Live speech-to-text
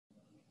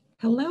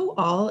Hello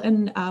all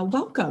and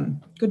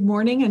welcome. Good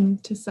morning,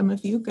 and to some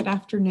of you, good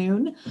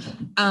afternoon.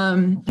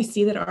 I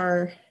see that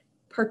our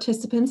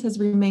participants has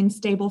remained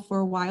stable for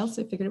a while,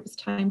 so I figured it was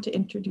time to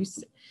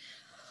introduce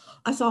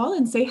us all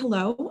and say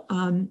hello.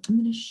 I'm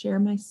going to share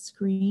my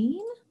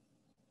screen.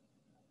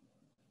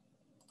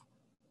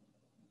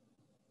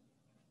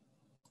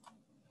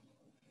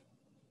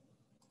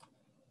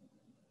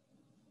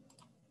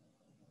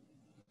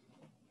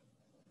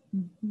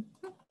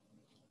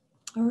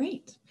 All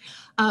right.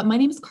 My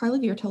name is Carla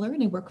Vierteller,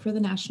 and I work for the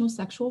National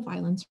Sexual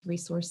Violence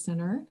Resource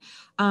Center.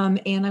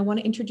 And I want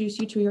to introduce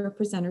you to your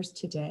presenters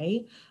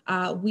today.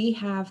 We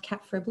have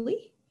Kat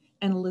Fribley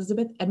and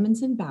Elizabeth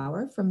Edmondson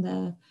Bauer from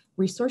the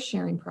Resource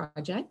Sharing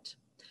Project.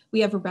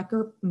 We have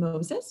Rebecca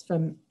Moses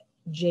from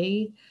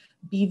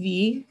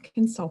JBV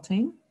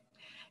Consulting.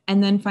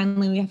 And then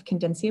finally, we have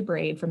Condencia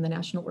Braid from the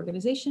National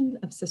Organization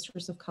of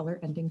Sisters of Color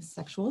Ending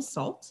Sexual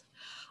Assault.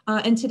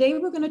 And today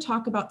we're going to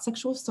talk about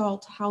sexual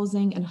assault,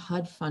 housing, and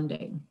HUD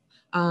funding,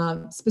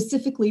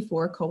 specifically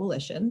for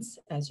coalitions,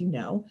 as you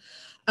know.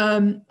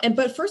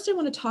 But first I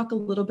want to talk a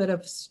little bit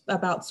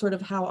about sort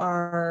of how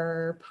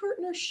our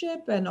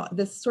partnership and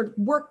this sort of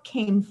work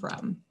came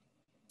from.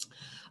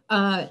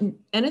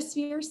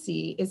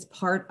 NSVRC is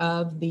part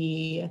of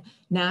the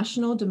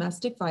National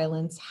Domestic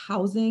Violence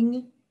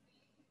Housing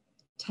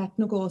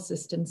Technical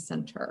Assistance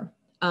Center.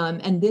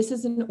 And this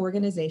is an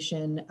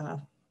organization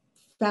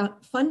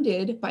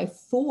funded by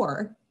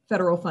 4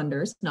 federal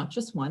funders, not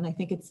just one. I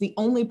think it's the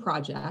only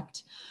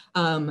project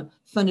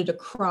funded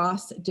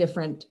across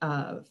different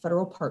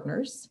federal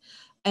partners.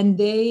 And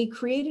they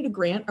created a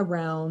grant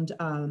around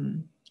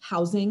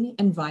housing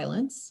and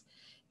violence,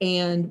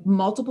 and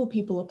multiple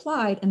people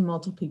applied and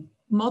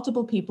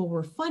multiple people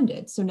were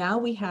funded. So now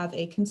we have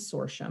a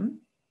consortium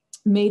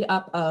made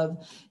up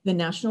of the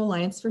National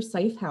Alliance for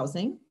Safe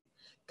Housing,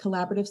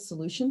 Collaborative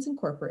Solutions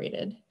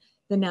Incorporated,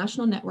 the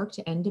National Network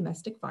to End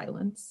Domestic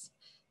Violence,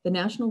 the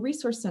National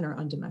Resource Center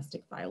on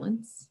Domestic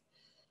Violence,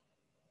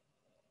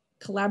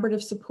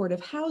 Collaborative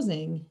Supportive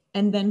Housing,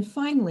 and then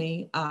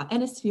finally,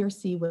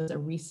 NSVRC was a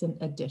recent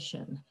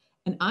addition.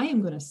 And I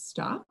am going to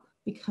stop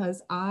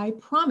because I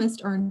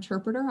promised our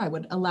interpreter I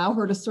would allow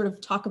her to sort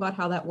of talk about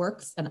how that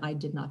works, and I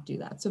did not do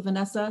that. So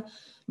Vanessa,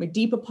 my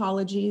deep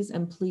apologies,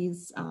 and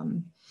please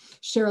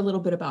share a little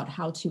bit about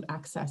how to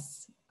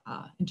access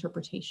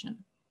interpretation.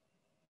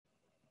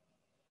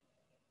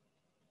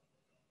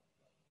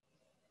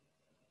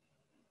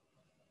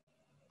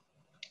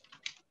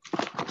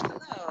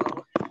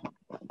 Hello.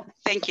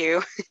 Thank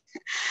you.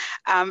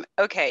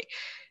 Okay,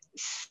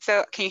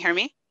 so can you hear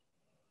me?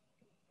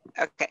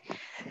 Okay,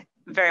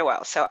 very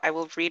well. So I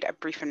will read a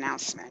brief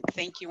announcement.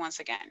 Thank you once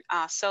again.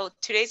 So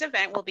today's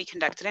event will be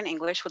conducted in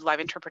English with live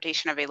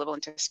interpretation available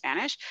into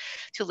Spanish.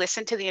 To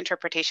listen to the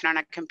interpretation on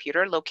a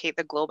computer, locate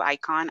the globe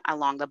icon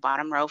along the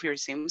bottom row of your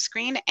Zoom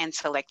screen and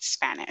select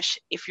Spanish.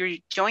 If you're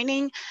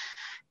joining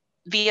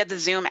via the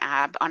Zoom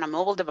app on a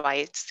mobile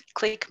device,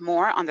 click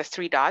more on the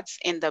 3 dots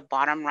in the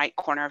bottom right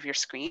corner of your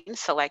screen,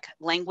 select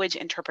language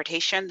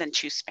interpretation, then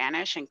choose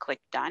Spanish and click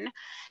done.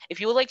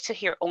 If you would like to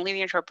hear only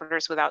the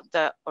interpreters without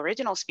the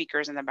original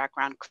speakers in the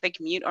background, click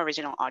mute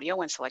original audio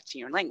when selecting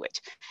your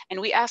language. And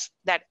we ask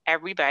that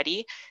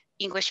everybody,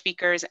 English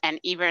speakers and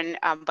even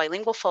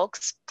bilingual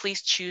folks,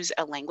 please choose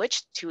a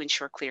language to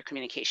ensure clear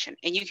communication.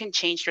 And you can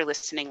change your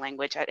listening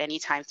language at any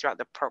time throughout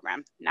the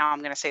program. Now I'm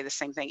going to say the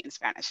same thing in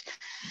Spanish.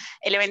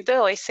 El evento de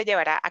hoy se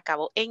llevará a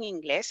cabo en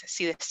inglés.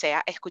 Si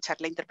desea escuchar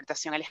la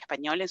interpretación al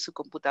español en su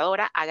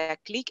computadora, haga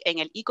clic en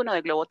el icono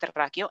de globo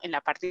terráqueo en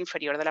la parte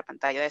inferior de la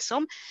pantalla de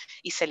Zoom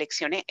y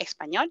seleccione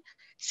español.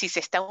 Si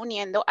se está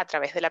uniendo a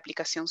través de la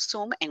aplicación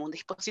Zoom en un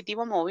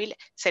dispositivo móvil,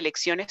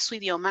 seleccione su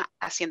idioma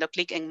haciendo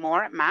clic en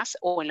More, Más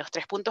o en los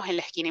 3 puntos en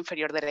la esquina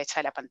inferior derecha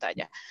de la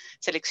pantalla.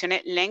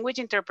 Seleccione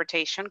Language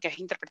Interpretation, que es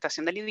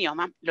interpretación del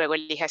idioma, luego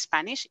elija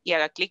Spanish y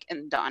haga clic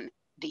en Done.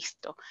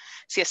 Listo.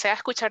 Si desea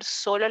escuchar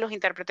solo a los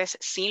intérpretes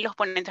sin los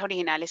ponentes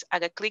originales,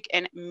 haga clic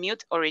en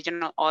Mute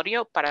Original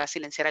Audio para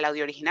silenciar el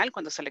audio original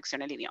cuando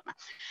seleccione el idioma.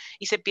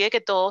 Y se pide que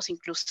todos,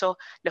 incluso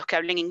los que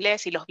hablen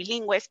inglés y los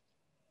bilingües,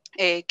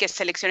 que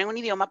seleccionen un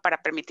idioma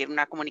para permitir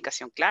una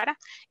comunicación clara,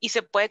 y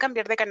se puede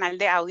cambiar de canal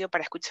de audio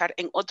para escuchar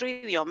en otro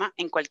idioma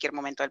en cualquier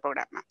momento del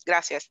programa.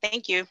 Gracias.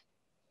 Thank you.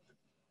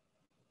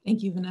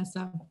 Thank you,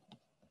 Vanessa.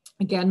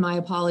 Again, my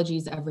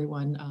apologies,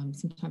 everyone.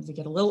 Sometimes I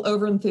get a little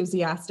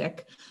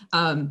over-enthusiastic,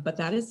 but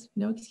that is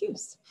no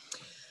excuse.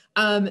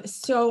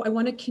 So I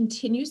want to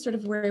continue sort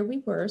of where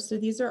we were. So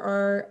these are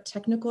our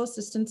technical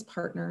assistance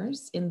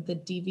partners in the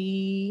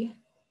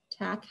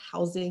DV-TAC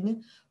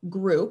housing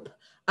group.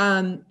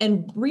 And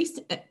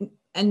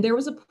there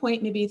was a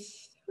point maybe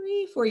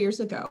 3-4 years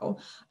ago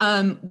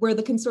where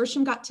the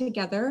consortium got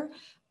together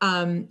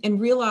and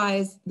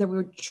realized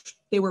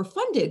they were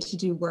funded to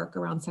do work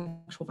around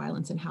sexual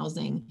violence and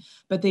housing,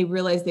 but they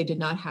realized they did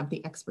not have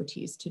the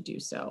expertise to do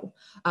so.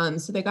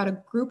 So they got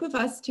a group of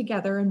us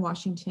together in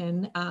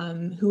Washington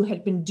who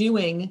had been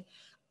doing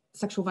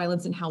sexual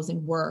violence and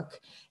housing work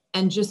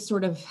and just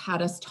sort of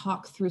had us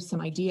talk through some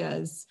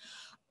ideas.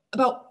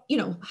 about, you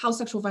know, how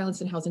sexual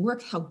violence in housing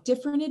works, how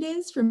different it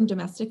is from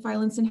domestic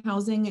violence in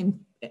housing, and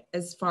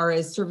as far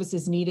as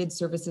services needed,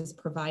 services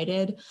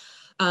provided.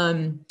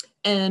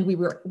 And we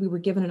were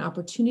given an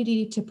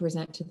opportunity to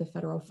present to the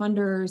federal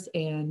funders,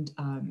 and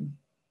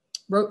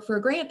wrote for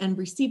a grant and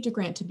received a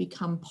grant to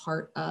become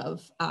part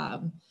of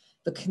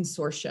the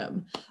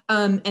consortium.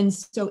 And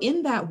so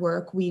in that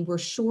work, we were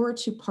sure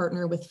to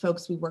partner with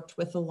folks we worked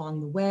with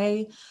along the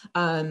way.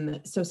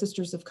 So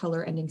Sisters of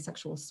Color Ending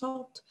Sexual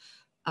Assault,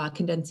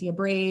 Condencia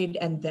Braid,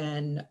 and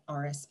then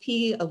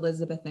RSP,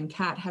 Elizabeth and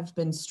Kat have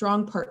been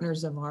strong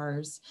partners of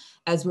ours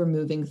as we're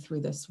moving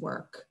through this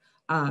work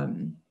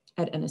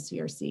at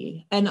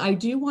NSVRC. And I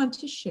do want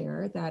to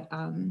share that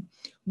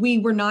we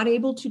were not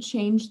able to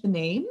change the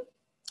name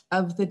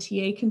of the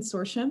TA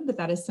consortium, but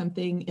that is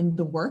something in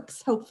the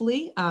works,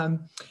 hopefully,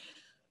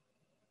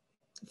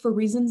 for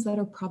reasons that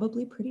are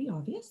probably pretty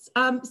obvious.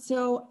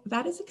 So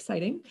that is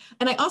exciting.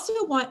 And I also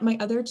want my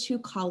other two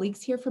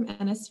colleagues here from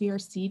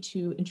NSVRC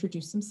to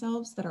introduce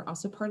themselves that are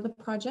also part of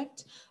the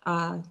project.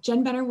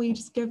 Jen Benner, will you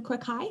just give a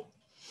quick hi?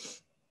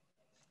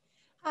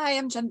 Hi,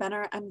 I'm Jen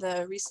Benner. I'm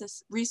the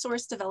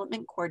Resource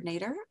Development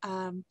Coordinator.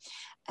 And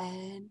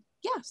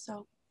yeah,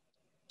 so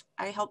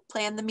I helped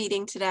plan the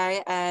meeting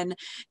today and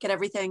get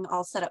everything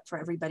all set up for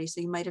everybody.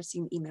 So you might have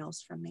seen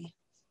emails from me.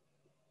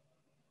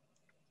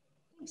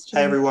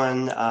 Hi,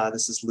 everyone.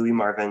 This is Louis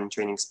Marvin,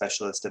 Training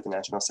Specialist at the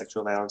National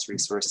Sexual Violence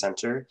Resource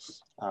Center.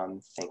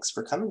 Thanks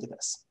for coming to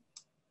this.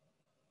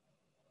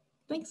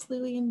 Thanks,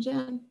 Louis and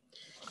Jen.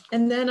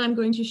 And then I'm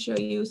going to show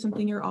you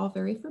something you're all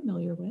very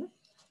familiar with,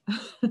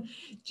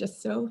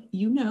 just so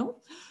you know.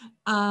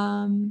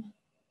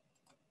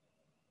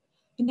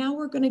 And now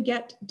we're going to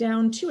get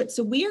down to it.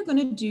 So we are going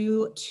to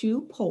do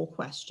 2 poll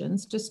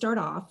questions to start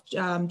off,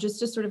 just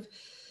to sort of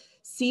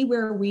see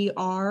where we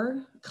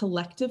are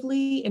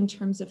collectively in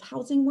terms of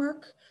housing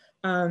work.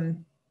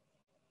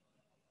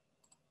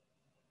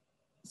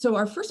 So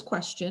our first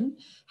question,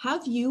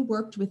 have you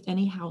worked with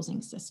any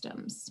housing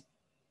systems?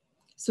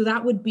 So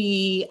that would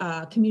be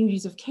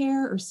communities of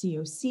care or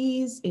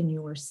COCs in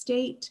your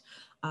state.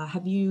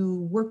 Have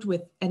you worked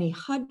with any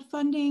HUD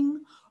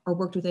funding or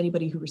worked with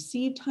anybody who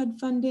received HUD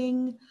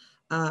funding?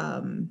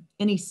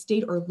 Any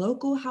state or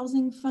local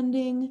housing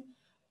funding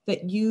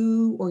that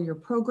you or your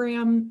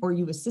program or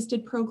you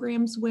assisted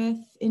programs with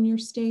in your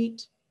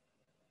state?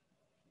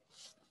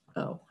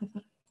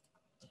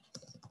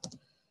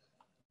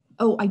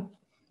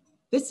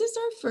 This is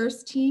our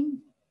first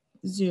team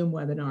Zoom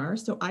webinar,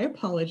 so I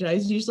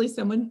apologize. Usually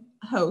someone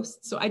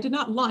hosts, so I did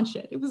not launch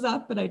it. It was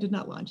up, but I did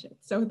not launch it.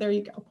 So there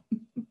you go.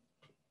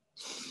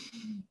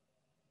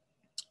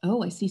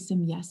 Oh, I see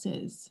some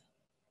yeses.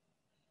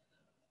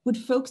 Would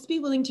folks be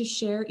willing to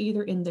share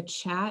either in the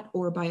chat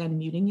or by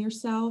unmuting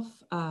yourself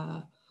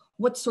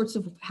what sorts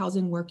of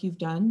housing work you've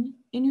done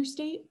in your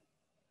state?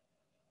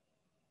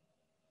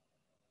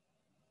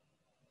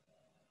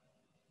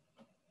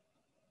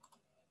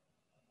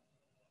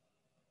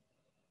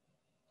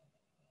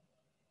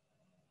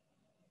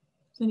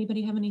 Does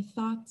anybody have any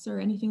thoughts or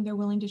anything they're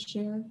willing to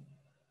share?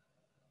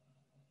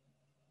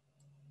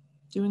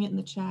 Doing it in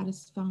the chat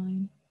is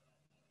fine.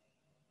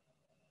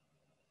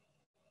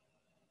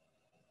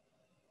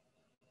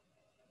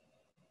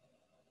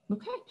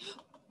 Okay.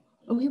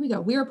 Oh, here we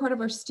go. We are part of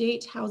our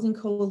state housing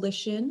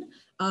coalition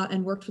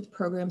and worked with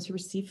programs who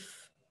receive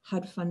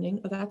HUD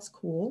funding. Oh, that's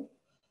cool.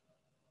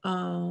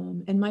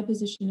 And my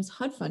position is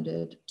HUD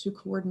funded to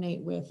coordinate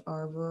with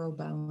our rural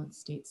balance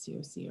state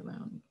COC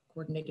around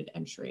coordinated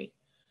entry.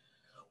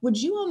 Would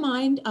you all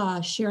mind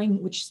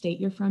sharing which state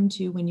you're from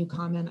too when you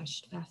comment? I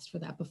should have asked for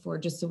that before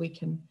just so we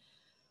can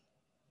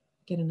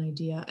get an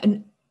idea.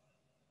 And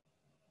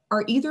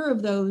are either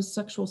of those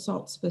sexual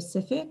assault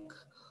specific,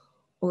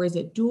 or is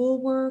it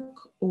dual work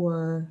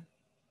or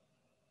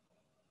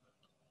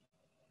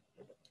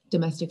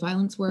domestic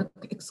violence work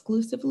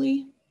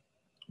exclusively?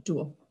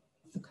 Dual.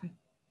 Okay.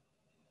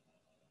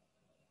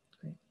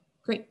 Great.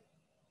 Great.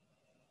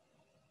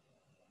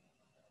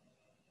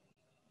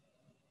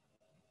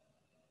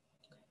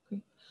 Okay,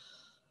 great.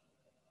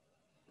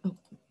 Oh,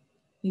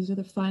 these are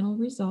the final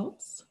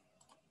results.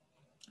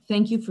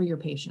 Thank you for your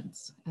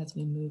patience as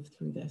we move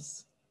through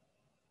this.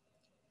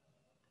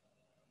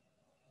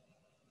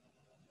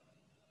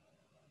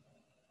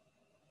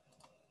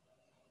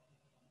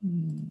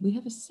 We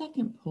have a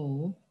second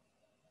poll.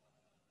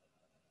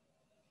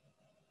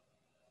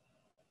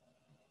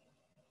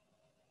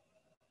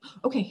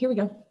 Okay, here we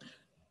go.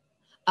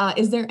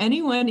 Is there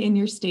anyone in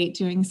your state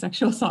doing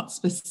sexual assault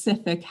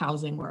specific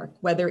housing work,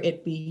 whether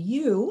it be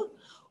you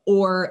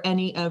or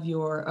any of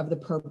the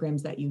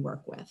programs that you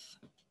work with?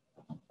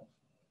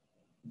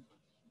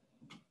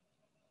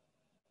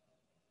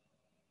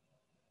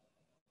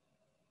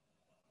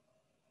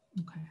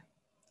 Okay,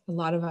 a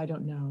lot of I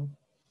don't know.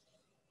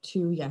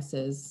 2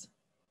 yeses,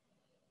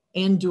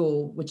 and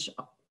dual, which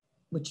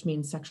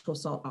means sexual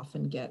assault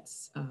often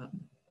gets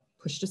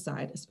pushed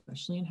aside,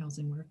 especially in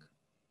housing work.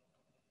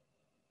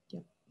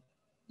 Yep,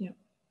 yep.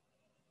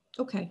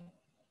 Okay,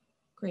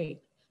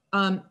 great.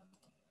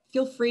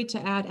 feel free to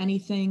add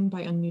anything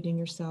by unmuting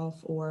yourself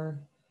or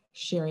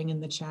sharing in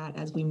the chat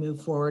as we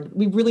move forward.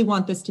 We really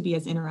want this to be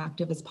as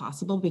interactive as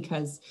possible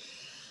because,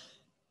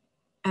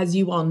 as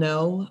you all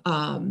know,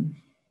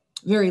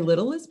 very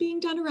little is being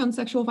done around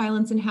sexual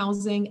violence in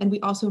housing, and we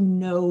also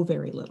know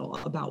very little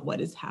about what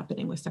is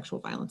happening with sexual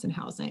violence in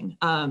housing.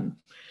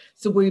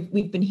 So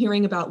we've been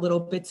hearing about little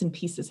bits and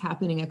pieces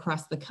happening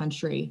across the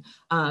country,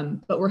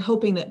 but we're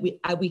hoping that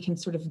we can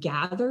sort of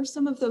gather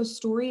some of those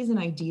stories and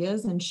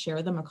ideas and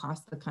share them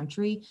across the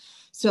country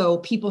so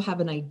people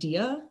have an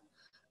idea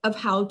of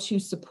how to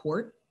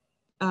support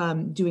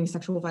doing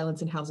sexual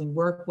violence in housing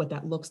work, what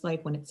that looks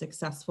like when it's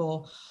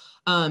successful,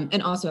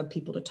 and also have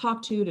people to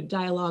talk to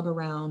dialogue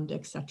around,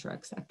 et cetera,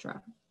 et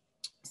cetera.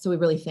 So we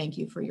really thank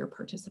you for your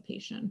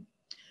participation.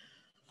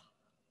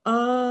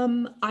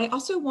 I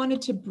also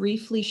wanted to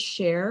briefly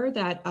share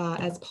that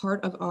as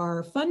part of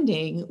our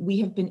funding, we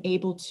have been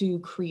able to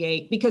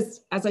create,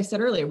 because as I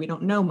said earlier, we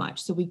don't know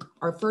much. So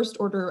our first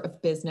order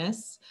of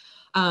business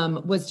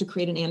was to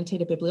create an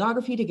annotated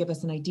bibliography to give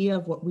us an idea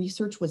of what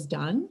research was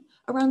done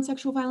around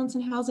sexual violence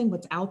in housing,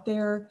 what's out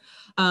there,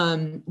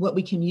 what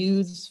we can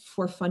use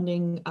for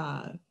funding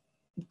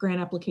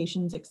grant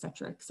applications, et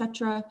cetera, et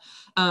cetera.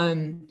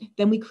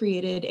 Then we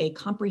created a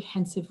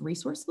comprehensive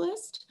resource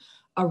list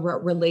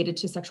related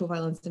to sexual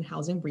violence in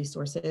housing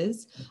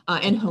resources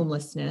and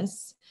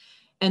homelessness.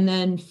 And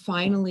then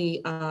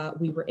finally,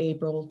 we were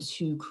able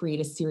to create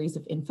a series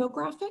of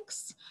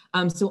infographics.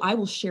 So I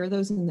will share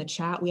those in the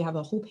chat. We have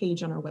a whole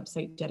page on our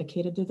website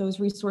dedicated to those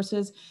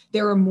resources.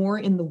 There are more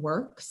in the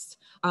works,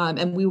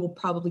 and we will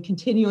probably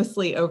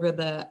continuously over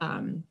the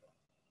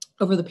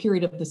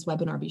period of this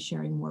webinar be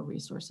sharing more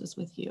resources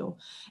with you.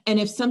 And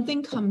if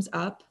something comes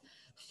up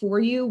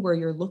for you where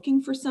you're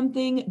looking for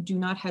something, do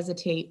not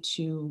hesitate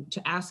to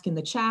ask in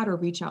the chat or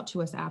reach out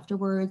to us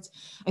afterwards.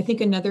 I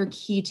think another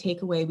key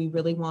takeaway we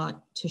really want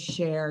to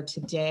share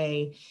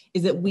today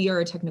is that we are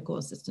a technical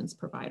assistance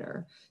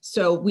provider.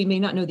 So we may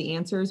not know the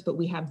answers, but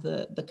we have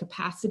the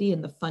capacity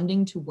and the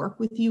funding to work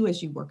with you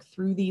as you work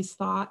through these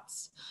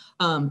thoughts,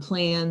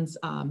 plans.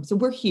 So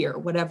we're here,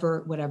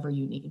 whatever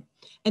you need.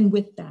 And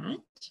with that,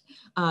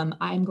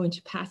 I'm going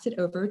to pass it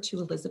over to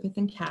Elizabeth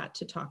and Kat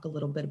to talk a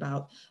little bit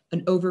about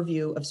an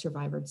overview of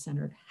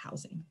survivor-centered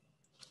housing.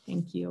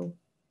 Thank you.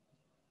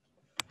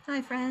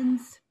 Hi,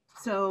 friends.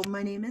 So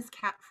my name is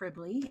Kat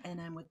Fribley,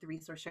 and I'm with the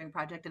Resource Sharing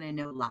Project, and I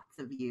know lots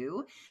of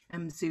you.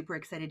 I'm super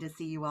excited to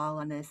see you all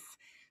on this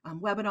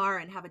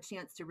webinar and have a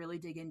chance to really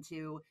dig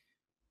into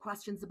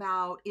questions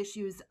about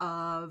issues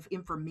of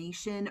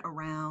information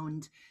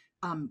around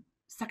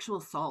sexual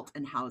assault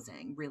and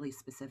housing, really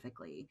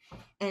specifically.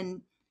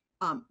 And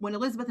when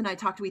Elizabeth and I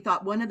talked, we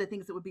thought one of the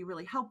things that would be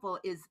really helpful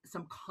is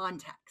some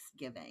context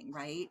giving,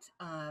 right?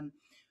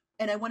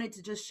 And I wanted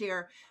to just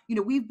share,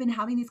 we've been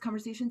having these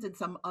conversations in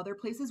some other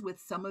places with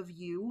some of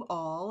you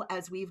all,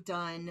 as we've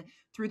done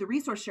through the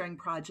Resource Sharing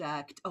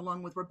Project,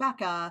 along with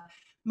Rebecca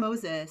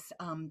Moses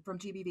from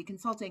GBV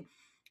Consulting,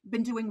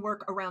 been doing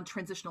work around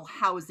transitional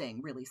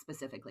housing really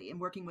specifically,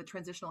 and working with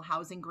transitional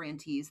housing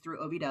grantees through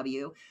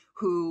OVW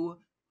who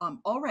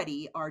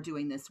already are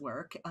doing this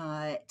work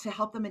to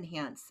help them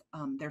enhance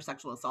their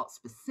sexual assault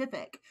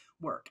specific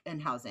work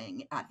and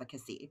housing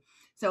advocacy.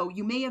 So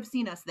you may have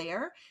seen us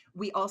there.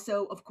 We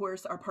also, of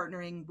course, are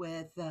partnering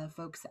with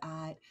folks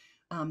at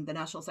the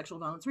National Sexual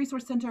Violence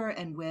Resource Center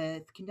and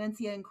with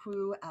Condencia and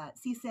crew at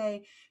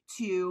CSE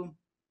to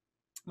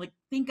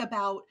think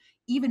about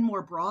even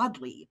more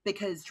broadly,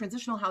 because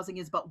transitional housing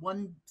is but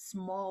one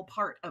small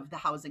part of the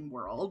housing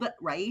world,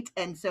 right?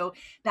 And so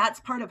that's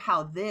part of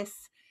how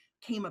this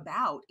came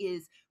about,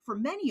 is for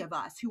many of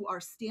us who are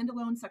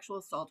standalone sexual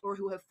assault or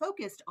who have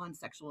focused on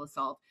sexual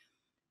assault,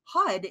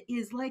 HUD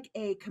is like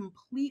a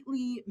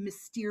completely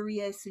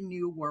mysterious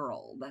new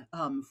world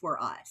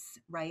for us,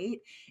 right?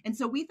 And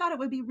so we thought it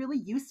would be really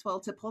useful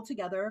to pull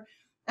together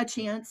a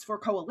chance for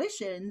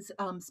coalitions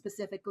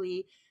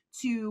specifically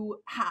to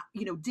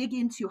dig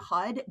into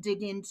HUD,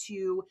 dig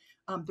into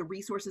the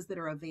resources that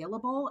are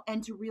available,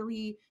 and to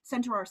really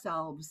center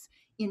ourselves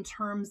in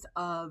terms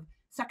of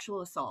sexual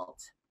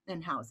assault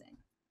and housing.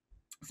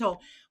 So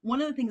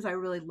one of the things I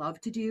really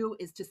love to do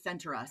is to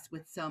center us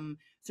with some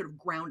sort of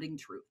grounding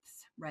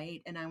truths,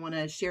 right? And I want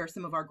to share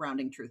some of our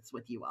grounding truths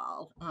with you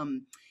all.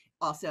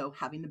 Also,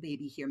 having the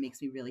baby here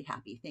makes me really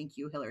happy. Thank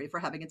you, Hillary, for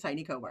having a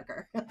tiny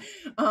coworker.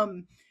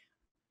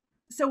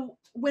 So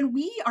when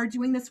we are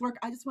doing this work,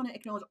 I just want to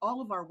acknowledge all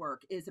of our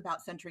work is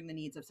about centering the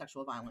needs of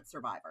sexual violence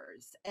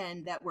survivors,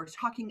 and that we're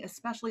talking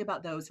especially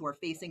about those who are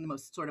facing the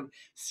most sort of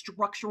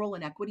structural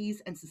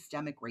inequities and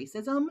systemic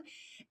racism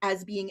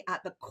as being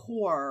at the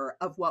core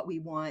of what we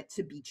want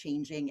to be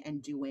changing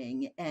and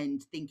doing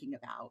and thinking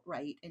about,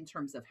 right, in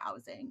terms of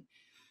housing.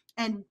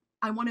 And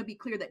I want to be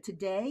clear that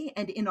today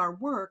and in our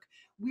work,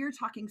 we're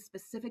talking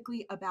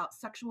specifically about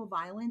sexual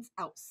violence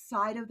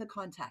outside of the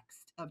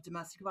context of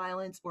domestic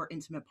violence or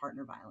intimate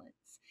partner violence.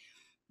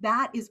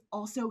 That is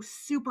also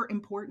super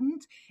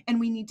important, and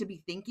we need to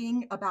be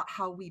thinking about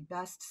how we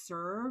best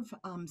serve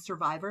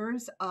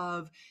survivors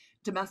of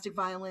domestic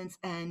violence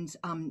and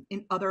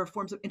in other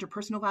forms of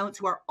interpersonal violence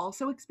who are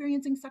also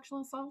experiencing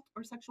sexual assault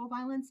or sexual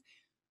violence.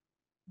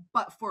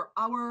 But for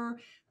our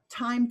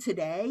time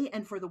today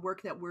and for the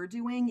work that we're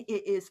doing,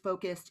 it is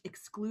focused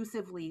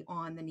exclusively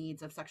on the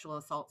needs of sexual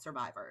assault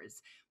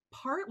survivors,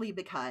 partly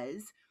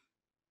because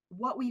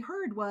what we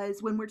heard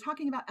was when we're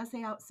talking about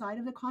SA outside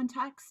of the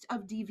context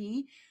of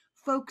DV,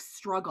 folks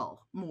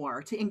struggle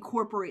more to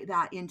incorporate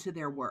that into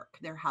their work,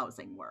 their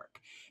housing work.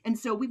 And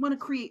so we want to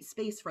create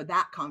space for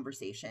that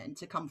conversation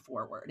to come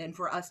forward and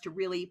for us to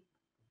really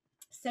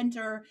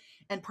center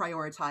and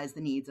prioritize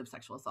the needs of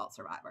sexual assault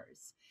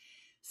survivors.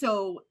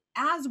 So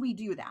as we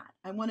do that,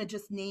 I want to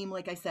just name,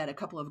 like I said, a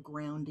couple of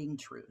grounding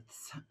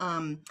truths.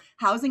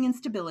 Housing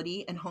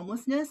instability and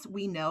homelessness,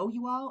 we know,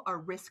 you all, are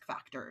risk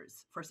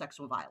factors for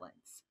sexual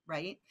violence,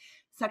 right?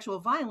 Sexual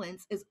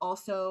violence is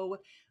also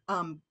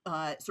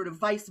sort of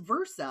vice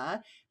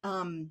versa,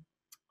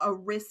 a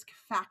risk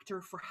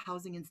factor for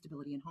housing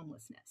instability and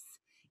homelessness.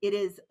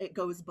 It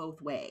goes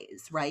both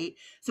ways, right?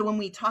 So when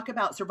we talk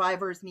about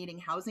survivors needing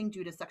housing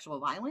due to sexual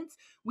violence,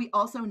 we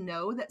also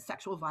know that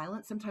sexual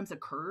violence sometimes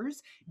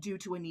occurs due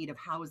to a need of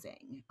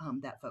housing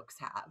that folks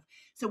have.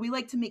 So we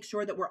like to make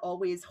sure that we're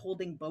always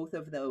holding both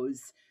of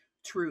those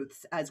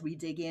truths as we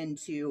dig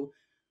into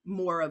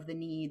more of the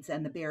needs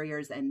and the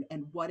barriers and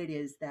what it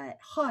is that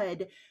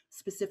HUD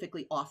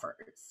specifically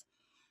offers.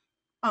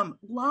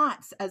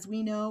 Lots, as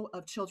we know,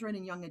 of children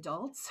and young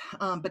adults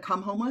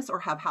become homeless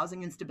or have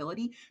housing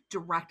instability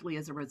directly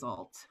as a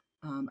result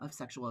of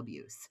sexual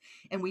abuse.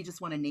 And we just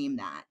want to name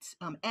that.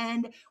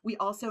 And we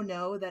also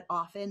know that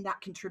often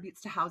that contributes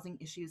to housing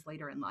issues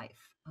later in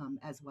life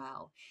as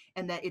well.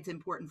 And that it's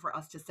important for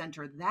us to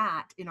center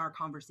that in our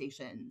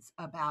conversations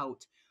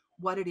about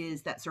what it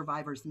is that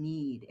survivors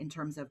need in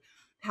terms of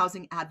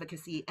housing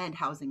advocacy and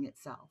housing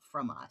itself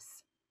from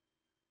us.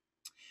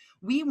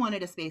 We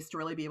wanted a space to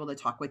really be able to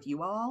talk with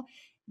you all,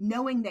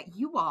 knowing that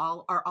you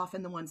all are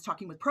often the ones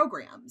talking with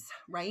programs,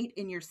 right,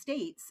 in your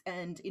states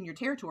and in your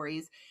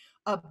territories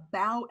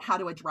about how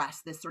to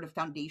address this sort of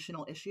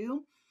foundational issue.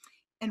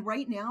 And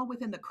right now,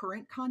 within the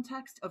current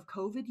context of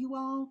COVID, you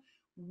all,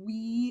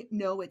 we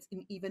know it's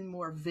an even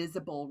more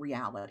visible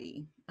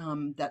reality,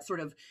 that sort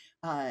of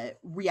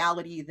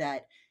reality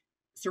that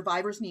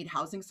survivors need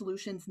housing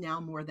solutions now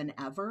more than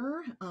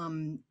ever.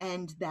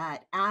 And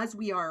that as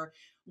we are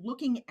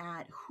looking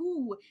at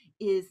who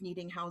is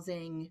needing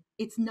housing,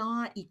 it's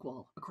not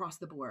equal across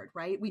the board,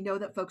 right? We know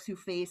that folks who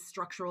face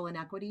structural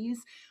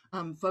inequities,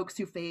 folks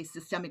who face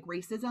systemic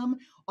racism,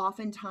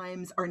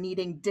 oftentimes are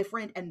needing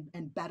different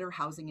and better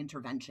housing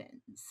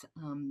interventions,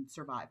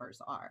 survivors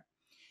are.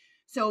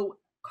 So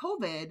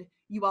COVID,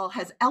 you all,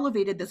 has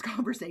elevated this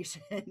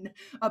conversation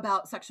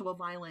about sexual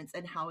violence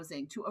and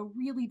housing to a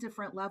really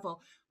different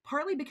level,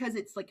 partly because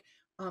it's like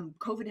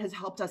COVID has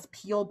helped us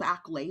peel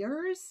back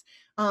layers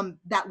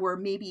that were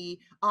maybe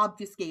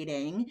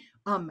obfuscating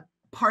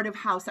part of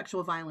how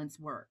sexual violence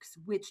works,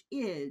 which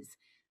is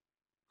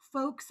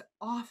folks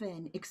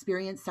often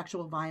experience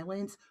sexual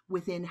violence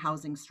within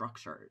housing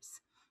structures.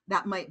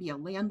 That might be a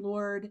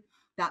landlord,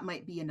 that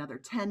might be another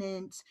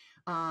tenant.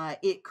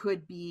 It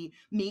could be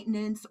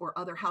maintenance or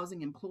other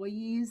housing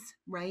employees,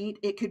 right?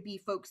 It could be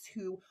folks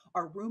who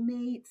are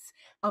roommates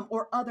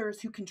or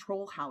others who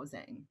control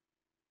housing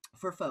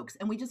for folks.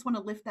 And we just want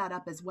to lift that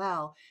up as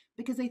well,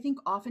 because I think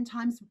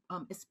oftentimes,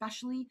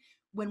 especially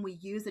when we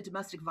use a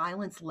domestic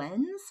violence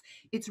lens,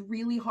 it's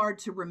really hard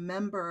to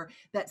remember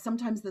that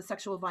sometimes the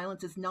sexual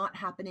violence is not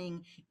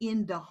happening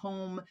in the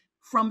home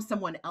from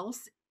someone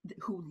else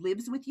who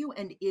lives with you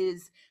and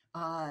is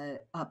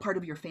a part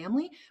of your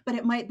family, but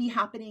it might be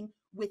happening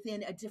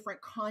within a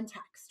different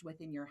context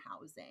within your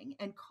housing.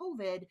 And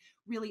COVID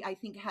really, I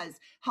think, has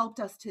helped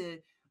us to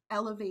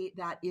elevate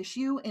that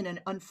issue in an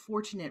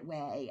unfortunate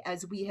way,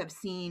 as we have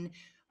seen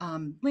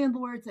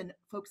landlords and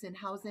folks in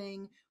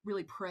housing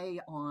really prey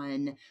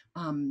on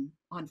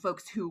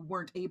folks who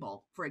weren't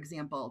able, for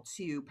example,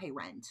 to pay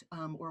rent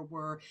or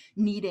were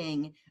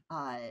needing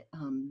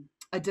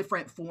a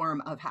different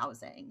form of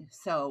housing.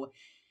 So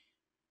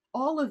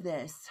all of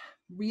this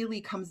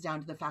really comes down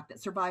to the fact that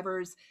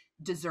survivors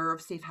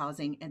deserve safe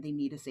housing and they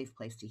need a safe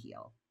place to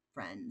heal,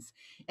 friends.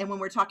 And when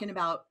we're talking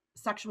about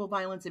sexual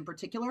violence in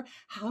particular,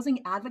 housing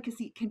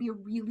advocacy can be a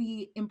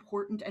really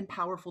important and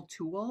powerful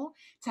tool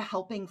to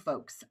helping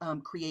folks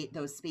create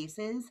those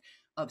spaces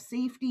of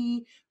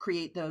safety,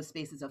 create those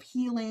spaces of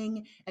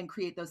healing, and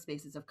create those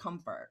spaces of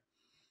comfort.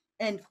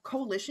 And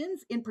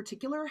coalitions in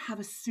particular have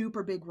a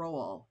super big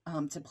role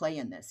to play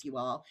in this, you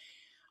all.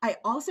 I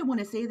also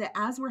want to say that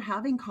as we're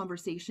having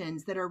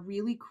conversations that are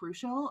really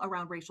crucial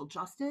around racial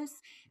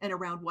justice and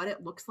around what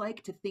it looks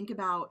like to think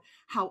about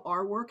how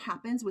our work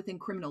happens within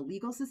criminal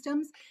legal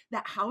systems,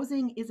 that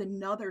housing is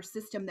another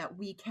system that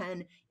we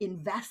can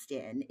invest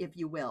in, if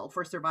you will,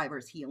 for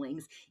survivors'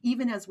 healings,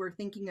 even as we're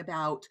thinking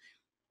about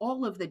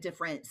all of the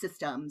different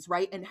systems,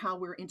 right, and how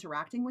we're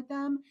interacting with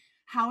them.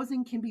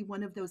 Housing can be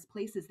one of those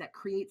places that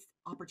creates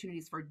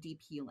opportunities for deep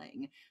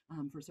healing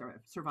for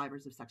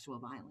survivors of sexual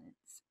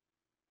violence.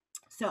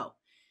 So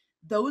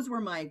those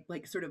were my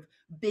like sort of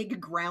big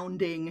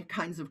grounding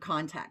kinds of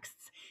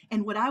contexts.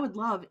 And what I would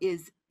love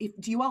is,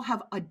 do you all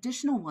have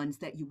additional ones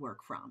that you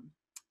work from?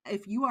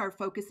 If you are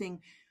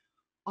focusing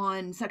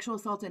on sexual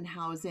assault in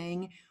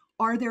housing,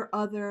 are there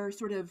other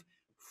sort of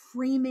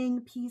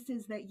framing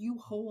pieces that you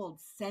hold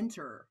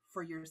center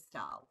for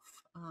yourself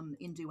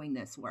in doing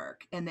this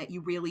work, and that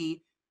you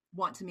really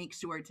want to make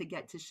sure to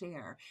get to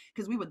share?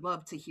 Because we would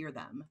love to hear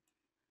them.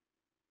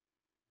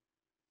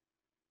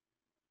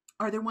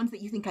 Are there ones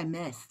that you think I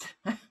missed?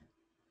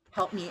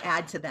 Help me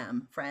add to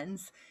them,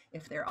 friends,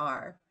 if there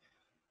are.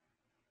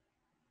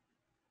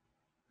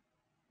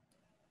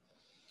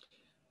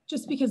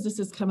 Just because this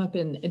has come up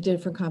in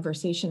different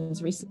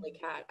conversations recently,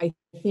 Kat, I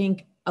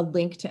think a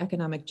link to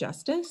economic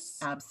justice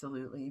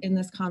Absolutely in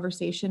this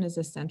conversation is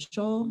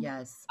essential.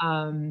 Yes.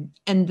 And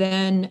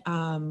then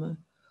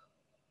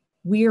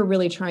we are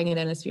really trying at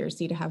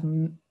NSVRC to have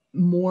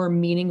more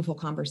meaningful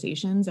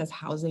conversations as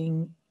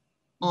housing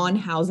on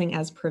housing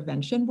as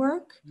prevention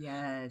work.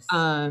 Yes.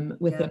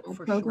 Within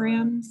for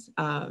programs.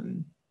 Sure.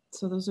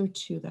 So those are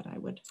two that I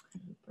would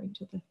bring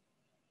to the.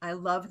 I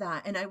love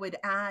that. And I would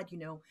add,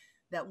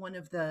 that one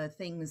of the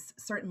things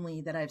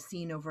certainly that I've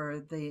seen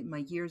over my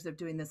years of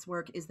doing this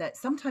work is that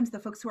sometimes the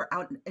folks who are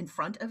out in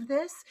front of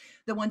this,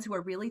 the ones who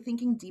are really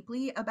thinking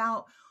deeply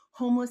about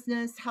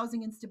homelessness,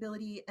 housing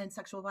instability, and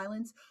sexual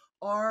violence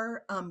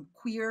are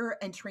queer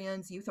and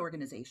trans youth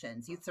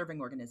organizations, youth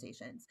serving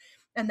organizations.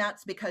 And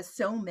that's because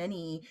so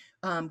many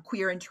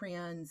queer and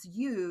trans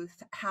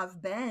youth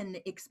have been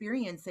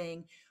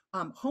experiencing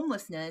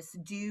homelessness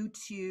due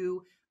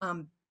to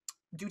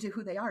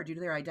who they are, due to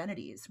their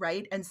identities,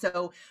 right? And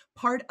so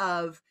part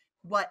of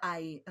what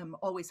I am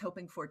always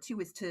hoping for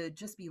too is to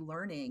just be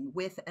learning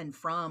with and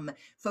from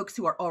folks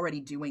who are already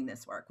doing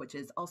this work, which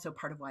is also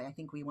part of why I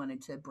think we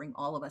wanted to bring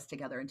all of us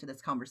together into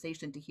this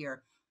conversation to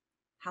hear,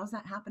 how's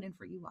that happening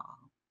for you all?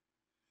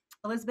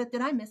 Elizabeth,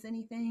 did I miss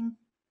anything?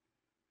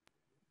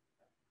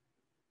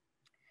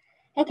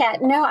 Hey,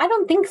 Kat. No, I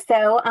don't think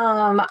so.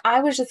 I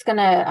was just going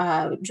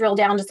to drill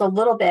down just a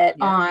little bit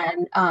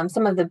on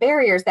some of the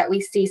barriers that we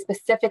see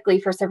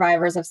specifically for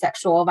survivors of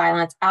sexual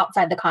violence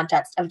outside the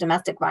context of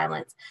domestic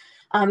violence.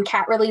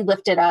 Kat really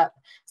lifted up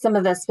some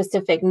of the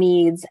specific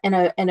needs in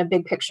a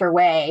big picture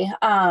way.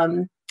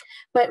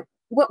 But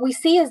what we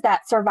see is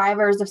that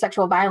survivors of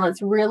sexual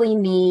violence really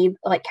need,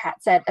 like Kat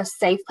said, a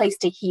safe place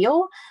to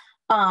heal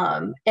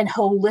and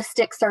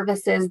holistic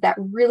services that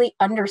really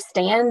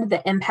understand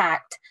the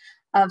impact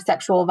of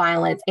sexual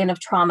violence and of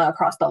trauma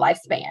across the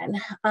lifespan.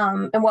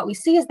 And what we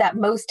see is that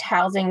most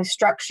housing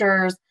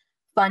structures,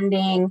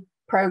 funding,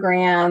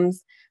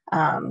 programs,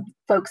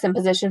 folks in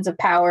positions of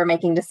power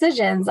making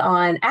decisions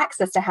on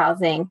access to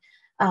housing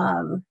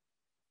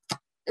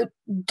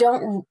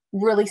don't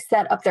really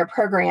set up their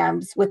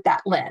programs with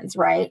that lens,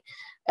 right?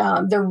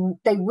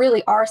 They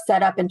really are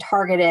set up and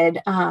targeted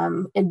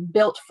and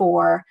built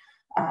for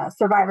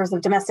survivors of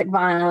domestic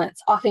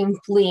violence, often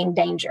fleeing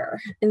danger.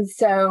 And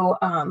so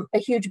a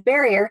huge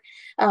barrier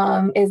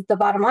is the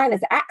bottom line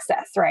is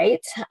access,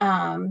 right?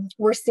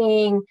 We're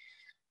seeing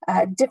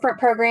different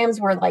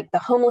programs where like the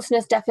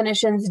homelessness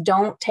definitions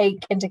don't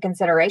take into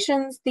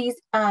considerations these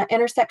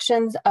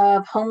intersections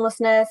of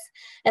homelessness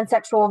and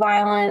sexual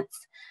violence.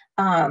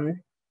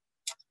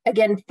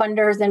 Again,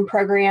 funders and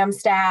program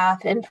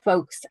staff and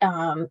folks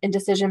in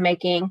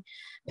decision-making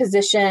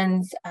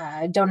positions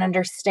don't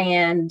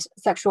understand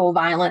sexual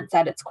violence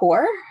at its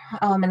core.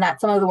 And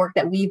that's some of the work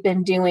that we've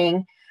been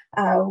doing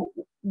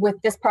with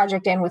this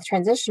project and with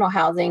transitional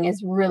housing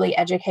is really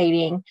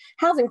educating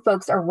housing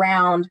folks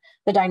around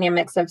the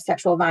dynamics of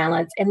sexual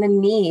violence and the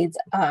needs,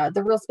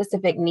 the real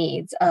specific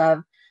needs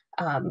of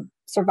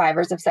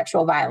survivors of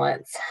sexual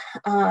violence.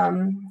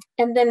 And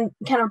then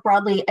kind of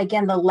broadly,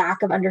 again, the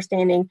lack of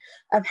understanding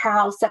of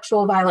how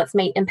sexual violence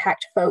may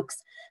impact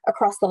folks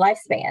across the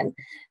lifespan.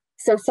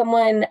 So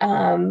someone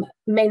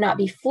may not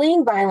be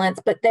fleeing violence,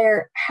 but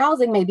their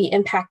housing may be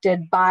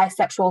impacted by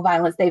sexual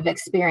violence they've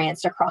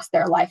experienced across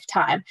their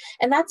lifetime.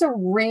 And that's a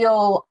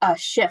real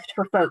shift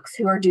for folks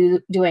who are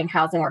doing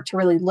housing work to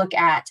really look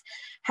at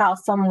how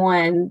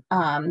someone,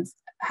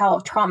 how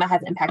trauma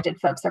has impacted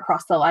folks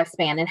across the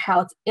lifespan and how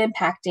it's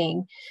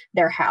impacting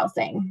their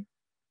housing.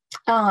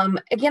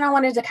 Again, I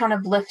wanted to kind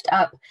of lift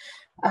up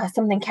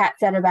something Kat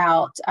said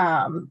about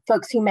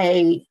folks who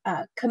may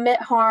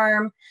commit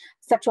harm,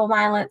 sexual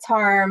violence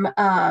harm,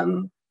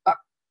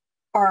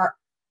 are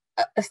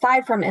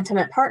aside from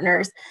intimate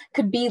partners,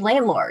 could be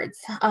landlords,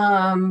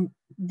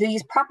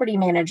 these property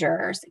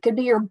managers, it could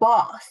be your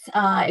boss,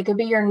 it could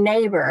be your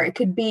neighbor, it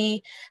could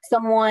be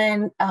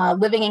someone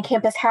living in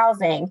campus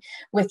housing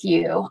with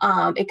you,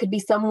 it could be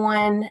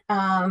someone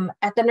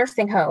at the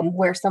nursing home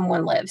where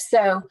someone lives.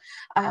 So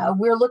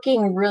we're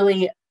looking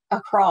really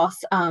across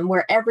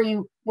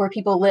where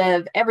people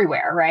live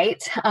everywhere,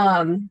 right?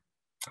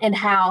 And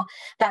how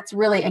that's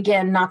really,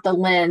 again, not the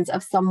lens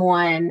of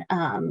someone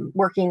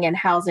working in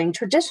housing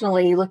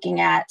traditionally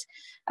looking at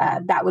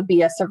that would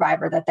be a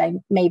survivor that they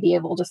may be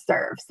able to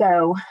serve.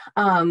 So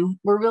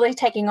we're really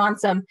taking on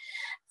some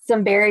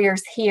some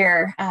barriers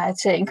here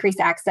to increase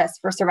access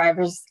for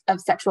survivors of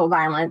sexual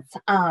violence.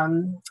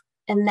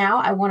 And now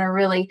I want to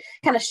really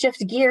kind of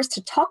shift gears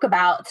to talk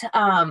about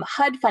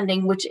HUD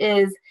funding, which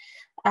is,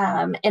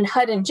 and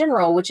HUD in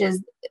general, which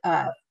is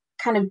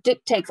kind of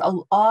dictates a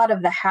lot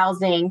of the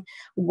housing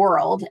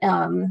world.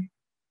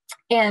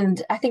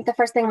 And I think the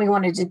first thing we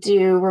wanted to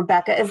do,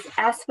 Rebecca, is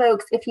ask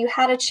folks if you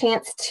had a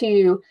chance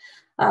to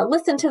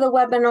listen to the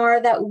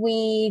webinar that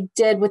we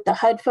did with the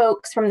HUD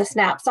folks from the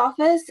SNAP's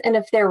office, and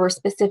if there were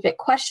specific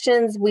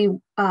questions we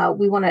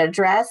want to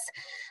address.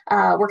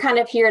 We're kind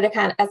of here to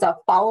kind of, as a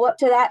follow-up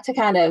to that, to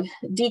kind of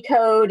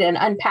decode and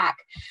unpack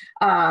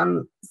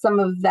some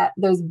of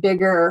those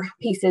bigger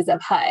pieces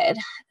of HUD.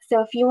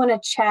 So if you want to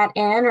chat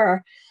in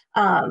or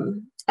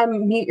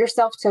unmute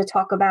yourself to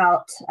talk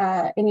about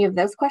any of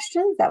those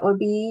questions, that would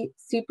be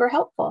super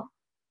helpful.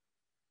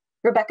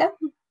 Rebecca?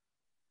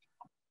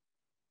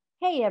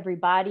 Hey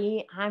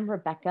everybody, I'm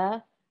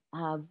Rebecca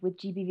with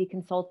GBV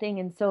Consulting,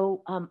 and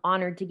so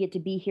honored to get to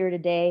be here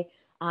today.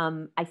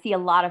 I see a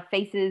lot of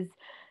faces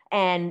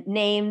and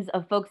names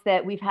of folks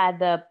that we've had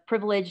the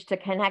privilege to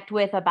connect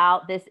with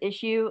about this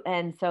issue,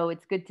 and so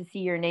it's good to see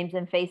your names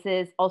and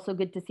faces. Also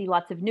good to see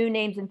lots of new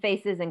names and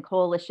faces and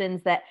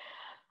coalitions that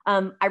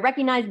I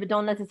recognize but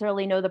don't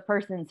necessarily know the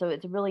person, so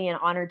it's really an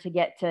honor to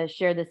get to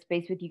share this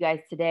space with you guys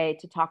today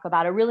to talk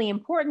about a really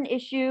important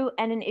issue,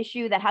 and an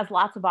issue that has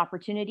lots of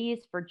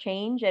opportunities for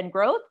change and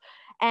growth,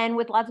 and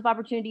with lots of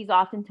opportunities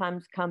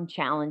oftentimes come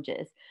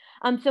challenges.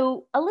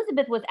 So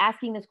Elizabeth was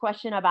asking this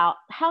question about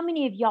how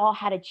many of y'all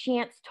had a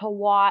chance to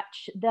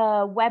watch the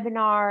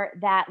webinar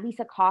that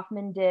Lisa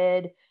Kaufman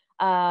did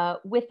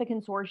with the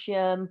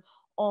consortium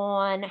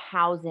on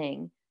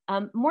housing.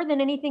 More than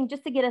anything,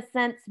 just to get a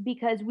sense,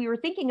 because we were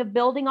thinking of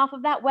building off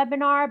of that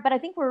webinar, but I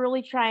think we're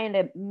really trying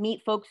to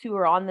meet folks who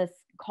are on this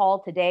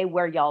call today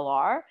where y'all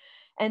are.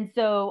 And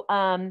so,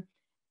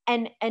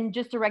 and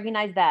just to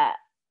recognize that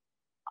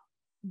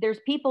there's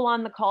people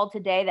on the call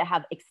today that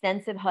have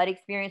extensive HUD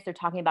experience. They're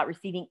talking about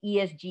receiving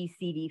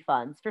ESG-CD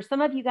funds. For some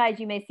of you guys,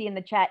 you may see in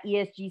the chat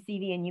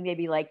ESG-CD and you may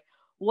be like,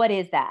 what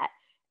is that?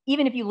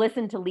 Even if you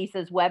listen to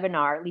Lisa's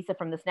webinar, Lisa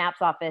from the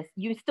SNAP's office,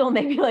 you still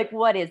may be like,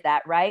 what is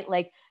that, right?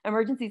 Like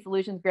Emergency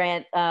Solutions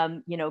Grant,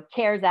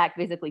 CARES Act,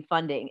 basically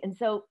funding. And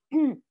so,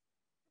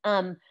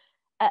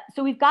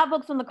 so we've got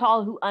folks on the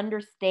call who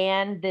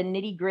understand the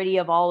nitty gritty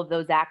of all of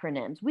those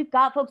acronyms. We've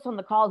got folks on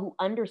the call who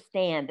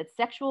understand that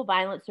sexual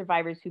violence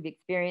survivors who've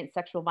experienced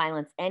sexual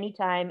violence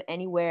anytime,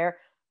 anywhere,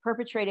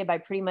 perpetrated by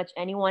pretty much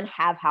anyone,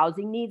 have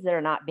housing needs that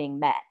are not being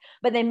met,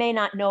 but they may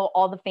not know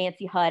all the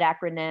fancy HUD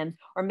acronyms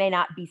or may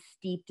not be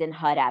steeped in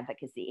HUD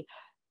advocacy.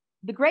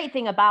 The great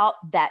thing about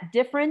that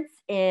difference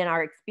in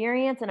our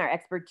experience and our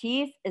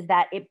expertise is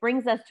that it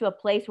brings us to a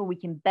place where we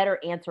can better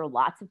answer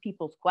lots of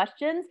people's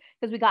questions,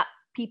 because we got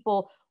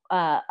people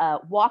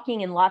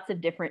walking in lots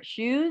of different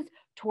shoes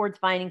towards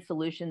finding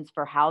solutions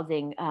for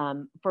housing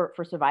for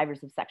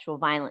survivors of sexual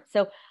violence.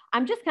 So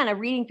I'm just kind of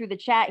reading through the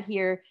chat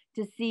here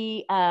to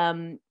see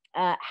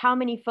how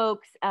many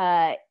folks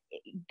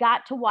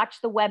got to watch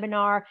the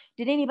webinar.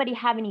 Did anybody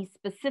have any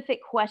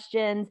specific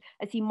questions?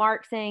 I see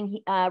Mark saying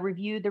he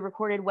reviewed the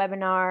recorded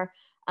webinar.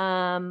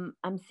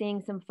 I'm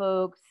seeing some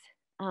folks.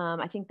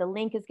 I think the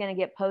link is going to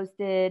get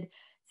posted.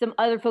 Some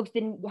other folks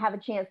didn't have a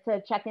chance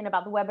to check in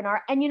about the webinar.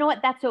 And you know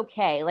what? That's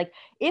okay. Like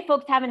if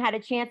folks haven't had a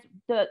chance,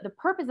 the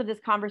purpose of this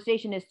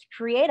conversation is to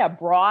create a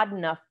broad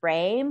enough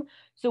frame.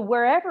 So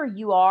wherever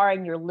you are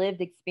in your lived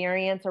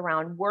experience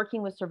around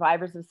working with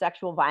survivors of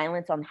sexual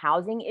violence on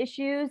housing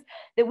issues,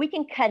 that we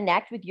can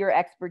connect with your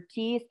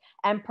expertise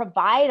and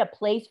provide a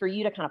place for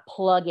you to kind of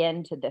plug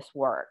into this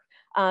work.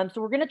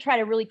 So we're going to try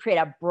to really create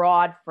a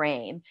broad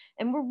frame,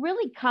 and we're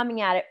really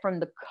coming at it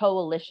from the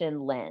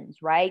coalition lens,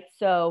 right?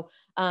 So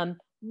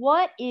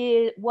what's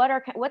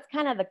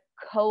kind of the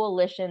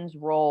coalition's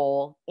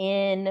role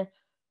in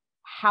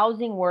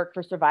housing work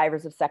for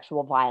survivors of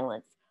sexual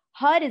violence?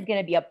 HUD is going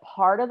to be a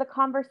part of the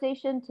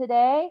conversation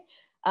today.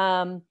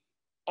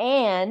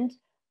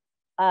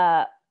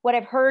 What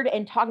I've heard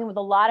and talking with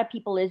a lot of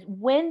people is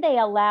when they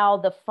allow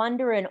the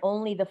funder and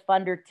only the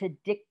funder to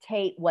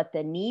dictate what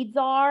the needs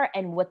are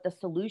and what the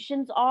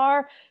solutions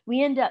are,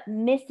 we end up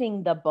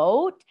missing the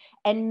boat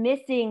and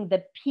missing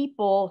the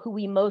people who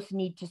we most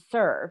need to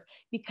serve.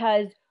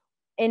 Because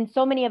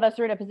so many of us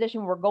are in a position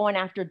where we're going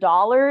after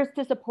dollars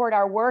to support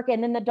our work,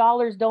 and then the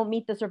dollars don't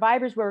meet the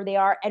survivors where they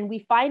are, and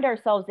we find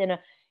ourselves in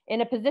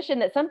a position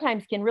that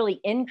sometimes can really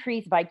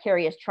increase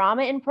vicarious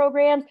trauma in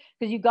programs,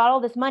 because you've got all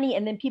this money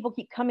and then people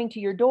keep coming to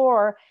your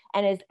door.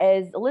 And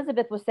as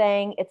Elizabeth was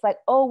saying, it's like,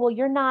 oh, well,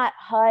 you're not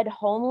HUD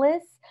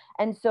homeless.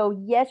 And so,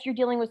 yes, you're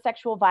dealing with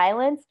sexual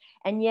violence.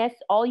 And yes,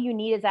 all you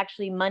need is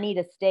actually money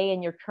to stay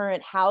in your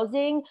current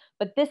housing.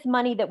 But this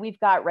money that we've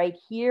got right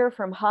here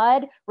from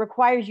HUD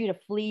requires you to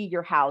flee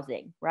your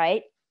housing,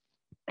 right?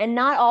 And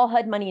not all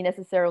HUD money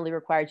necessarily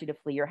requires you to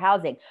flee your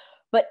housing.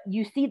 But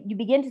you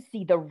begin to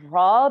see the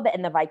rub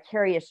and the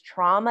vicarious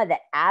trauma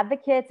that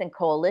advocates and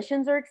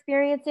coalitions are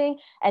experiencing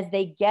as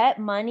they get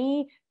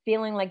money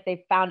feeling like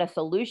they found a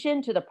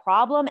solution to the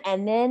problem.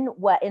 And then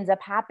what ends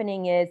up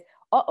happening is,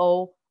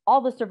 uh-oh,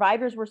 all the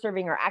survivors we're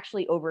serving are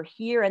actually over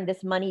here and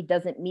this money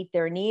doesn't meet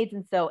their needs.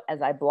 And so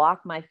as I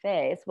block my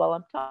face while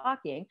I'm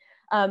talking,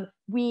 I'm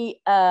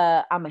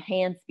a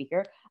hand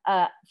speaker.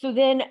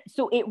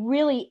 So it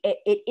really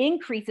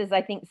increases,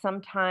 I think,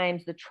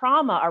 sometimes the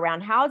trauma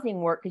around housing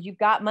work, because you've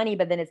got money,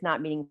 but then it's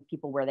not meeting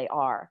people where they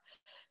are.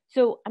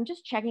 So I'm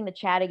just checking the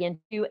chat again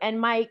too.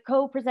 And my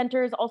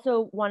co-presenters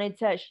also wanted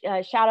to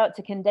shout out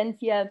to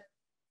Consortium.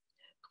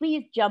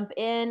 Please jump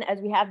in as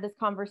we have this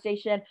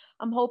conversation.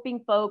 I'm hoping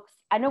folks,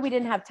 I know we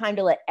didn't have time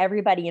to let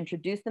everybody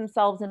introduce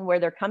themselves and where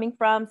they're coming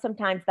from.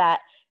 Sometimes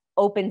that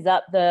opens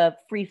up the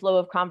free flow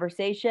of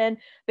conversation.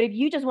 But if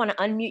you just want to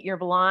unmute your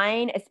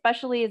line,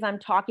 especially as I'm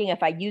talking,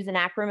 if I use an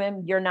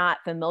acronym you're not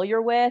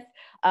familiar with,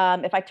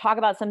 if I talk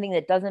about something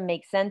that doesn't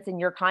make sense in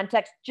your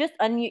context, just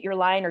unmute your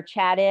line or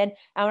chat in.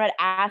 I want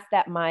to ask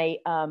that my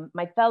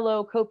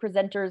fellow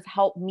co-presenters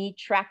help me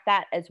track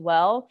that as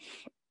well.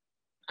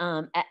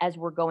 As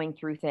we're going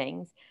through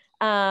things.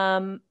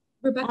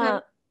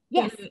 Rebecca,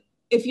 yes.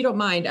 If you don't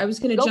mind, I was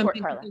going to jump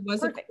in. Carla. There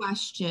was a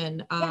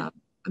question. Yeah.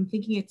 I'm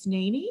thinking it's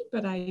Naney,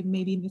 but I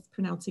may be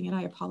mispronouncing it.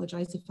 I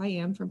apologize if I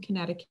am, from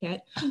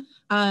Connecticut.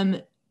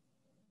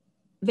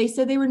 They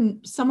said they were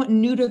somewhat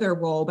new to their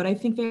role, but I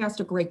think they asked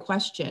a great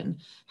question.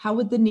 How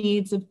would the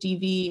needs of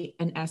DV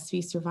and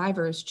SV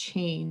survivors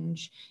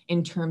change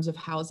in terms of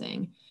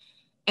housing?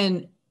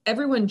 And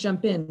everyone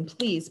jump in,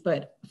 please.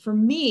 But for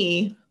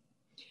me,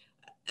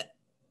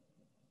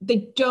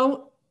 they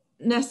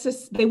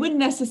wouldn't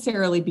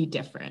necessarily be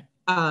different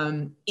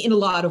in a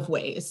lot of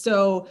ways.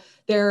 So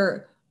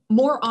they're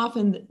more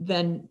often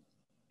than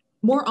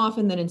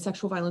in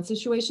sexual violence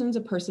situations,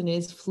 a person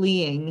is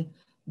fleeing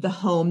the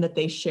home that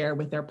they share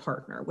with their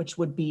partner, which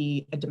would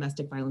be a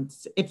domestic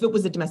violence. If it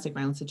was a domestic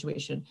violence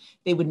situation,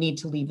 they would need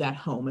to leave that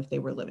home if they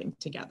were living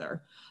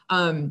together.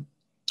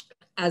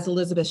 As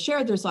Elizabeth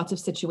shared, there's lots of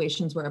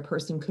situations where a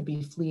person could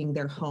be fleeing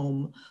their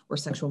home where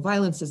sexual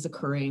violence is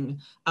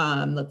occurring.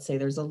 Let's say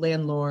there's a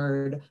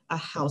landlord, a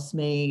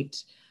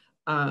housemate,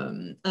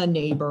 a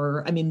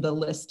neighbor. I mean, the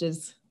list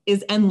is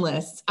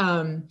endless.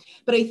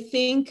 But I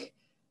think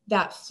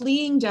that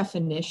fleeing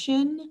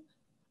definition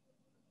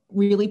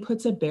really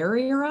puts a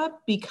barrier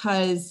up,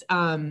 because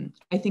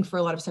I think for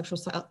a lot of sexual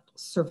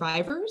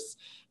survivors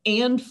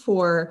and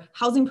for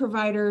housing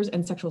providers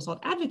and sexual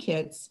assault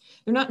advocates,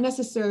 they're not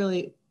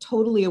necessarily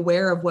totally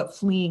aware of what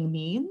fleeing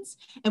means.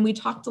 And we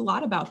talked a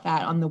lot about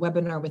that on the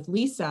webinar with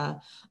Lisa,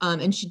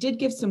 and she did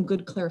give some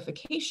good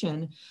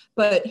clarification.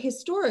 But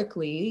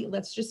historically,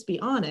 let's just be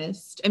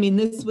honest, I mean,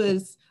 this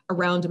was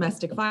around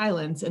domestic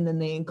violence, and then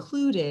they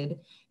included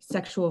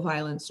sexual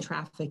violence,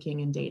 trafficking,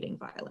 and dating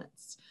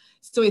violence.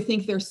 So I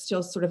think there's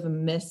still sort of a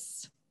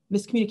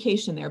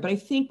miscommunication there. But I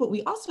think what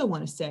we also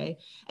want to say,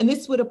 and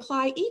this would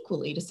apply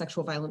equally to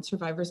sexual violence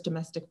survivors,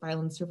 domestic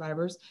violence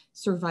survivors,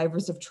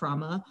 survivors of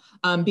trauma,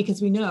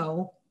 because we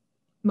know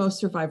most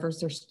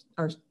survivors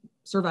are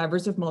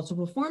survivors of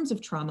multiple forms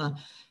of trauma.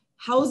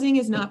 Housing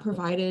is not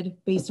provided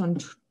based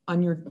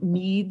on your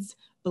needs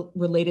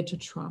related to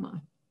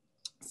trauma.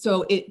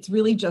 So it's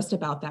really just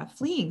about that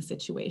fleeing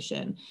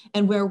situation.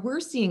 And where we're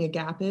seeing a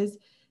gap is,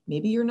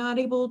 maybe you're not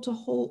able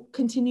to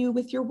continue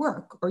with your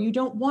work, or you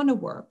don't want to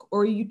work,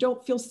 or you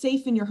don't feel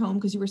safe in your home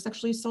because you were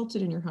sexually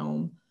assaulted in your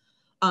home.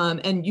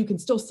 And you can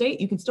still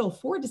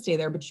afford to stay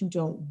there, but you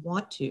don't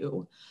want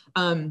to.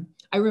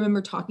 I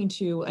remember talking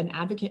to an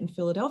advocate in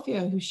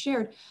Philadelphia who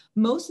shared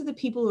most of the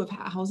people who have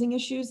housing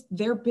issues,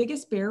 their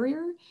biggest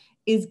barrier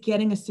is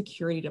getting a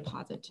security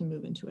deposit to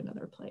move into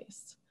another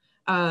place.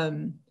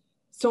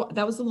 So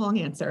that was a long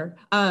answer.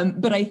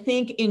 But I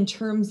think in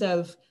terms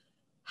of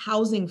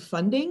housing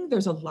funding,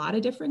 there's a lot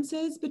of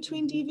differences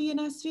between DV and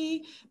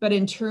SV, but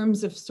in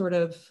terms of sort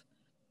of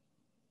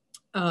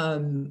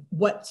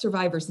what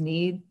survivors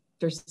need,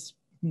 there's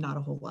not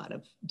a whole lot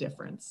of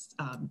difference.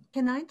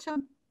 Can I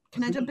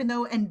jump in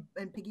though and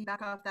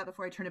piggyback off that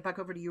before I turn it back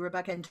over to you,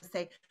 Rebecca, and just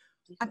say,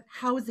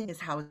 housing is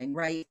housing,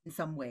 right? In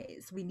some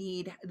ways, we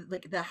need,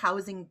 like, the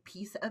housing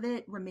piece of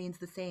it remains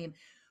the same,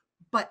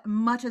 but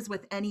much as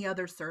with any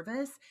other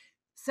service,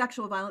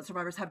 sexual violence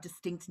survivors have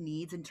distinct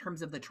needs in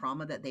terms of the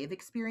trauma that they've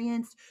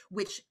experienced,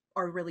 which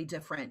are really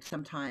different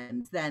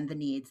sometimes than the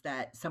needs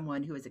that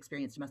someone who has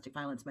experienced domestic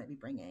violence might be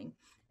bringing.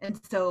 And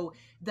so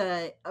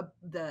the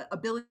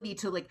ability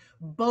to, like,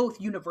 both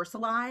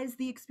universalize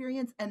the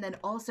experience and then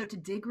also to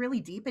dig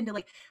really deep into,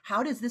 like,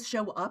 how does this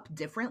show up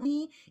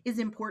differently is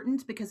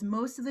important, because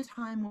most of the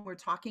time when we're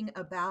talking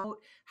about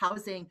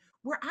housing,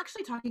 we're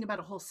actually talking about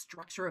a whole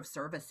structure of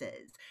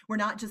services. We're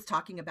not just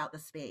talking about the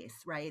space,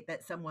 right,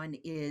 that someone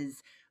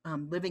is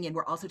living in.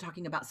 We're also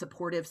talking about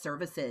supportive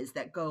services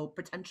that go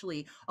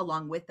potentially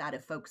along with that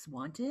if folks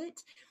want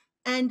it.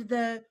 And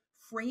the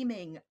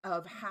framing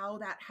of how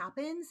that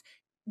happens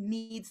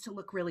needs to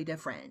look really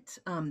different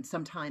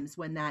sometimes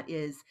when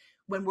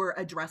we're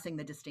addressing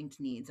the distinct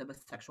needs of a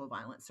sexual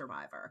violence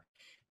survivor.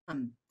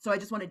 So I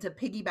just wanted to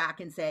piggyback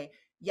and say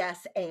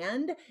yes,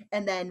 and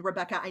then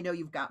Rebecca, I know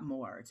you've got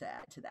more to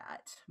add to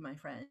that, my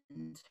friend.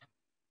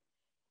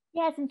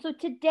 Yes, and so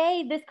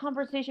today this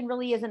conversation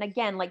really isn't,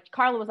 again, like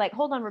Carla was like,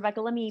 hold on, Rebecca,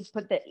 let me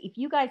put the, if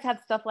you guys have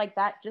stuff like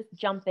that, just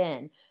jump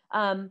in.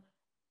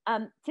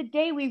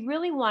 Today we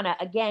really want to,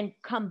 again,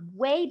 come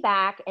way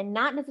back and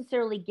not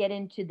necessarily get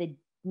into the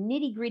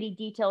nitty gritty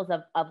details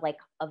of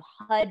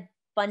HUD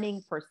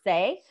funding per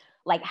se,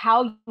 like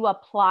how you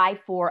apply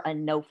for a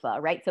NOFA,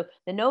 right? So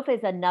the NOFA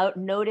is a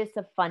notice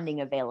of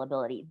funding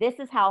availability. This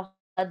is how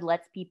HUD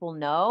lets people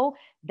know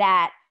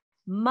that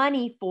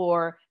money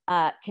for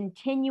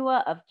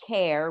continua of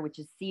care, which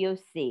is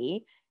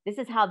COC, this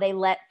is how they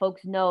let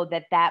folks know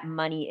that that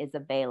money is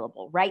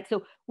available, right?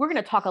 So we're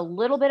going to talk a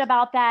little bit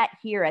about that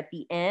here at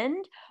the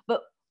end,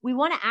 but we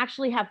want to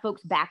actually have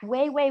folks back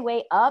way, way,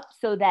 way up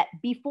so that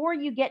before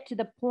you get to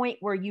the point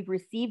where you've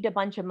received a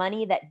bunch of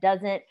money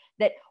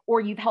or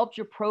you've helped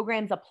your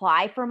programs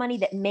apply for money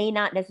that may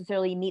not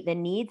necessarily meet the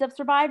needs of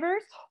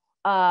survivors,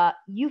 we're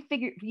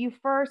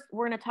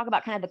going to talk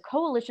about kind of the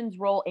coalition's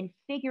role in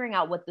figuring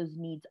out what those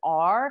needs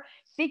are,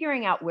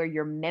 figuring out where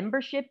your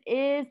membership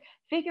is,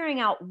 figuring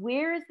out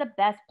where is the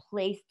best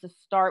place to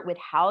start with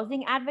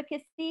housing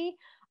advocacy.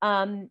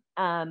 And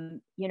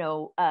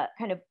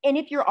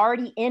if you're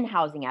already in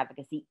housing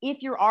advocacy,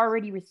 if you're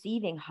already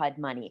receiving HUD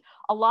money,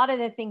 a lot of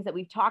the things that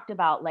we've talked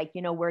about, like,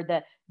 where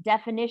the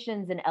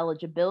definitions and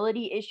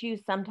eligibility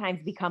issues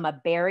sometimes become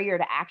a barrier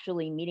to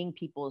actually meeting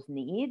people's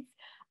needs.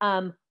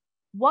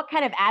 What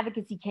kind of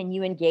advocacy can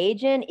you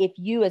engage in if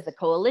you as a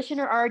coalition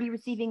are already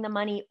receiving the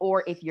money,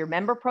 or if your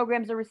member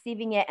programs are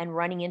receiving it and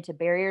running into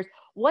barriers?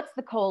 What's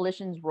the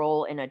coalition's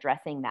role in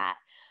addressing that?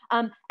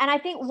 And I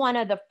think one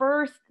of the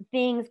first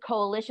things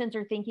coalitions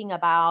are thinking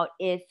about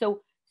is,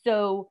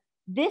 so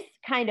this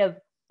kind of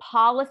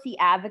policy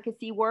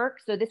advocacy work,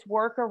 so this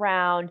work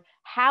around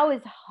how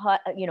is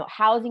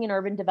housing and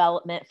urban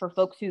development, for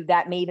folks who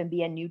that may even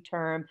be a new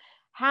term,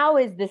 how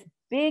is this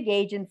big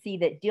agency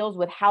that deals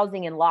with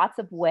housing in lots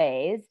of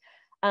ways,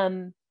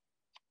 they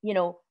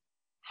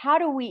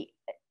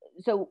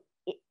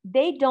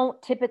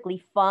don't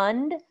typically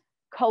fund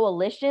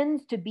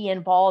coalitions to be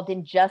involved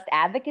in just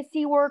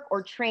advocacy work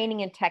or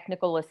training and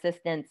technical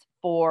assistance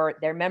for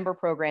their member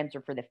programs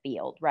or for the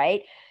field,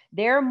 right?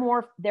 They're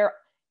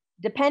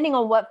depending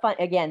on what fund,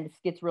 again, this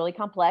gets really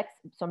complex,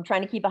 so I'm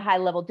trying to keep a high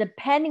level,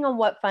 depending on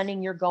what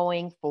funding you're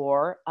going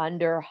for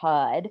under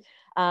HUD,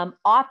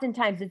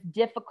 oftentimes it's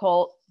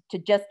difficult to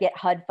just get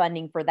HUD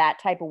funding for that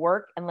type of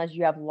work unless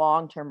you have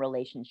long-term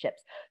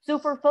relationships. So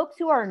for folks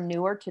who are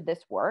newer to this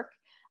work,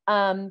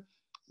 I'm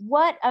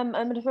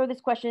going to throw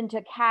this question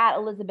to Kat,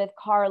 Elizabeth,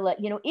 Carla.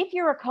 If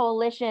you're a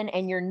coalition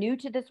and you're new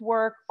to this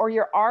work, or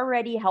you're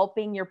already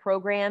helping your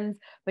programs,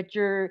 but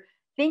you're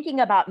thinking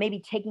about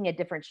maybe taking a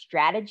different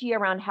strategy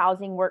around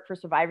housing work for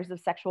survivors of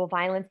sexual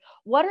violence,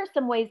 what are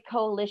some ways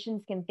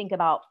coalitions can think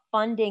about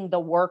funding the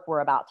work we're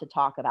about to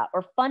talk about,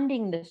 or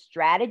funding the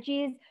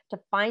strategies to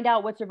find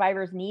out what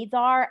survivors' needs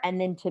are and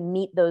then to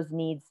meet those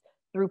needs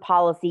through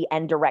policy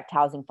and direct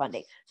housing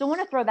funding? So I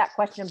want to throw that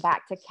question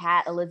back to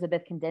Kat,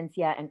 Elizabeth,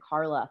 Condencia, and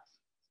Carla.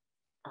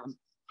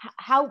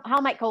 How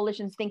might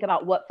coalitions think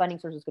about what funding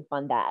sources could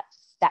fund that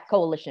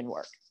coalition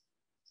work?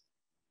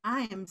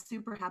 I am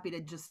super happy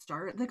to just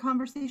start the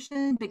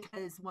conversation,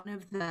 because one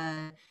of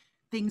the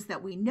things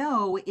that we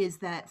know is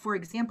that, for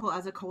example,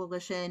 as a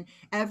coalition,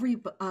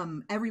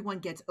 everyone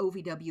gets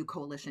OVW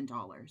coalition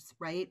dollars,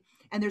 right?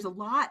 And there's a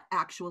lot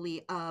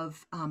actually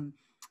of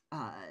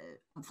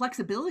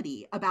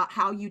flexibility about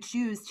how you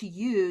choose to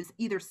use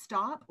either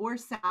STOP or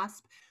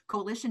SASP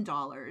coalition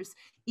dollars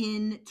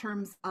in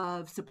terms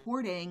of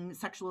supporting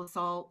sexual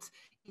assault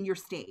in your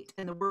state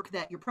and the work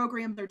that your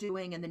programs are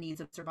doing and the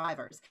needs of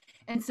survivors.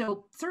 And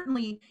so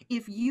certainly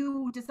if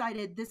you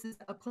decided this is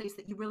a place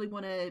that you really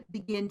want to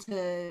begin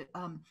to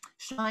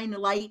shine a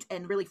light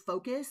and really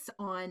focus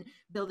on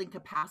building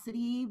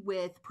capacity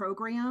with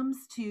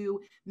programs to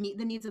meet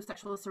the needs of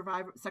sexual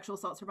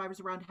assault survivors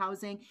around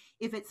housing,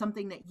 if it's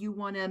something that you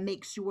want to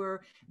make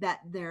sure that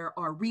there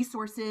are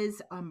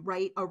resources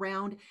right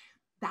around,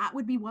 that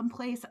would be one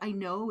place I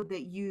know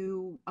that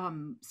you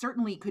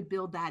certainly could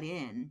build that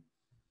in,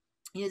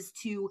 is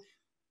to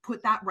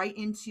put that right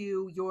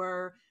into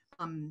your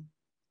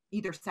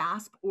either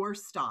SASP or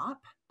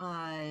STOP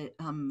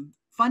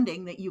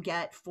funding that you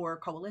get for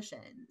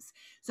coalitions.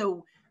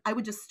 So I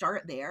would just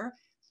start there.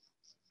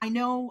 I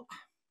know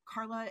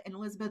Carla and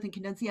Elizabeth and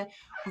Condencia,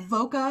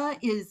 VOCA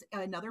is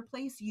another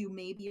place you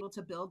may be able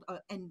to build,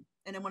 and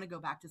I want to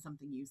go back to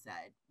something you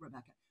said,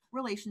 Rebecca.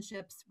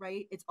 Relationships,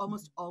 right? It's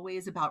almost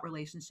always about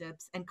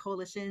relationships, and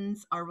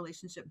coalitions are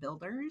relationship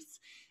builders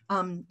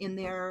in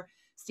their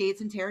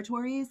states and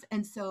territories.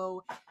 And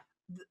so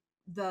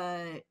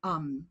the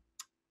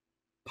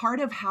part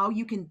of how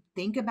you can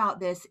think about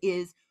this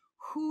is,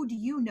 who do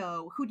you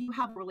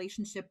have a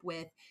relationship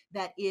with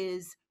that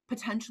is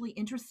potentially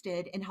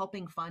interested in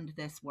helping fund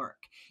this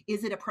work?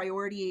 Is it a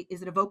priority?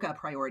 Is it a VOCA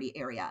priority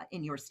area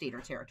in your state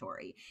or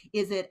territory?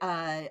 Is it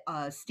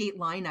a state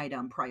line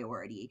item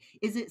priority?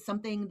 Is it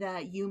something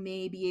that you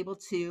may be able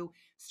to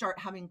start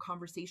having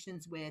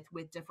conversations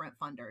with different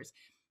funders?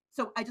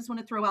 So I just want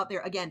to throw out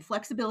there, again,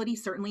 flexibility,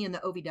 certainly in the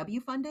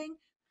OVW funding,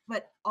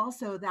 but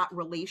also that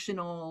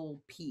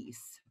relational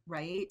piece,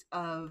 right?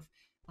 Of,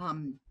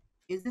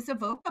 is this a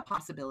VOCA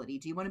possibility?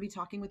 Do you want to be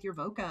talking with your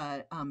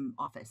VOCA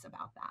office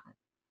about that?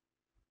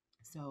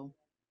 So.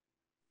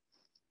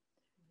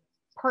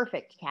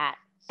 Perfect, Kat.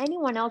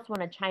 Anyone else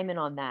want to chime in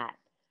on that?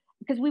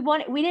 Because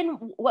what we didn't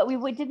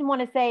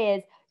want to say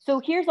is, so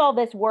here's all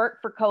this work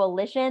for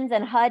coalitions,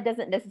 and HUD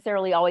doesn't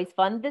necessarily always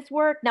fund this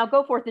work. Now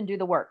go forth and do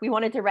the work. We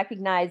wanted to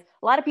recognize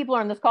a lot of people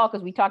are on this call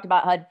because we talked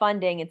about HUD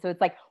funding. And so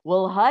it's like,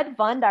 will HUD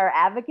fund our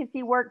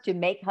advocacy work to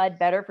make HUD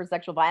better for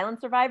sexual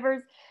violence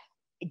survivors?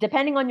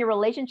 Depending on your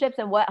relationships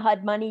and what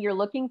HUD money you're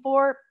looking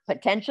for,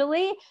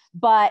 potentially,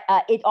 but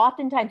it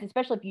oftentimes,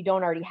 especially if you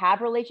don't already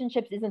have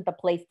relationships, isn't the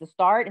place to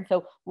start. And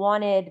so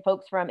wanted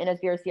folks from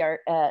NSBRC,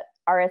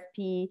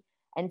 RSP,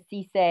 and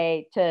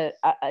CSA to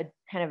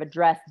kind of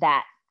address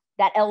that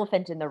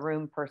elephant in the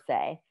room per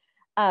se.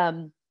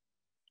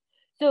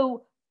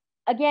 So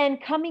again,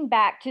 coming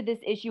back to this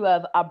issue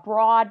of a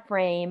broad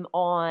frame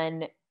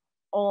on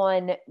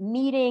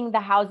meeting the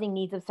housing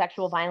needs of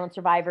sexual violence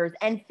survivors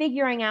and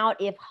figuring out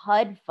if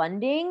HUD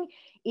funding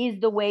is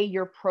the way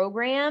your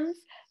programs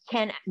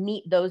can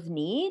meet those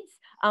needs,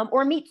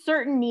 or meet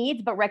certain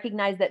needs, but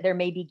recognize that there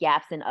may be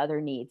gaps in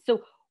other needs.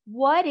 So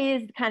what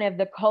is kind of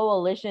the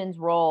coalition's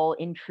role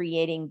in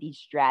creating these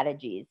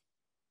strategies?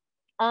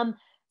 I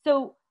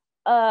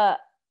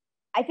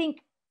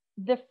think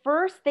the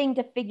first thing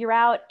to figure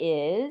out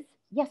is,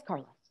 yes,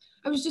 Carla.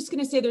 I was just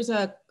going to say there's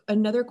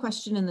another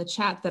question in the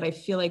chat that I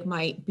feel like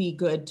might be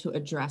good to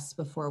address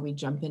before we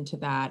jump into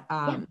that.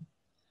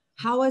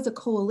 How as a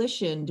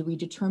coalition do we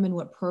determine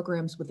what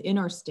programs within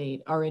our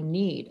state are in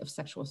need of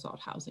sexual assault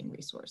housing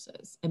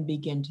resources and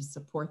begin to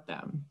support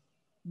them?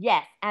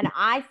 Yes, and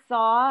I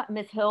saw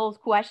Ms. Hill's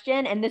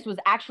question, and this was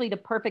actually the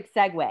perfect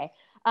segue.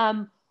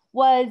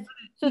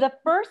 So the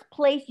first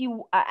place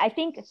I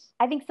think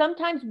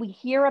sometimes we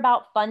hear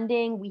about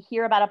funding, we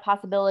hear about a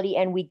possibility,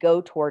 and we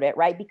go toward it,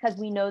 right? Because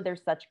we know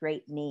there's such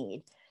great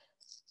need.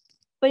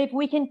 But if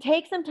we can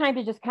take some time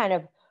to just kind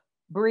of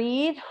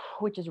breathe,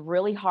 which is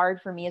really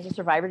hard for me as a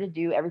survivor to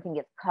do, everything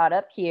gets caught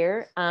up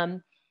here.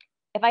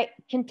 If I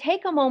can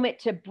take a moment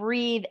to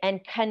breathe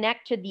and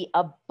connect to the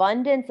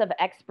abundance of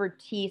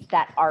expertise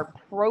that our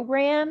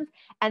programs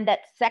and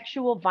that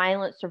sexual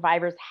violence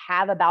survivors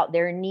have about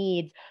their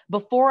needs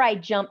before I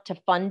jump to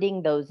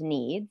funding those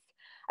needs,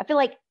 I feel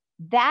like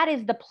that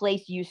is the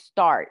place you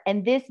start.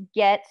 And this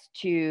gets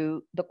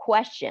to the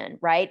question,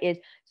 right? Is,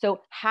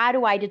 so how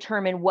do I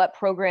determine what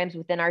programs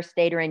within our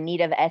state are in need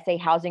of SA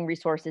housing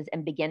resources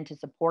and begin to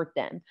support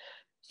them?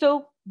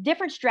 So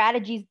different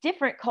strategies,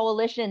 different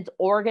coalitions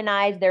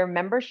organize their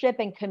membership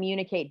and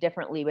communicate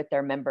differently with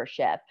their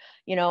membership.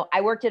 You know, I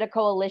worked at a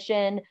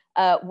coalition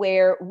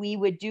where we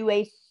would do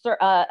a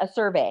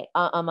survey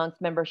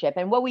amongst membership.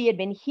 And what we had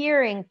been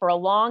hearing for a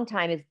long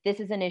time is this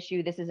is an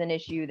issue, this is an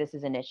issue, this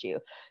is an issue.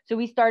 So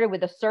we started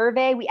with a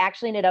survey. We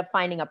actually ended up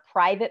finding a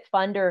private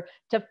funder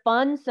to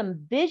fund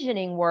some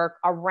visioning work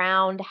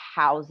around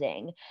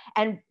housing.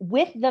 And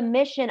with the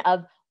mission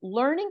of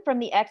learning from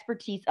the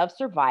expertise of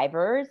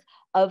survivors,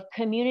 of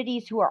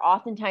communities who are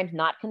oftentimes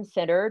not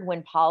considered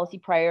when policy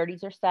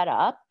priorities are set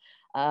up.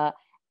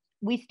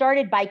 We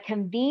started by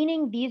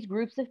convening these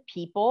groups of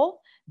people,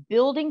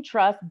 building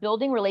trust,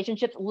 building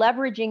relationships,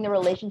 leveraging the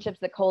relationships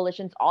that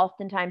coalitions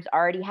oftentimes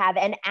already have,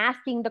 and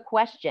asking the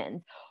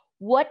questions.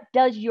 What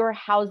does your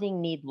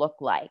housing need look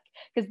like?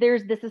 Because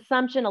there's this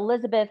assumption,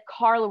 Elizabeth,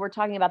 Carla, we're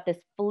talking about this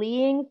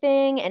fleeing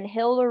thing, and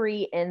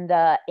Hillary in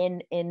the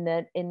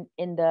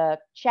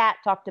chat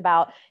talked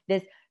about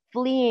this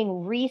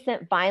fleeing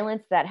recent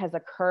violence that has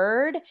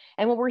occurred.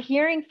 And what we're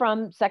hearing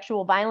from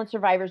sexual violence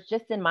survivors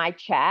just in my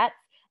chats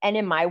and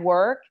in my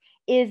work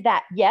is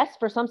that, yes,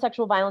 for some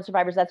sexual violence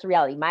survivors, that's the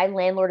reality. My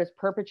landlord is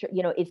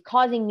is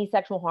causing me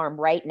sexual harm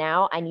right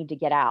now. I need to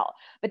get out.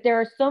 But there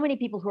are so many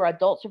people who are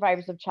adult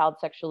survivors of child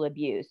sexual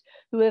abuse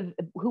who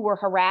were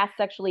harassed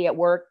sexually at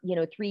work,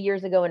 3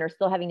 years ago and are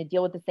still having to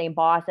deal with the same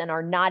boss and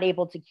are not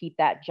able to keep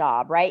that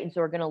job, right? And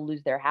so are going to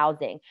lose their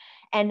housing.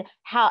 And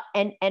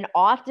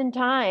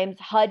oftentimes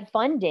HUD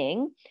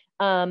funding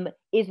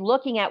is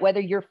looking at whether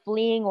you're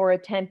fleeing or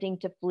attempting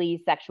to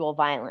flee sexual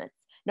violence.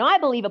 Now, I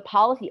believe a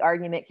policy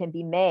argument can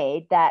be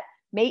made that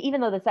even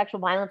though the sexual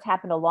violence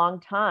happened a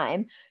long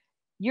time,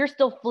 you're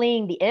still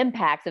fleeing the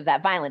impacts of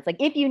that violence. Like,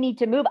 if you need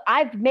to move,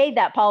 I've made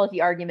that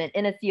policy argument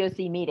in a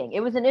COC meeting.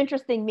 It was an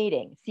interesting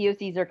meeting.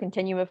 COCs are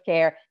continuum of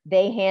care.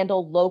 They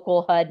handle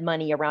local HUD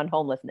money around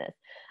homelessness.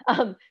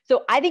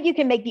 So I think you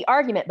can make the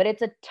argument, but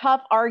it's a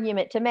tough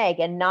argument to make,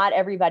 and not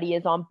everybody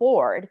is on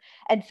board.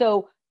 And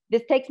so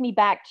this takes me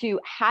back to,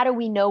 how do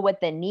we know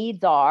what the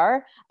needs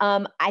are?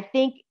 I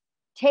think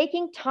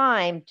taking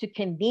time to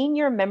convene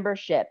your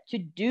membership, to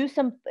do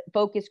some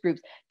focus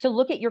groups, to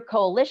look at your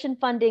coalition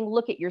funding,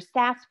 look at your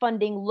SAS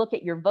funding, look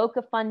at your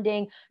VOCA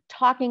funding,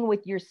 talking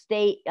with your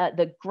state,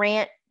 the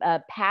grant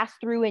pass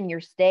through in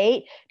your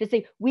state to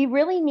say, we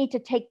really need to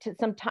take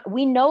some time.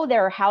 We know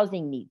there are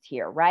housing needs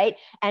here, right?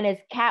 And as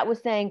Kat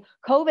was saying,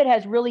 COVID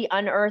has really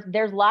unearthed,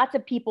 there's lots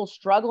of people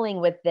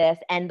struggling with this,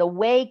 and the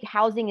way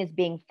housing is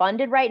being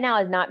funded right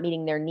now is not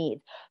meeting their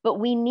needs. But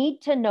we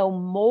need to know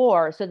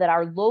more so that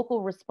our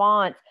local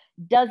response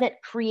doesn't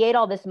create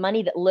all this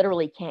money that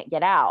literally can't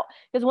get out.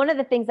 Because one of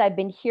the things I've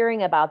been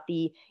hearing about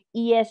the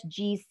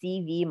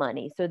ESGCV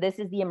money. So this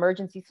is the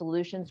Emergency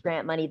Solutions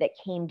Grant money that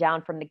came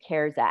down from the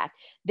CARES Act.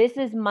 This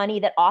is money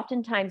that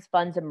oftentimes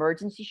funds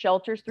emergency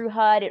shelters through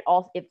HUD.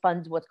 It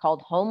funds what's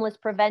called homeless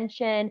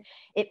prevention.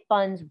 It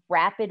funds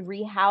rapid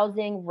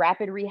rehousing.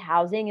 Rapid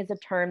rehousing is a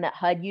term that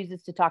HUD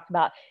uses to talk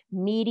about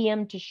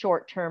medium to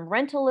short-term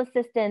rental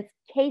assistance,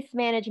 case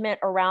management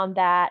around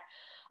that.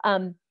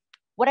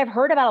 What I've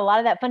heard about a lot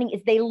of that funding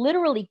is they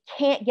literally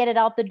can't get it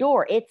out the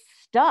door. It's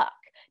stuck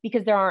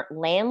because there aren't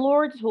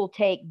landlords who will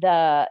take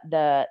the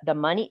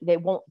money. They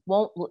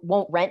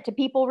won't rent to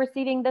people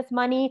receiving this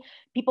money.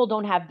 People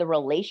don't have the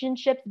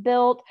relationships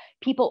built.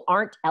 People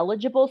aren't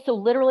eligible. So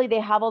literally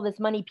they have all this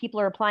money. People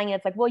are applying and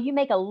it's like, well, you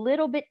make a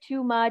little bit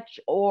too much,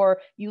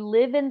 or you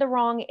live in the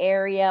wrong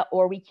area,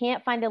 or we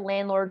can't find a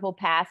landlord who will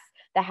pass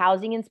the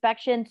housing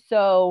inspection.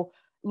 So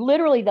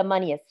literally the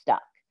money is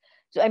stuck.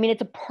 So, I mean,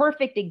 it's a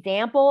perfect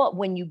example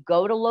when you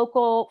go to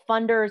local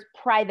funders,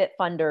 private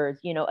funders,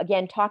 you know,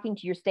 again, talking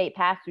to your state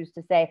pass-throughs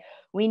to say,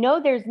 we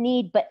know there's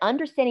need, but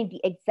understanding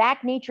the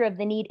exact nature of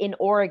the need in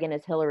Oregon,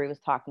 as Hillary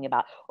was talking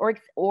about,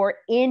 or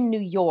in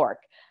New York,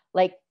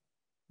 like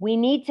we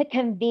need to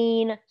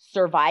convene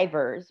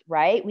survivors,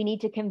 right? We need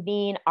to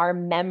convene our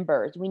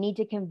members. We need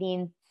to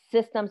convene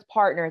systems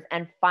partners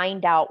and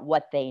find out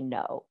what they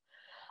know.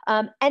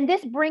 And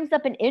this brings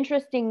up an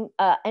interesting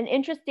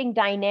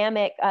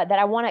dynamic that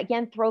I want to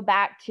again throw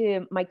back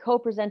to my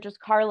co-presenters,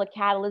 Carla,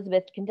 Kat,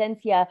 Elizabeth,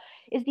 Condencia,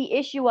 is the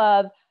issue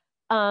of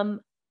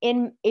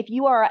if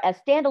you are a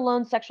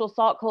standalone sexual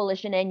assault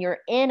coalition and you're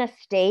in a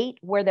state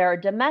where there are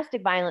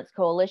domestic violence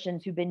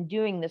coalitions who've been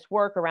doing this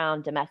work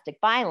around domestic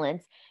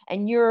violence,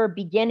 and you're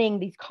beginning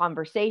these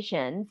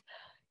conversations,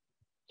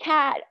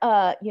 Kat,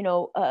 can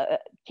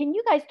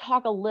you guys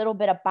talk a little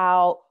bit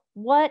about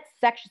what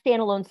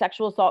standalone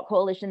sexual assault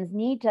coalitions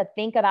need to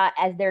think about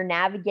as they're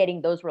navigating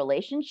those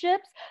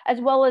relationships, as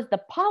well as the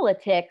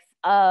politics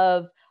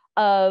of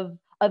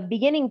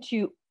beginning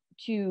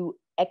to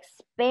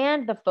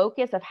expand the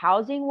focus of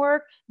housing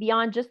work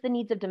beyond just the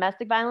needs of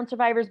domestic violence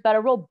survivors, but a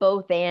real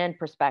both and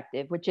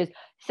perspective, which is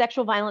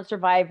sexual violence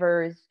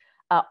survivors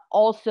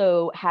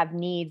also have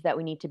needs that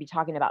we need to be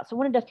talking about. So I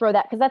wanted to throw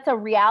that because that's a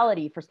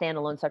reality for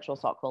standalone sexual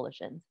assault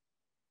coalitions.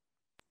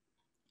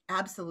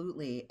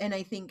 Absolutely. And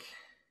I think,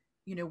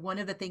 you know, one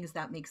of the things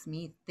that makes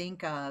me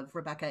think of,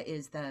 Rebecca,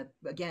 is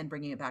again,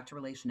 bringing it back to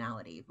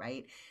relationality,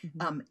 right?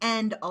 Mm-hmm.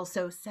 And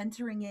also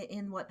centering it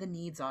in what the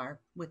needs are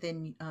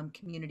within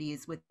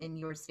communities within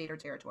your state or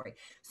territory.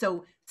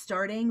 So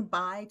starting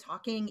by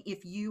talking,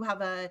 if you're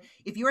a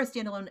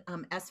standalone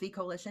SV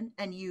coalition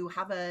and you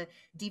have a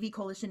DV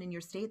coalition in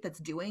your state that's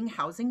doing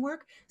housing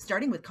work,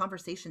 starting with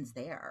conversations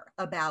there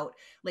about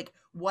like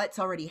what's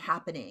already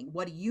happening,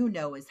 what do you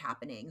know is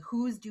happening,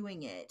 who's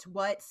doing it,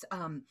 what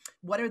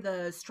are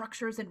the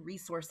structures and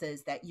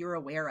resources that you're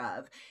aware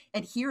of,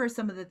 and here are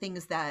some of the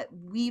things that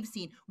we've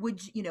seen.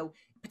 Would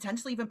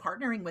potentially even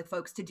partnering with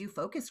folks to do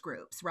focus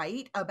groups,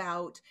 right,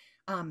 about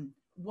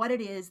what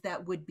it is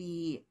that would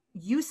be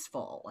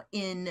useful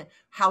in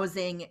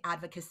housing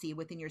advocacy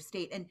within your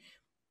state. And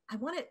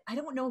I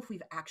don't know if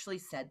we've actually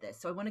said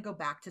this, so I want to go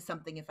back to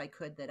something, if I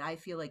could, that I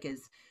feel like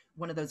is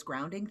one of those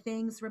grounding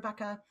things,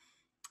 Rebecca,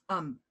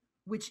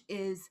 which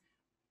is,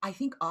 I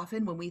think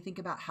often when we think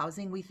about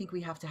housing, we think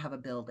we have to have a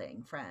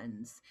building,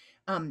 friends.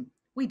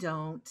 We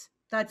don't.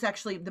 That's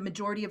actually, the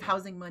majority of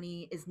housing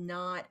money is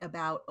not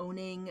about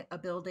owning a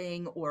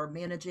building or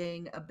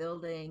managing a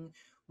building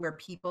where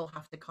people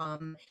have to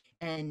come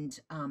and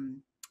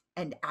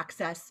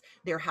access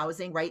their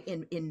housing, right,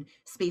 in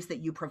space that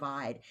you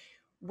provide.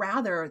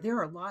 Rather, there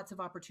are lots of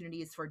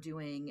opportunities for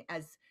doing,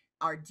 as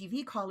our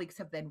DV colleagues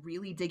have been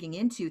really digging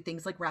into,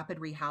 things like rapid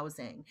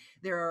rehousing.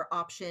 There are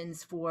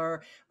options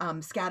for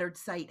scattered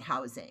site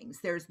housings.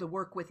 There's the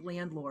work with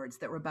landlords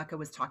that Rebecca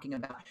was talking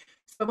about.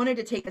 So I wanted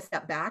to take a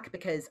step back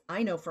because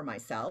I know for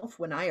myself,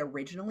 when I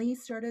originally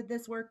started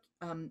this work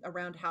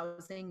around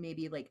housing,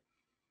 maybe like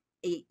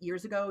 8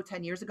 years ago,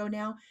 10 years ago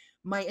now,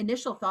 my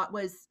initial thought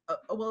was,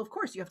 well, of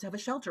course you have to have a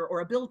shelter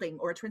or a building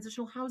or a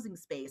transitional housing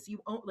space you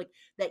own, like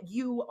that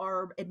you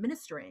are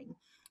administering.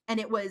 And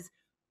it was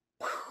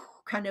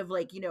kind of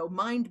like,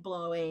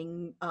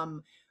 mind-blowing,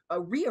 a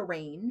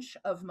rearrange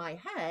of my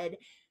head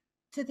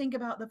to think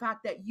about the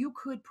fact that you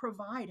could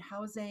provide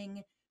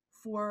housing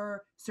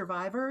for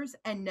survivors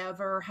and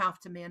never have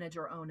to manage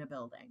or own a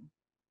building.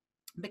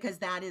 because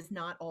that is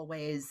not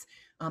always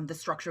the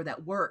structure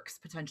that works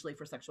potentially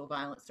for sexual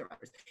violence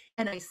survivors.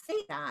 And I say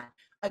that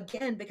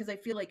again because I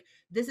feel like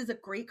this is a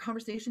great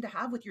conversation to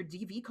have with your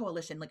DV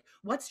coalition. Like,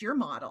 what's your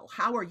model?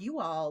 How are you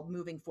all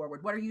moving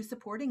forward? What are you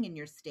supporting in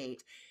your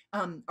state?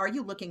 Are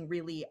you looking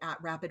really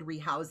at rapid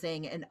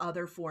rehousing and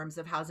other forms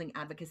of housing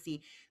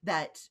advocacy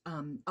that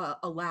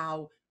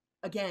allow,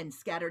 again,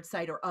 scattered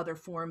site or other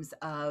forms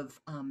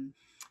of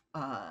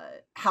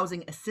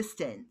housing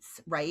assistance,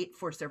 right,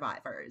 for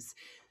survivors?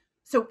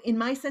 So in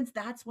my sense,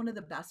 that's one of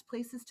the best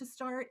places to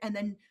start. And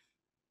then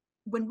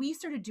when we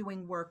started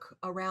doing work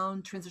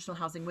around transitional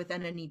housing with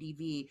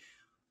NNEDV,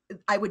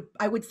 I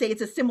would say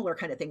it's a similar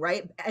kind of thing,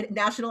 right?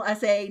 National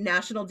SA,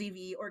 national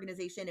DV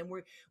organization. And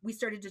we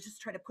started to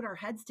just try to put our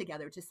heads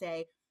together to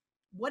say,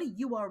 what do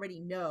you already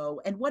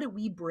know? And what do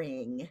we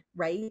bring,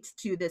 right,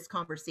 to this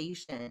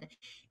conversation?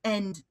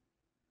 And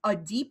a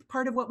deep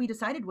part of what we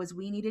decided was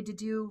we needed to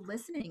do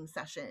listening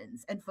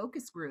sessions and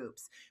focus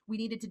groups. We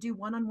needed to do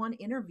one-on-one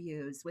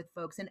interviews with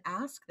folks and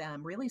ask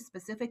them really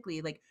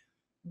specifically, like,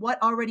 what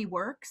already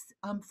works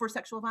for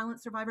sexual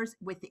violence survivors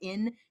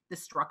within the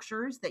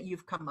structures that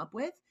you've come up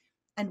with,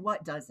 and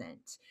what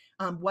doesn't.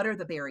 What are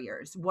the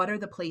barriers? What are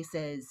the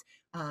places,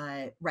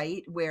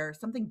 right, where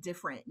something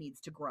different needs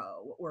to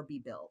grow or be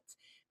built?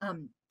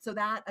 So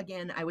that,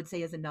 again, I would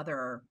say is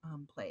another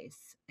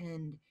place.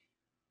 And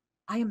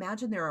I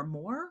imagine there are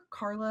more,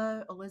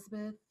 Carla,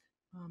 Elizabeth,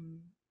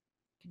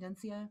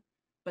 Cadencia,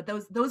 but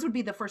those would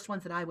be the first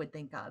ones that I would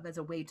think of as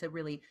a way to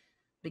really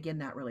begin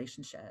that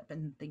relationship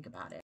and think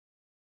about it.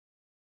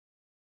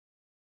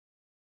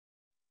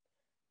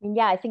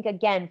 Yeah, I think,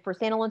 again, for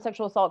standalone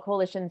sexual assault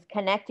coalitions,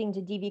 connecting to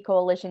DV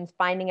coalitions,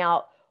 finding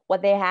out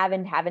what they have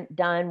and haven't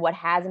done, what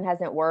has and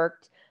hasn't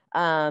worked,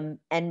 and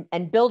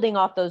building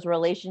off those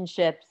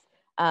relationships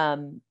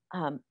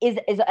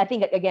is I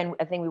think, again,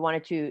 a thing we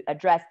wanted to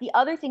address. The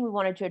other thing we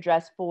wanted to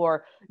address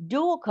for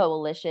dual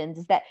coalitions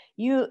is that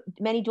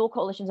many dual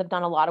coalitions have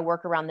done a lot of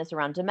work around this,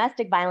 around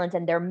domestic violence,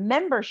 and their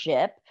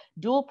membership,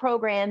 dual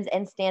programs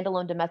and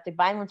standalone domestic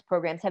violence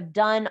programs, have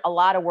done a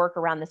lot of work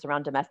around this,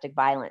 around domestic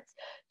violence.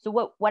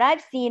 So what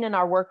I've seen in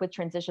our work with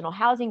transitional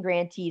housing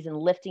grantees and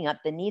lifting up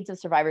the needs of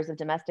survivors of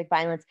domestic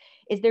violence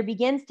is there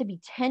begins to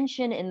be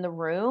tension in the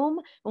room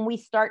when we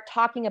start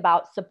talking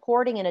about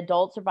supporting an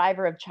adult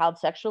survivor of child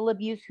sexual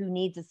abuse who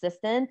needs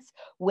assistance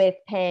with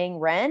paying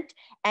rent,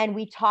 and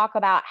we talk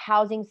about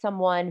housing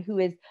someone who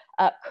is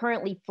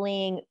currently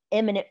fleeing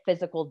imminent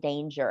physical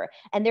danger.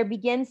 And there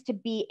begins to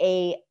be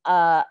a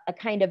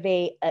kind of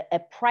a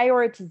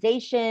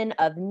prioritization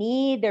of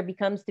need. There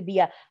becomes to be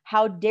a,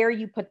 how dare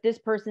you put this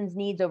person's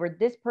needs over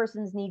this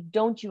person's need?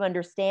 Don't you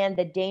understand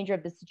the danger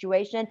of the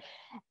situation?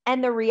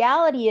 And the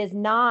reality is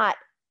not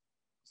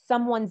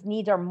someone's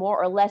needs are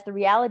more or less. The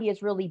reality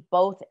is really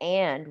both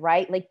and,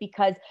 right? Like,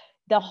 because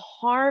the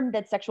harm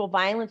that sexual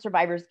violence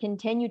survivors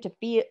continue to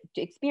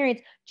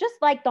experience, just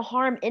like the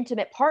harm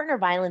intimate partner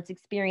violence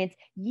experience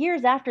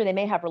years after they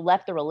may have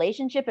left the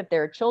relationship, if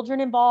there are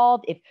children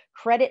involved, if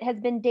credit has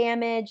been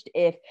damaged,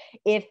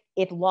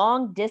 if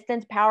long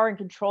distance power and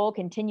control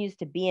continues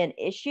to be an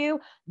issue,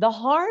 the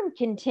harm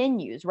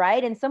continues,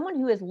 right? And someone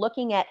who is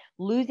looking at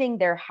losing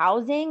their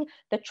housing,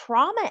 the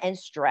trauma and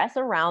stress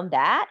around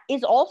that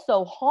is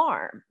also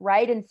harm,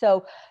 right? And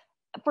so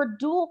for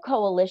dual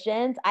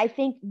coalitions, I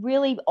think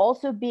really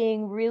also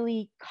being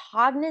really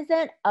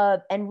cognizant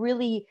of and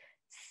really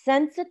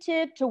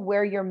sensitive to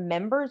where your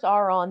members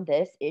are on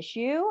this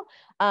issue.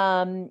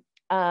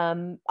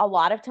 A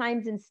lot of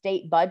times in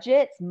state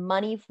budgets,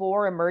 money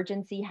for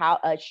emergency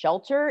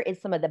shelter is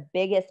some of the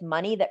biggest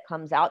money that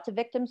comes out to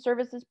victim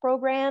services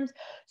programs.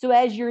 So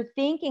as you're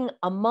thinking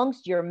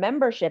amongst your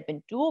membership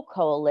in dual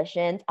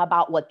coalitions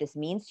about what this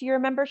means to your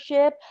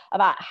membership,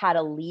 about how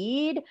to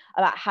lead,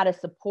 about how to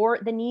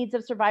support the needs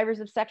of survivors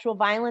of sexual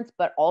violence,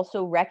 but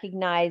also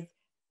recognize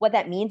what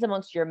that means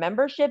amongst your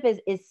membership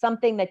is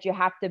something that you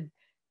have to,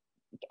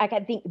 I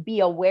think, be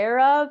aware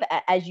of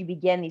as you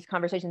begin these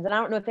conversations. And I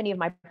don't know if any of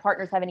my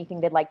partners have anything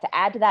they'd like to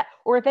add to that,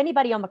 or if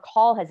anybody on the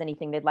call has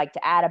anything they'd like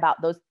to add about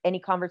any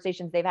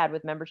conversations they've had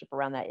with membership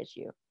around that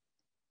issue.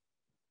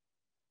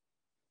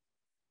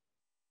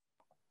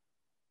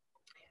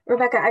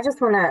 Rebecca, I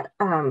just want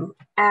to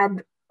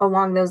add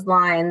along those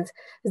lines.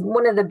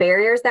 One of the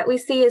barriers that we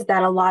see is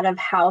that a lot of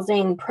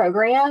housing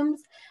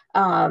programs,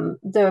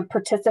 the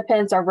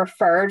participants are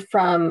referred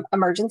from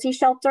emergency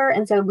shelter.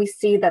 And so we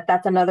see that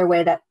that's another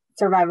way that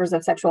survivors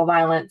of sexual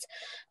violence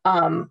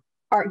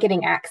aren't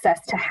getting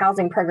access to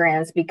housing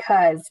programs,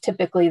 because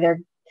typically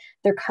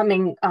they're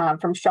coming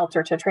from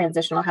shelter to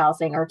transitional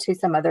housing or to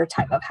some other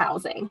type of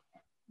housing.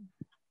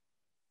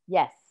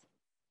 Yes.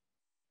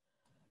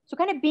 So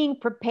kind of being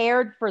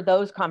prepared for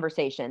those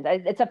conversations.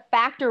 It's a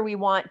factor we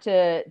want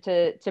to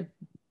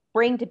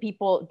bring to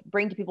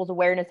people's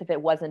awareness if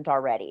it wasn't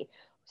already.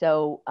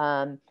 So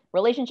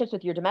relationships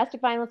with your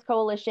domestic violence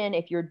coalition,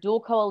 if you're dual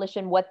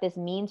coalition, what this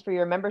means for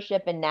your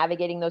membership and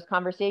navigating those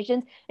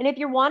conversations. And if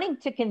you're wanting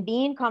to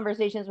convene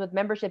conversations with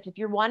memberships, if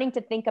you're wanting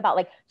to think about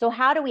like, so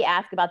how do we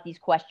ask about these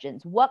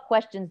questions? What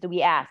questions do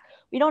we ask?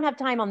 We don't have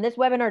time on this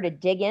webinar to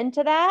dig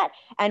into that.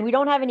 And we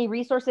don't have any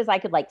resources. I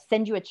could like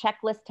send you a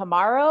checklist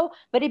tomorrow,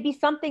 but it'd be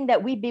something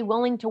that we'd be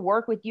willing to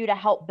work with you to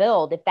help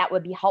build if that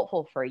would be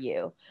helpful for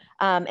you.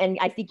 And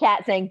I see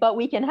Kat saying, but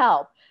we can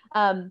help.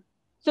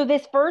 So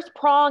this first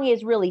prong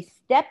is really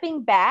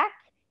stepping back,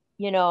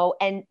 you know,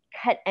 and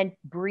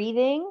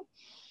breathing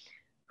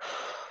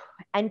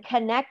and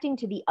connecting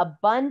to the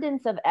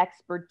abundance of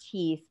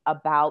expertise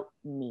about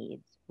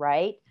needs,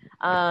 right?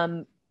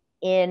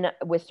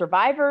 With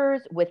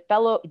survivors, with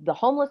the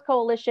homeless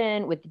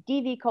coalition, with the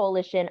DV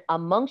coalition,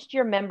 amongst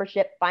your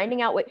membership,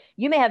 finding out what,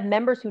 you may have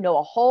members who know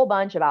a whole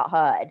bunch about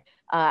HUD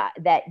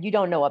that you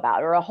don't know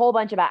about, or a whole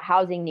bunch about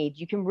housing needs.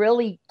 You can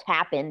really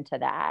tap into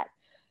that.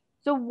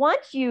 So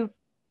once you've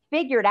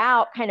figured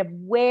out kind of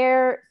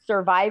where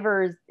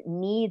survivors'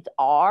 needs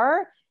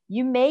are,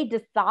 you may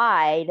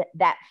decide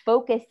that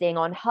focusing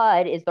on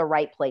HUD is the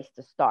right place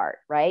to start,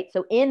 right?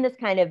 So in this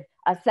kind of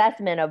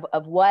assessment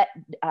of what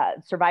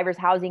survivors'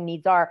 housing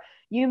needs are,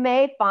 you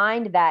may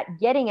find that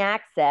getting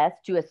access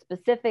to a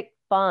specific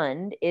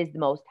fund is the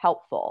most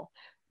helpful.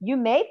 You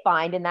may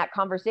find in that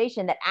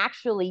conversation that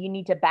actually you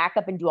need to back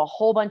up and do a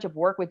whole bunch of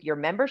work with your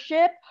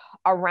membership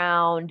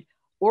around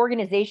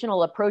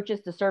organizational approaches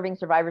to serving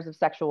survivors of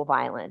sexual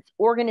violence,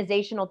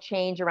 organizational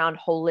change around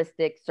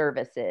holistic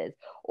services,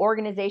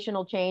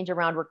 organizational change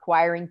around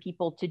requiring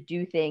people to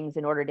do things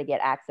in order to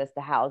get access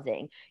to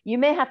housing. You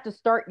may have to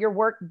start your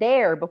work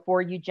there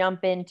before you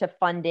jump into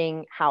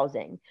funding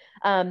housing.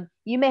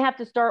 You may have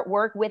to start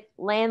work with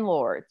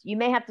landlords. You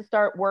may have to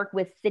start work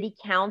with city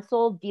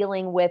council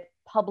dealing with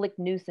public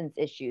nuisance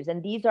issues.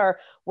 And these are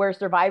where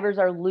survivors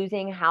are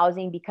losing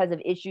housing because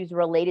of issues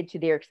related to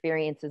their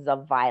experiences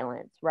of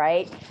violence,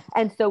 right?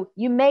 And so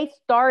you may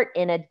start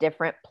in a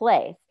different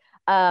place.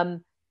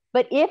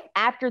 But if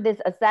after this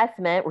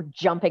assessment, we're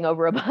jumping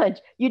over a bunch,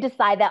 you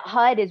decide that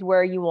HUD is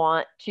where you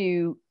want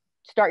to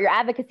start your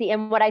advocacy.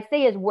 And what I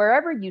say is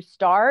wherever you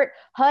start,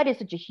 HUD is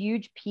such a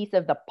huge piece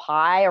of the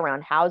pie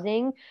around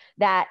housing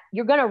that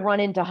you're going to run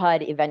into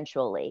HUD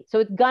eventually. So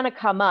it's going to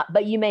come up,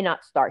 but you may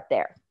not start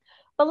there.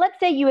 But let's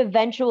say you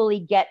eventually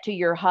get to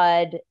your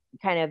HUD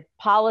kind of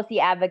policy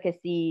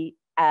advocacy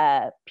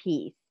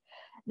piece.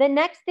 The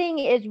next thing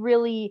is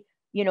really,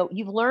 you know,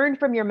 you've learned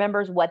from your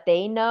members what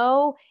they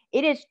know.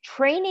 It is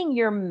training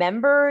your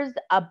members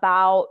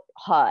about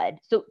HUD.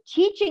 So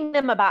teaching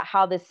them about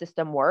how this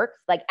system works,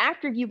 like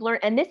after you've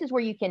learned, and this is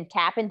where you can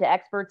tap into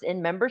experts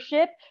in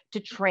membership to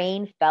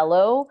train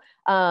fellow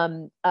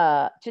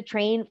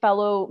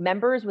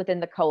members within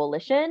the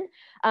coalition.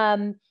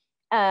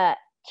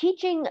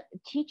 Teaching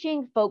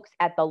folks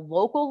at the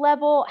local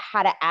level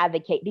how to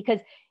advocate,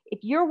 because if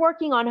you're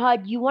working on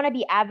HUD, you want to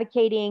be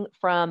advocating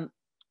from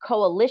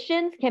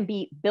coalitions, can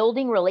be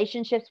building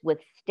relationships with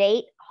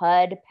state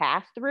HUD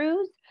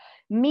pass-throughs.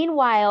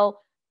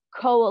 Meanwhile,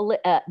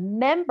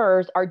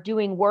 members are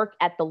doing work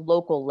at the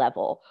local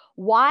level.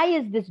 Why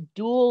is this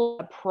dual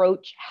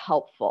approach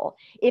helpful?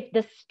 If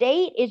the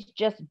state is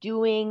just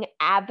doing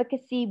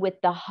advocacy with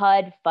the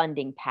HUD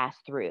funding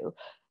pass-through,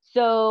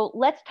 so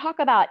let's talk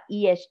about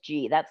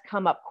ESG. That's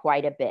come up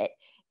quite a bit.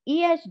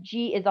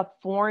 ESG is a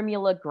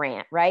formula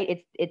grant,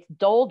 right? It's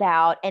doled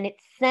out and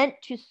it's sent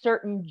to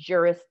certain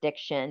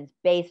jurisdictions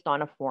based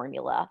on a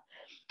formula.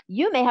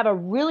 You may have a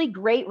really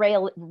great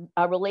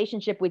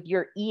relationship with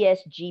your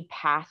ESG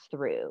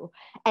pass-through,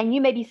 and you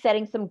may be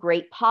setting some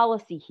great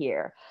policy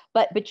here.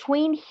 But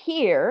between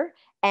here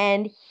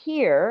and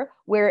here,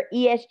 where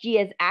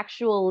ESG is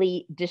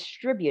actually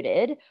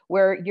distributed,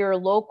 where your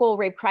local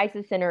rape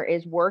crisis center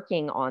is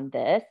working on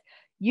this,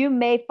 you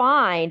may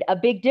find a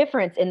big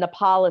difference in the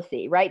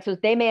policy, right? So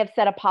they may have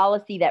set a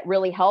policy that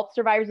really helps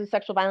survivors of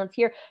sexual violence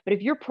here, but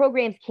if your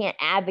programs can't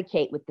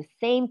advocate with the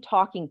same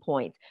talking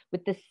points,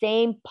 with the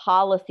same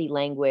policy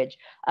language,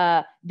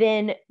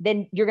 then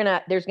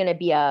there's gonna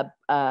be a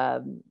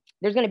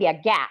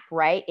gap,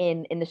 right,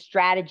 in the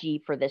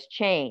strategy for this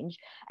change.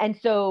 And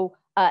so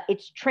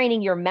it's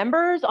training your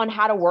members on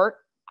how to work,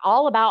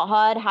 all about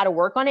HUD, how to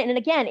work on it. And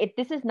again, if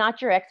this is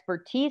not your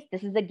expertise,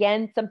 this is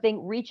again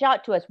something, reach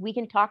out to us. We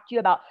can talk to you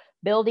about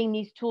building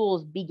these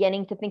tools,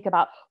 beginning to think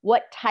about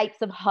what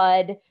types of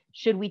HUD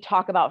should we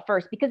talk about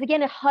first. Because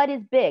again, HUD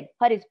is big.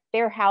 HUD is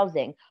fair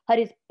housing. HUD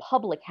is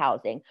public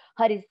housing.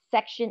 HUD is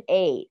Section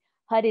 8.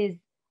 HUD is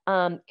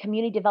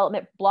community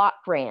development block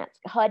grants.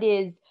 HUD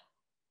is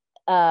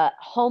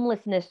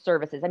homelessness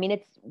services. I mean,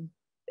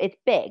 it's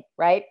big,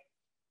 right?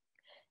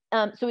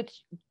 So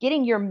it's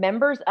getting your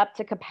members up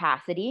to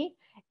capacity.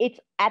 It's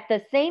at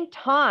the same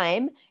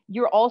time,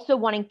 you're also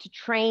wanting to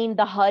train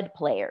the HUD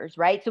players,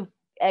 right? So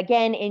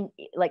again,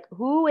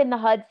 who in the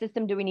HUD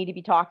system do we need to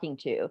be talking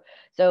to?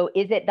 So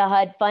is it the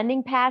HUD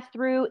funding pass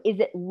through?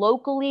 Is it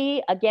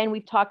locally? Again,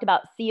 we've talked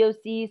about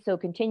COC, so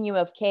continuum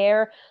of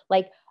care.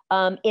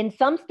 In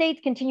some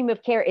states, continuum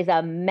of care is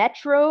a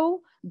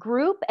metro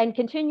group and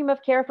continuum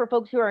of care for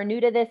folks who are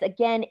new to this,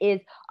 again, is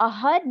a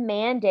HUD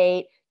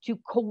mandate to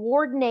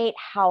coordinate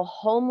how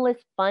homeless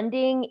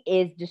funding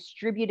is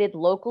distributed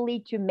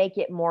locally to make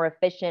it more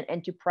efficient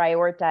and to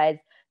prioritize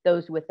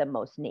those with the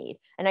most need.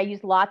 And I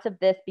use lots of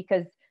this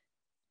because,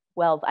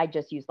 well, I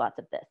just use lots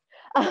of this.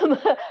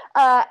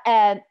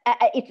 And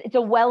it's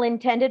a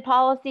well-intended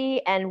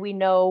policy, and we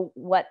know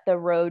what the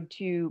road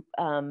to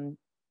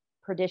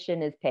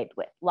perdition is paved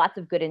with. Lots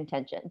of good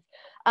intentions.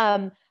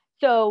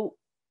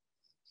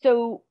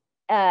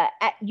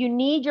 You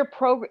need your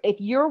program. If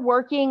you're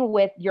working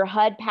with your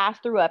HUD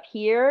pass-through up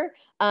here,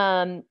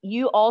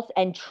 you also,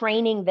 and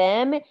training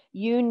them,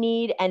 you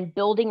need, and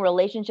building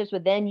relationships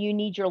with them, you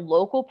need your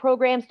local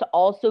programs to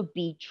also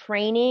be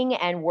training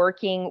and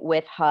working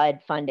with HUD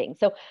funding.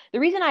 So the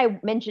reason I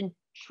mentioned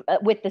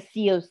with the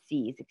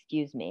COCs,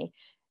 excuse me,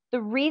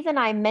 the reason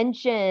I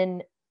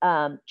mention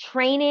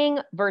training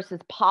versus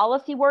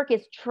policy work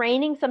is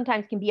training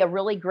sometimes can be a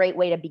really great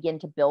way to begin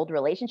to build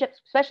relationships,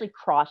 especially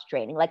cross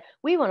training. Like,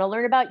 we want to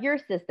learn about your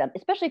system,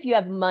 especially if you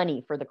have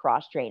money for the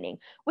cross training.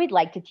 We'd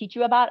like to teach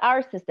you about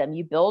our system.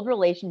 You build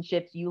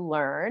relationships, you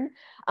learn.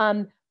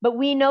 But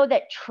we know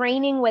that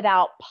training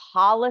without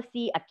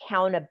policy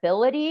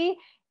accountability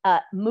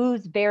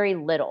moves very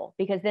little,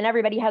 because then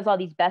everybody has all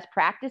these best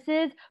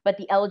practices, but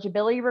the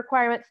eligibility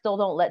requirements still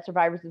don't let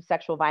survivors of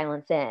sexual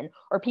violence in,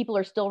 or people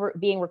are still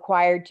being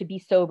required to be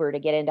sober to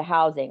get into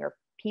housing, or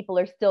people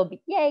are still,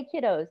 yay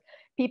kiddos,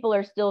 people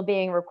are still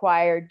being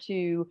required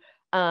to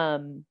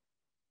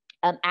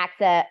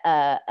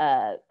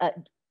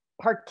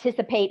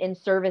participate in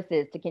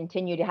services to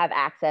continue to have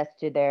access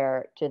to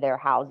their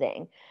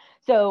housing.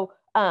 So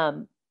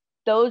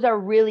those are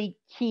really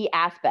key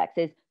aspects,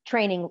 is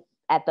training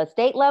at the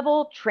state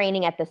level,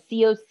 training at the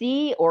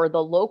COC or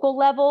the local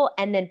level,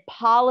 and then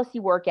policy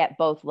work at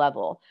both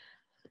level.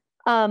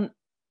 And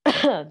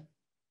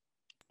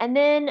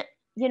then,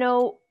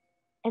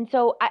 and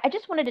so I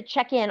just wanted to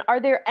check in,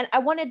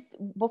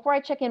 before I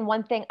check in,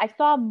 one thing, I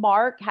saw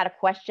Mark had a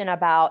question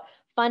about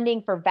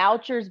funding for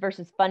vouchers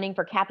versus funding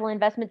for capital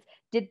investments.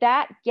 Did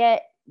that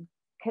get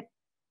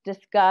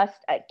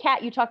discussed?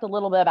 Kat, you talked a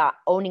little bit about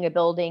owning a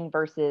building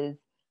versus,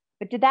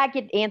 but did that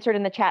get answered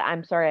in the chat?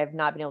 I'm sorry, I've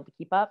not been able to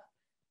keep up.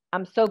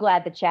 I'm so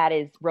glad the chat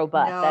is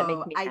robust. No, that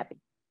makes me happy.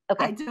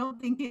 Okay. I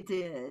don't think it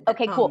did.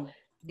 Okay, cool.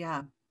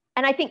 Yeah.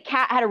 And I think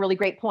Kat had a really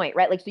great point,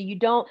 right? Like,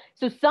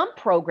 so some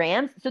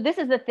programs, so this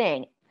is the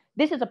thing.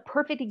 This is a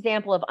perfect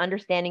example of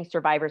understanding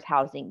survivors'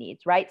 housing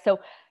needs, right? So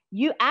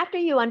after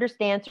you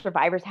understand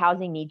survivors'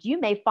 housing needs, you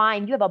may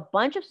find you have a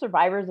bunch of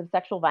survivors of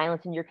sexual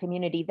violence in your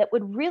community that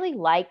would really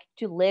like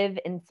to live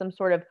in some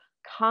sort of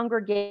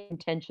congregate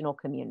intentional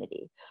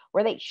community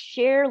where they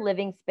share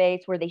living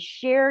space, where they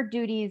share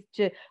duties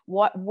to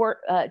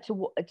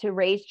to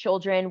raise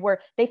children, where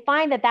they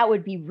find that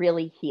would be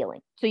really healing.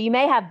 So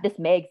this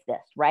may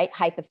exist, right?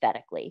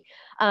 Hypothetically.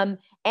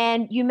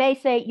 And you may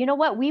say, you know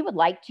what, we would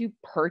like to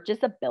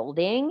purchase a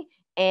building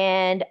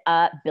and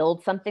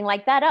build something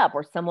like that up,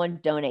 or someone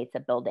donates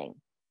a building.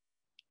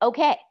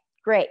 Okay,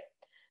 great.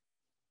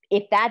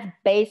 If that's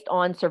based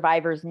on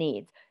survivors'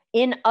 needs.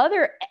 One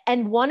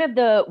of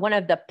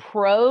the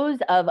pros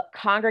of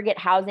congregate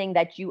housing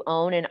that you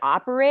own and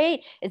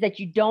operate is that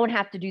you don't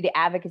have to do the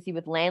advocacy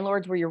with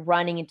landlords where you're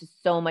running into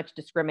so much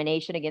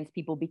discrimination against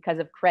people because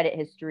of credit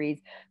histories,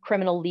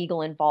 criminal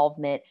legal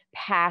involvement,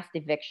 past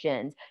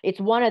evictions. It's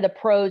one of the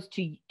pros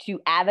to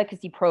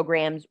advocacy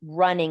programs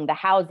running the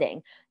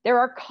housing. There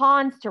are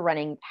cons to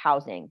running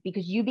housing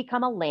because you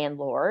become a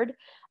landlord.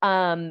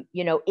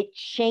 It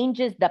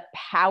changes the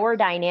power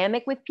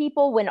dynamic with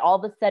people when all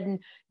of a sudden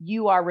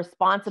you are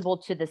responsible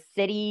to the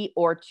city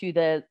or to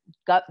the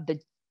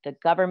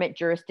government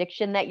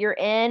jurisdiction that you're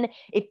in.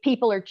 If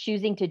people are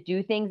choosing to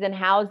do things in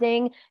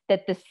housing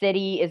that the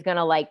city is going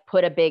to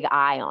put a big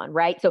eye on,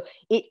 right? So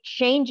it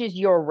changes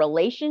your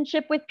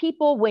relationship with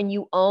people when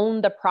you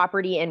own the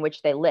property in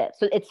which they live.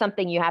 So it's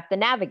something you have to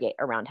navigate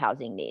around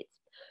housing needs.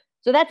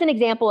 So that's an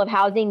example of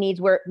housing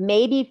needs where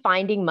maybe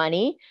finding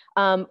money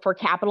for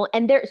capital,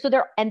 and there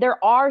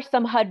are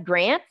some HUD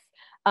grants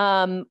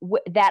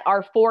that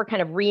are for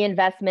kind of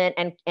reinvestment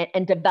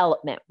and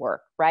development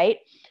work, right?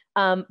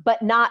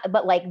 But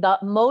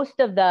most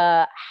of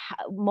the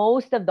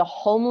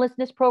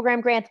homelessness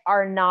program grants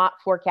are not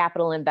for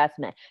capital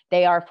investment.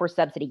 They are for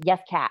subsidy.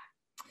 Yes, Kat.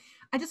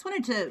 I just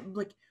wanted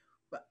to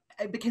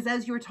because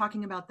as you were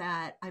talking about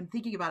that, I'm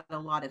thinking about a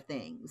lot of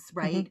things,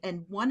 right? Mm-hmm.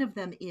 And one of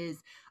them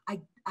is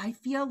I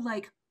feel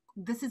like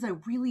this is a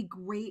really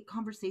great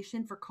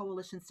conversation for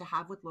coalitions to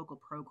have with local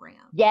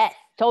programs. Yes,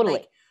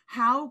 totally.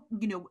 How,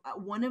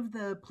 one of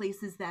the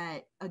places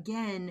that,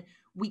 again,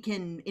 we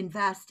can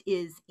invest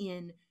is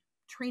in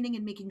training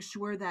and making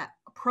sure that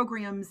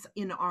programs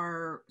in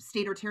our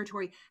state or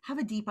territory have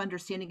a deep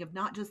understanding of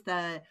not just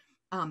the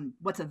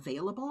what's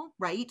available,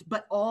 right?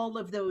 But all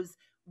of those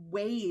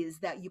ways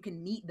that you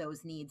can meet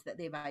those needs that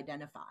they've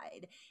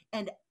identified.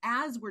 And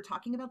as we're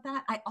talking about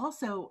that,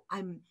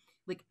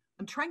 I'm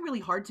I'm trying really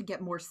hard to get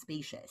more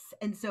spacious.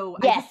 And so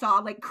Yes. I just saw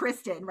like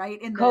Kristen,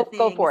 right, in the Go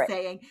thing for it.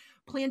 saying,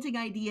 planting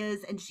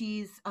ideas, and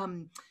she's,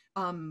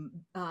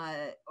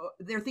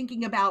 they're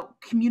thinking about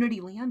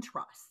community land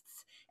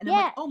trusts. And I'm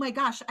like, oh my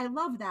gosh, I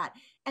love that.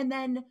 And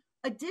then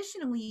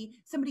additionally,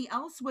 somebody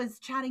else was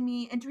chatting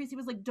me, and Tracy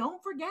was like,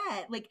 don't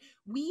forget, like,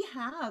 we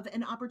have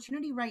an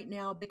opportunity right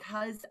now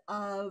because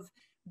of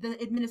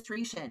the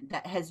administration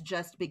that has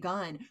just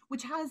begun,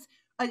 which has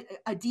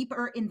a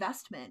deeper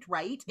investment,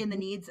 right, in the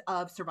needs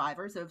of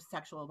survivors of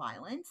sexual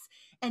violence.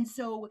 And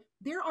so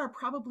there are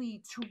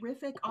probably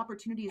terrific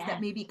opportunities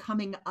that may be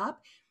coming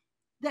up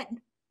that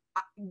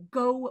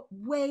go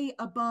way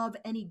above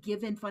any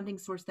given funding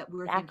source that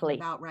we're thinking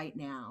about right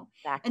now.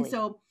 And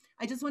so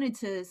I just wanted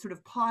to sort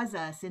of pause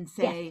us and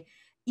say,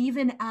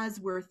 even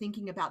as we're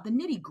thinking about the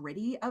nitty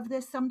gritty of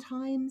this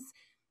sometimes,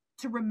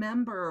 to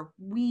remember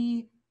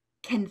we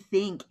can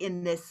think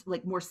in this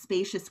like more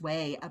spacious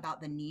way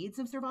about the needs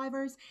of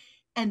survivors,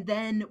 and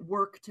then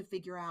work to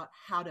figure out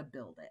how to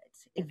build it.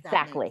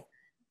 Exactly.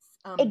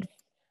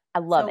 I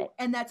love it.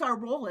 And that's our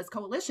role as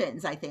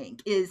coalitions, I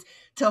think, is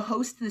to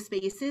host the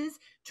spaces,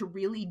 to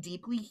really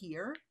deeply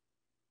hear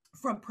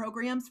from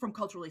programs, from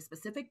culturally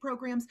specific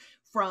programs,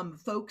 from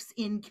folks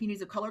in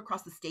communities of color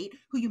across the state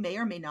who you may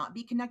or may not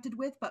be connected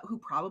with, but who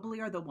probably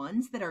are the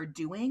ones that are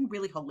doing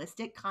really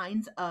holistic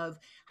kinds of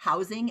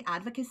housing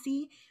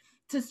advocacy,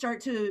 to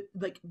start to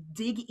like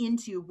dig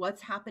into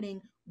what's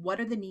happening, what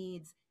are the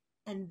needs,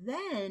 and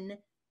then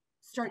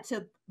start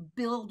to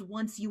build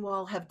once you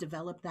all have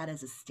developed that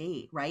as a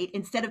state, right?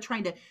 Instead of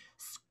trying to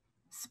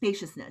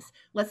spaciousness.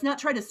 Let's not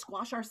try to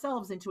squash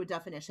ourselves into a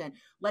definition.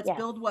 Let's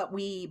build what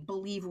we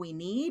believe we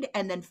need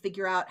and then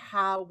figure out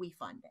how we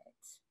fund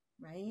it,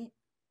 right?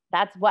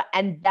 That's what,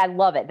 and I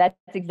love it. That's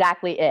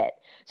exactly it.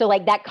 So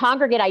like that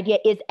congregate idea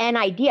is an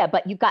idea,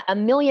 but you've got a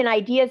million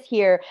ideas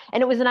here.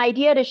 And it was an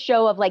idea to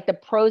show of like the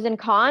pros and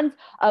cons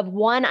of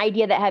one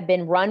idea that had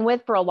been run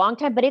with for a long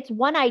time, but it's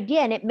one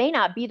idea and it may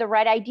not be the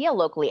right idea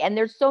locally. And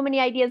there's so many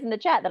ideas in the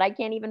chat that I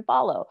can't even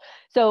follow.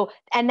 So,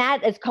 and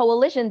that as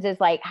coalitions is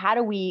like, how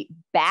do we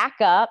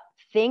back up,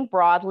 think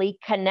broadly,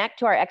 connect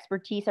to our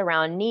expertise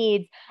around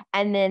needs,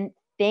 and then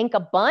think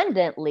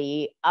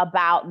abundantly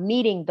about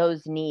meeting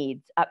those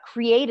needs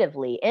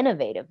creatively,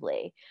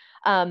 innovatively.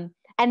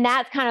 And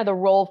that's kind of the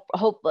role.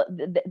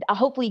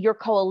 Hopefully your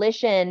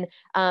coalition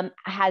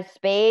has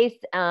space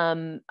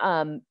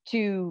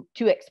to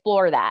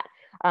explore that.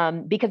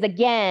 Because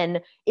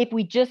again, if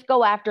we just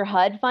go after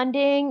HUD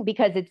funding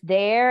because it's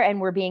there and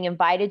we're being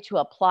invited to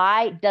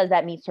apply, does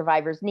that meet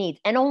survivors' needs?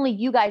 And only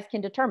you guys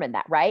can determine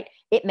that, right?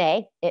 It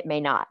may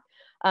not.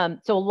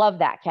 So love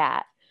that,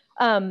 Kat.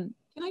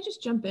 Can I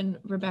just jump in,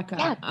 Rebecca?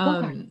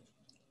 Yeah,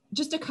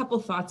 just a couple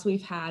thoughts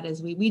we've had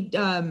as we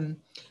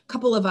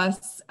couple of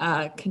us,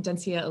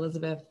 Condencia,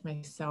 Elizabeth,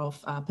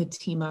 myself,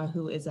 Patima,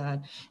 who is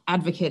an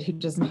advocate who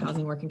does some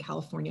housing work in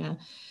California,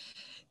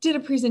 did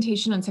a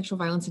presentation on sexual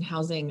violence in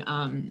housing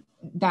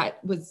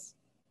that was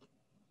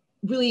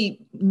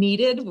really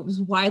needed,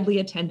 was widely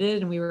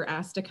attended, and we were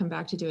asked to come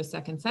back to do a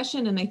second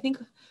session. And I think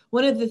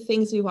one of the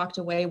things we walked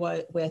away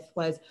with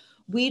was,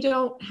 we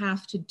don't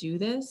have to do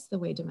this the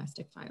way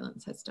domestic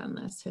violence has done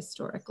this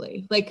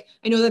historically. Like,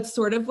 I know that's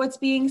sort of what's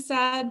being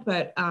said,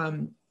 but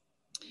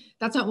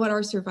that's not what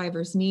our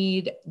survivors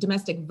need.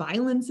 Domestic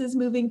violence is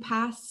moving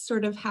past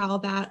sort of how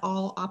that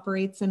all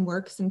operates and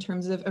works in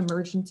terms of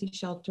emergency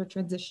shelter,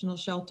 transitional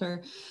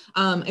shelter.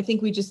 I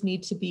think we just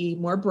need to be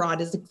more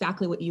broad, is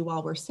exactly what you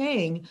all were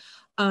saying.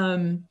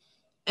 And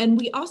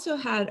we also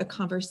had a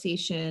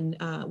conversation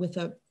with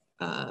a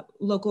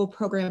local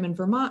program in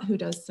Vermont who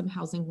does some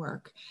housing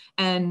work.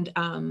 And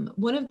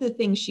one of the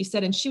things she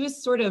said, and she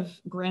was sort of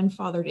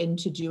grandfathered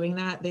into doing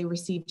that, they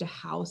received a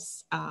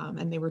house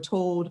and they were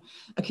told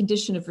a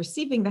condition of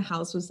receiving the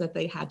house was that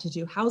they had to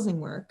do housing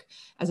work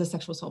as a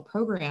sexual assault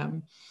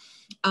program.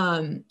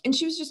 And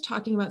she was just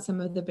talking about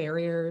some of the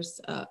barriers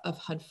of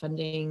HUD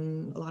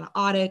funding, a lot of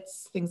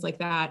audits, things like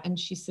that. And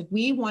she said,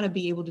 we want to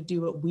be able to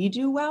do what we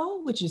do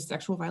well, which is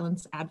sexual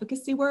violence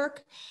advocacy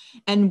work.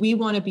 And we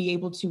want to be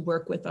able to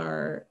work with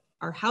our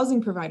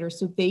housing providers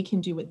so they can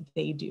do what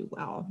they do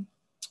well.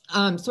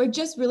 So I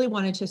just really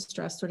wanted to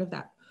stress sort of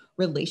that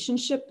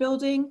relationship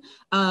building,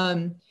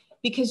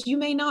 because you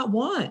may not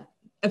want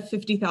a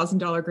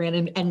 $50,000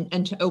 grant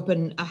and to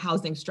open a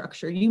housing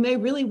structure. You may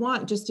really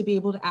want just to be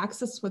able to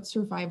access what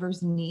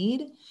survivors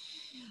need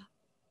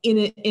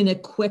in a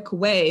quick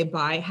way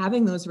by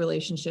having those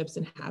relationships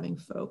and having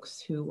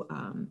folks who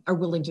are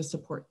willing to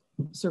support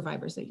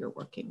survivors that you're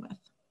working with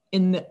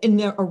in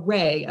the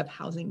array of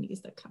housing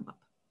needs that come up.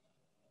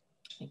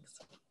 Thanks.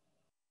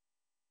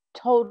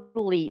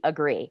 Totally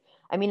agree.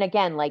 I mean,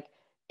 again, like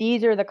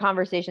these are the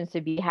conversations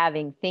to be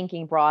having,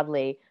 thinking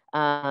broadly.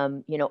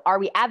 You know, are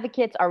we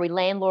advocates? Are we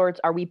landlords?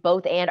 Are we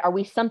both? And are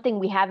we something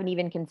we haven't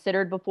even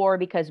considered before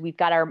because we've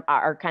got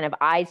our kind of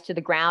eyes to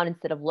the ground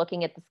instead of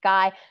looking at the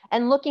sky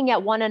and looking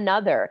at one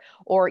another,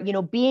 or, you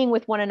know, being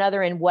with one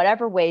another in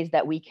whatever ways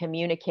that we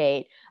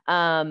communicate.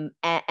 And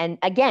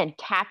again,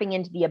 tapping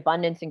into the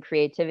abundance and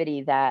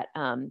creativity that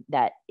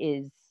that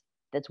is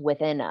that's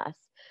within us.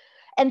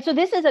 And so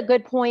this is a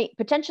good point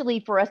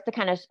potentially for us to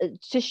kind of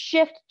to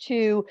shift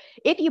to,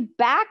 if you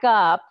back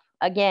up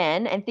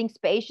again and think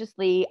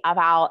spaciously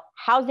about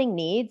housing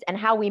needs and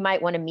how we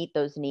might want to meet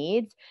those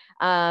needs.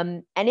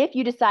 And if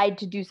you decide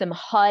to do some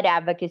HUD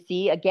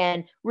advocacy,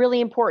 again,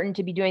 really important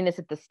to be doing this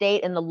at the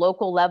state and the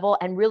local level,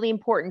 and really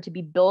important to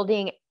be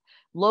building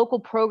local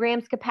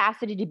programs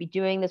capacity to be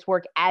doing this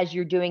work as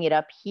you're doing it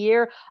up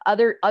here.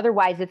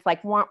 Otherwise, it's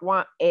like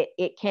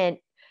it can.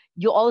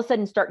 You'll all of a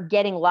sudden start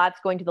getting lots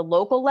going to the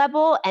local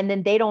level, and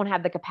then they don't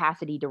have the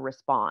capacity to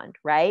respond,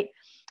 right?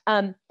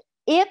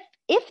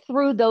 If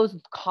through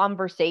those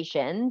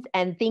conversations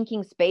and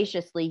thinking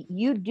spaciously,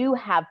 you do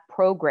have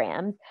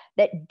programs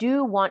that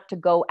do want to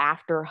go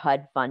after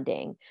HUD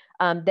funding,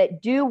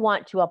 that do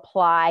want to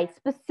apply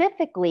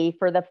specifically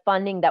for the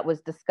funding that was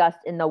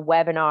discussed in the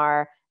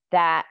webinar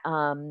that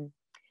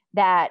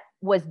that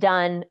was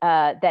done,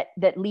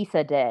 that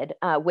Lisa did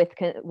with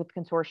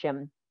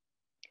Consortium.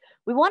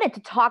 We wanted to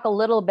talk a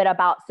little bit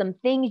about some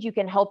things you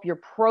can help your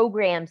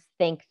programs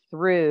think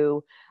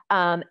through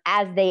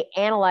as they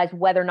analyze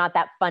whether or not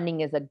that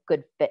funding is a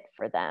good fit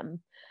for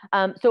them.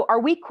 So are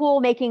we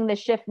cool making the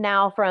shift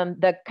now from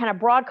the kind of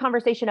broad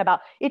conversation about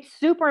it's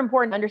super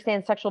important to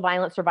understand sexual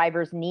violence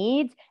survivors'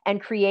 needs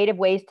and creative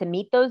ways to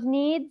meet those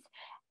needs,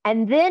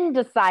 and then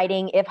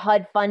deciding if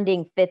HUD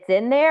funding fits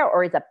in there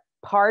or is a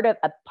part of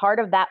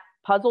that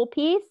puzzle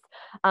piece,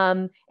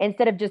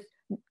 instead of just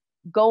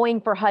going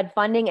for HUD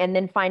funding and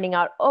then finding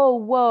out, oh,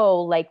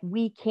 whoa, like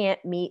we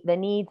can't meet the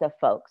needs of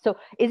folks. So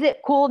is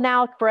it cool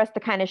now for us to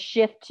kind of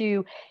shift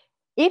to,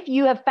 if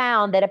you have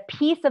found that a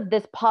piece of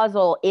this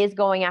puzzle is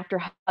going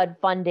after HUD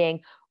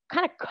funding,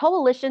 kind of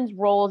coalitions'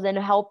 roles in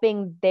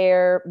helping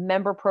their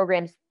member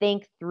programs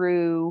think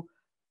through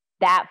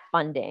that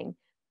funding?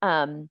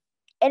 And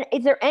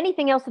is there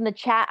anything else in the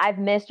chat I've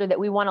missed or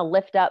that we want to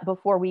lift up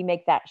before we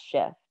make that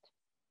shift?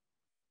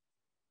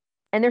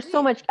 And there's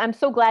so much, I'm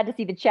so glad to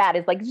see the chat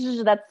is like,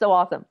 that's so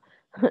awesome.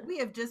 We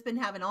have just been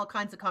having all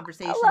kinds of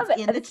conversations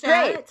in the it's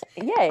chat.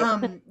 Great.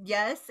 Yay.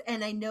 Yes,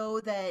 and I know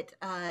that,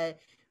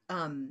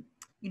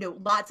 you know,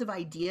 lots of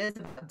ideas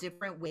about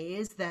different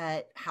ways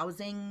that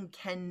housing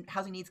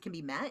needs can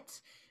be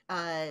met.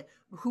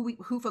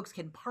 Who folks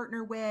can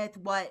partner with,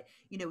 what,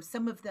 you know,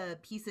 some of the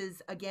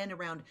pieces again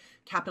around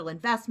capital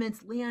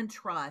investments, land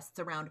trusts,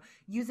 around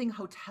using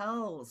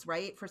hotels,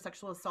 right, for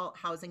sexual assault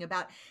housing,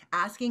 about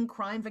asking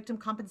crime victim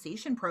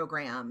compensation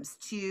programs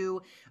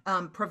to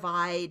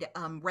provide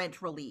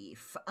rent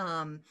relief.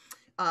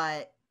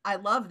 I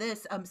love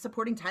this,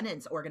 supporting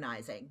tenants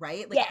organizing,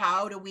 right? Like, yes.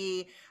 How do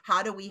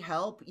we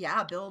help,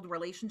 build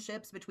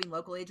relationships between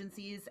local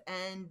agencies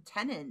and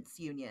tenants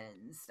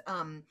unions?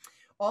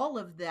 All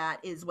of that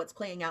is what's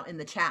playing out in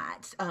the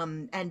chat,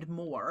 and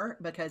more,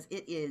 because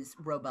it is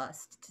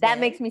robust today. That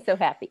makes me so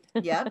happy.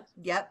 Yep.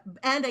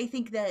 And I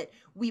think that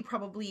we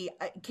probably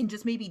can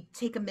just maybe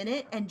take a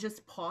minute and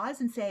just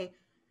pause and say,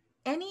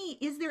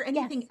 is there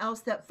anything else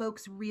that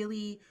folks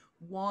really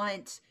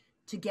want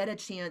to get a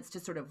chance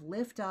to sort of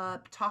lift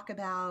up, talk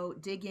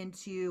about, dig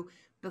into,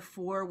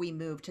 before we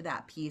move to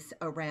that piece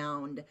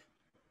around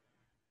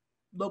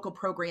local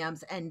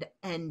programs and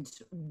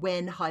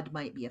when HUD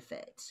might be a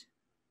fit?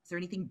 Is there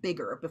anything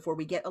bigger before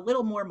we get a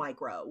little more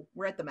micro?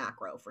 We're at the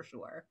macro for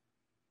sure.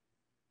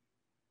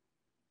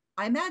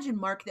 I imagine,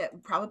 Mark,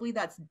 that probably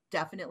that's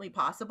definitely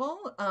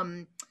possible,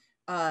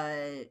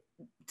 to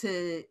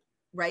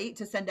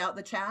send out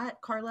the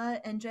chat, Carla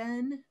and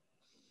Jen.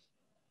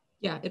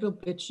 Yeah,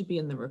 it should be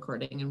in the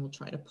recording, and we'll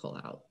try to pull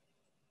out.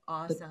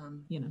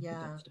 Awesome. The good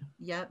stuff.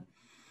 Yep.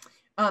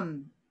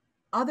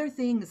 Other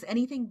things,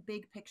 anything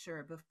big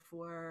picture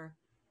before?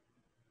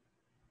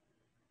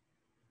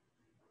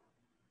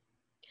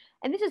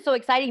 And this is so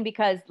exciting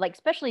because, like,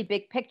 especially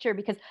big picture,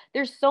 because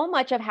there's so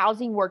much of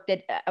housing work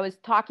that I was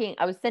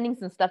sending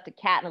some stuff to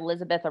Kat and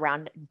Elizabeth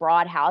around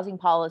broad housing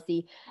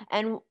policy.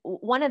 And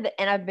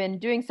I've been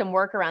doing some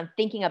work around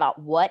thinking about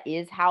what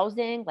is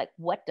housing, like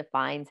what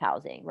defines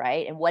housing,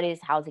 right? And what is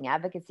housing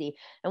advocacy?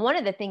 And one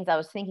of the things I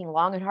was thinking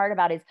long and hard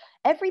about is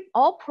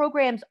all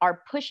programs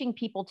are pushing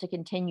people to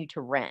continue to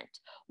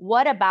rent.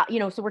 What about,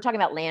 so we're talking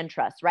about land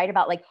trusts, right?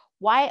 About like,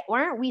 why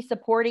aren't we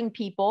supporting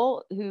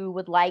people who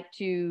would like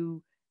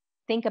to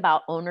think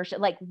about ownership?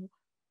 Like,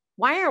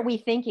 why aren't we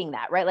thinking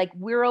that, right? Like,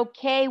 we're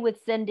okay with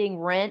sending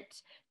rent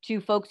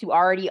to folks who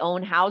already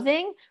own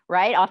housing,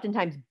 right?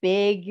 Oftentimes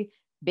big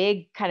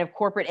kind of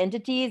corporate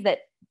entities that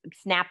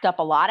snapped up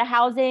a lot of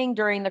housing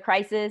during the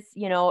crisis,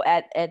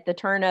 at the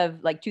turn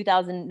of like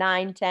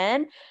 2009,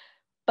 10.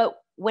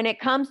 But when it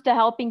comes to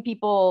helping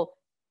people,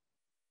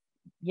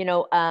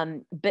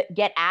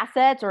 get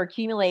assets or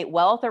accumulate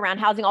wealth around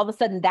housing, all of a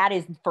sudden that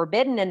is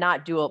forbidden and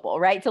not doable,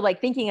 right? So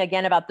like thinking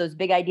again about those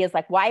big ideas,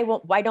 like why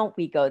don't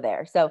we go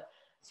there? So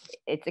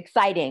it's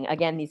exciting,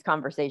 again, these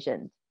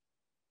conversations.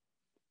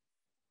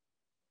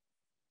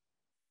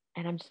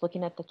 And I'm just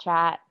looking at the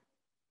chat.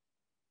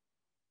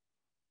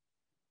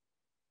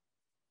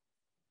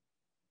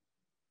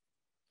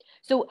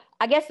 So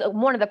I guess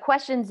one of the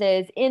questions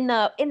is, in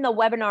the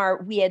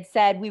webinar, we had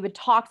said we would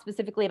talk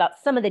specifically about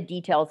some of the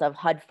details of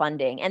HUD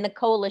funding and the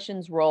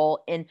coalition's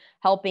role in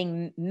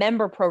helping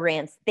member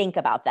programs think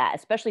about that,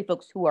 especially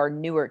folks who are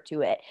newer to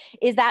it.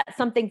 Is that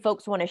something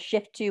folks want to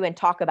shift to and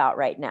talk about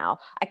right now?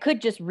 I could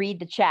just read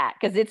the chat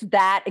because it's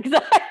that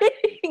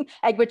exciting,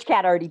 which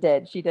Kat already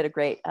did. She did a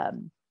great,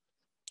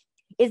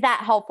 is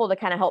that helpful to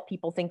kind of help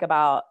people think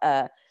about,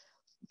 I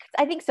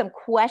think some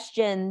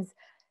questions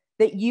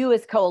that you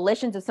as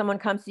coalitions, if someone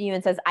comes to you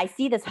and says, I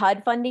see this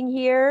HUD funding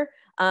here,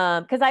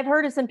 because I've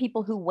heard of some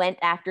people who went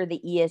after the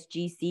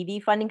ESG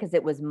CV funding because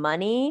it was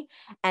money.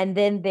 And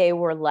then they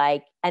were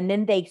like, and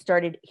then they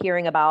started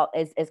hearing about,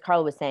 as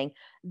Carla was saying,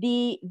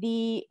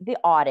 the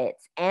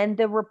audits and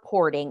the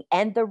reporting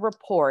and the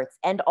reports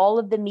and all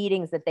of the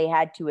meetings that they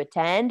had to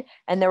attend.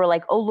 And they were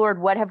like, oh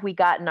Lord, what have we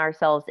gotten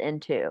ourselves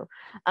into?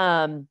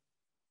 And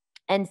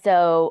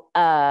so,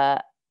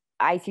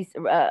 I see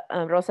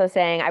Rosa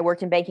saying, I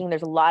worked in banking.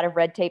 There's a lot of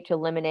red tape to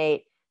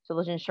eliminate, so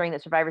ensuring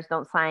that survivors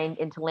don't sign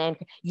into land.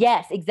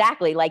 Yes,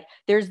 exactly. Like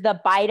there's the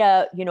buy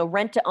to,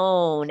 rent to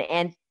own.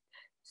 And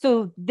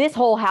so this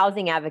whole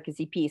housing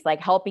advocacy piece,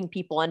 like helping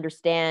people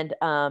understand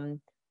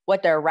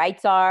what their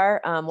rights are,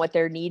 what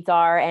their needs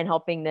are, and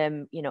helping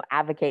them,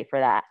 advocate for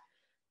that.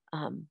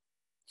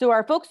 So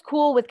are folks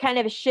cool with kind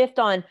of a shift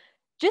on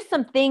just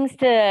some things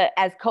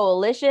as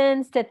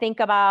coalitions to think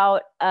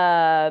about,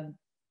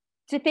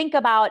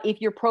 if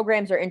your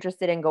programs are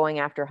interested in going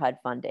after HUD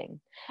funding?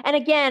 And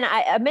again,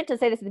 I meant to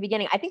say this at the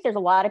beginning, I think there's a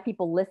lot of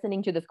people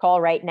listening to this call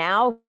right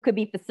now who could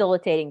be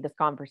facilitating this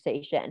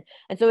conversation.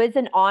 And so it's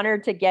an honor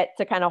to get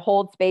to kind of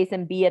hold space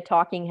and be a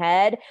talking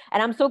head.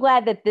 And I'm so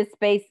glad that this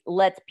space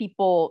lets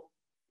people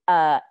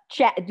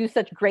do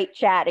such great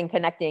chat and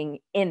connecting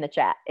in the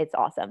chat. It's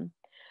awesome.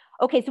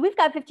 Okay, so we've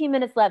got 15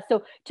 minutes left.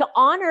 So to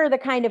honor the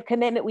kind of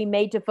commitment we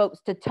made to folks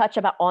to touch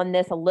on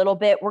this a little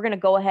bit, we're going to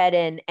go ahead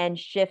and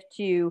shift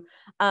to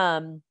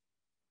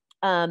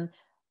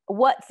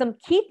what some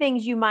key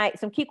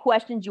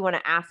questions you want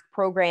to ask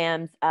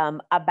programs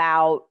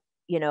about,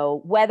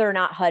 whether or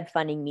not HUD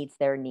funding meets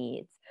their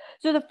needs.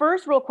 So the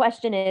first real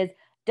question is,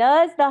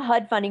 does the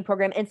HUD funding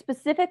program, and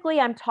specifically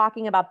I'm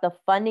talking about the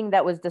funding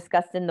that was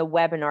discussed in the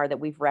webinar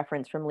that we've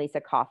referenced from Lisa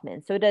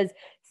Kaufman. So does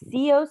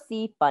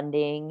COC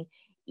funding,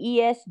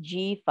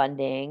 ESG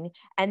funding,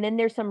 and then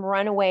there's some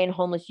runaway and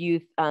homeless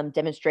youth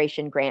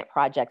demonstration grant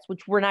projects,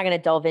 which we're not going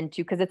to delve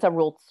into because it's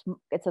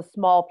a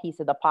small piece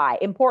of the pie.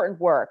 Important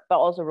work, but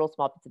also a real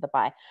small piece of the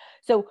pie.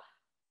 So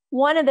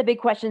one of the big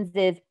questions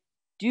is,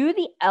 do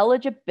the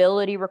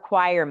eligibility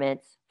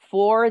requirements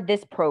for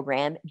this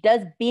program,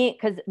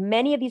 because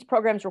many of these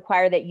programs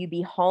require that you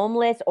be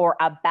homeless or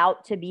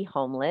about to be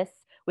homeless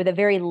with a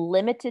very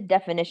limited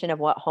definition of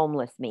what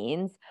homeless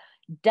means.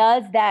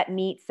 Does that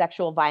meet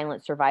sexual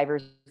violence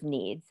survivors'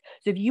 needs?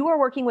 So if you are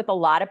working with a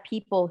lot of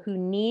people who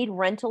need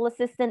rental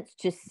assistance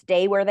to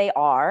stay where they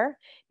are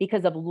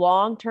because of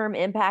long-term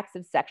impacts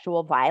of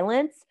sexual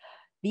violence,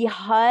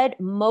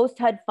 most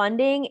HUD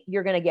funding,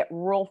 you're going to get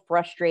real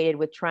frustrated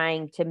with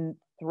trying to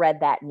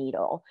thread that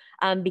needle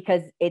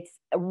because it's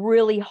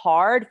really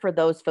hard for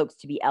those folks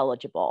to be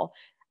eligible.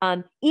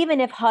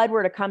 Even if HUD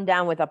were to come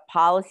down with a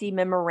policy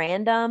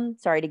memorandum,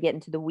 sorry to get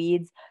into the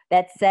weeds,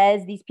 that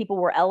says these people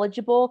were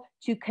eligible,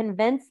 to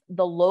convince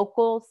the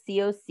local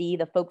COC,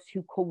 the folks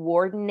who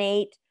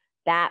coordinate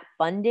that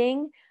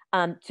funding,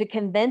 to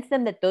convince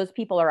them that those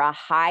people are a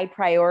high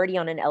priority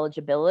on an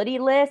eligibility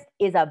list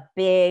is a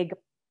big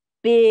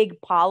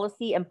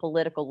policy and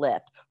political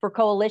lift for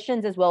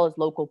coalitions as well as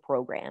local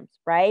programs,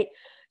 right?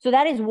 So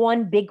that is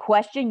one big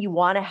question you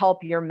want to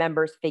help your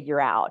members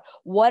figure out.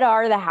 What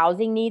are the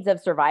housing needs of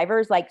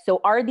survivors?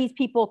 So are these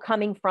people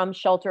coming from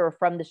shelter or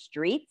from the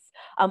streets,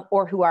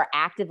 or who are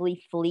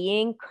actively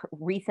fleeing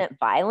recent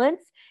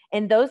violence?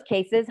 In those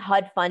cases,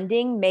 HUD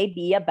funding may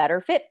be a better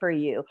fit for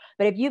you.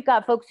 But if you've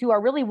got folks who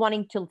are really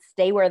wanting to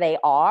stay where they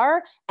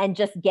are and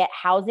just get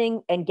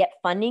housing and get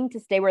funding to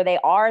stay where they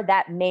are,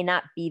 that may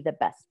not be the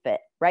best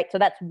fit, right? So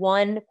that's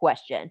one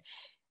question.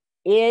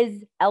 Are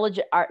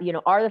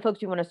the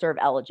folks we want to serve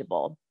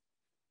eligible?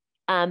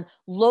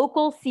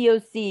 Local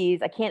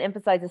COCs, I can't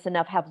emphasize this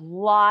enough, have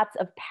lots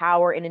of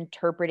power in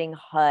interpreting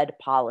HUD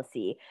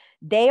policy.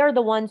 They are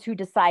the ones who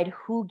decide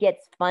who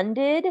gets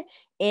funded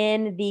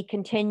in the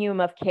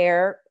continuum of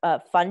care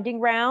funding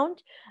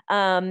round.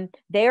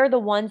 They are the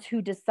ones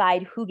who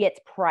decide who gets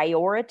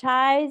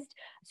prioritized.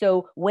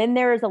 So when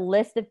there is a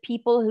list of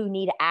people who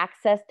need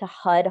access to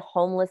HUD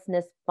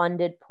homelessness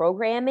funded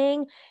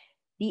programming,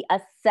 the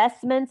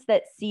assessments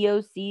that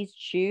COCs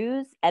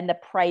choose and the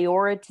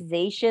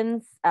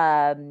prioritizations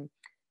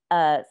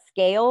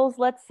scales,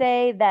 let's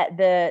say, that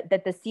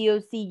the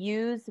COC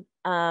use,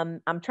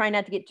 I'm trying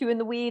not to get too in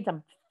the weeds,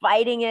 I'm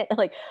fighting it,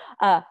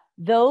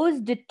 those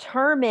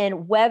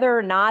determine whether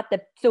or not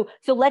so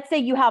let's say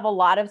you have a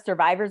lot of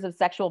survivors of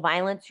sexual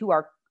violence who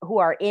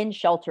are in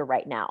shelter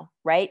right now,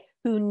 right?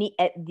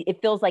 It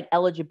feels like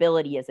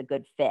eligibility is a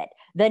good fit.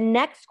 The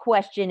next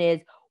question is,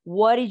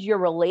 what is your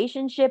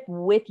relationship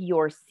with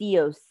your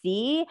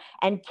COC,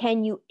 and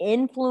can you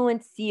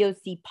influence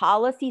COC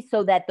policy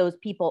so that those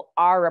people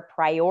are a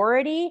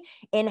priority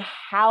in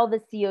how the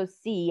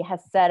COC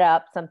has set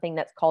up something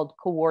that's called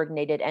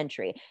coordinated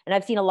entry. And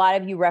I've seen a lot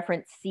of you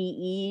reference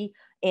CE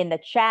in the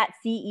chat.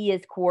 CE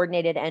is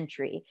coordinated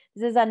entry.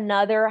 This is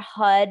another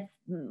HUD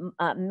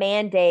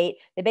mandate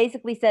that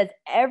basically says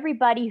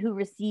everybody who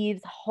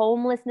receives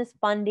homelessness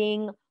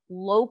funding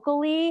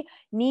locally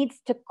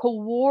needs to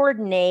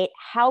coordinate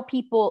how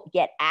people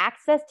get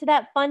access to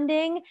that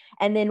funding,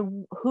 and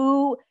then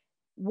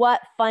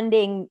what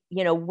funding,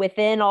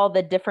 within all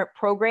the different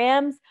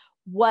programs,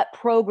 what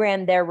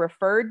program they're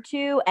referred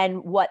to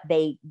and what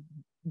they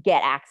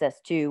get access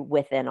to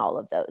within all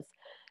of those.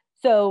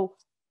 So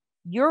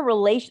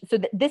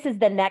this is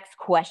the next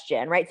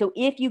question, right? So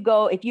if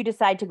you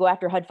decide to go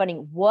after HUD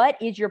funding, what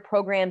is your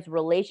program's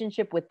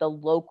relationship with the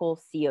local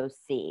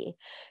COC?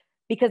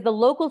 Because the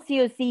local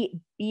COC,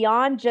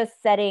 beyond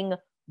just setting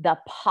the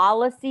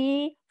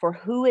policy for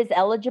who is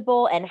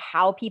eligible and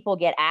how people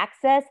get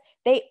access,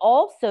 they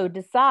also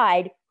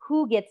decide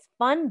who gets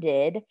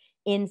funded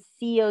in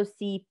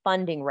COC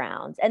funding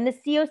rounds. And the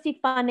COC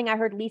funding, I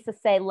heard Lisa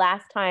say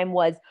last time,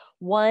 was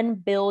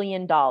 $1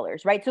 billion,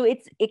 right? So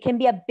it can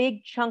be a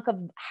big chunk of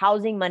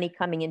housing money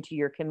coming into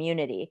your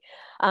community.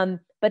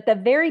 But the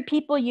very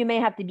people you may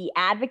have to be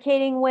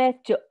advocating with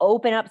to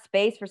open up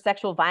space for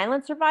sexual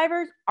violence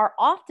survivors are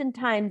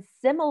oftentimes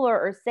similar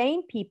or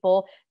same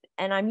people.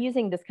 And I'm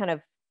using this kind of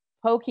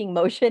poking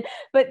motion,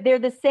 but they're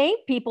the same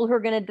people who are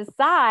going to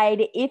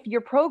decide if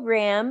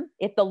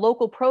the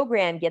local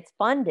program gets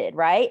funded,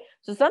 right?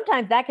 So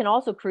sometimes that can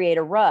also create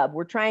a rub.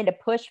 We're trying to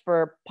push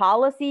for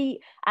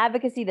policy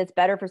advocacy that's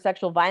better for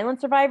sexual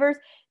violence survivors.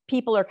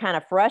 People are kind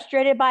of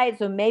frustrated by it,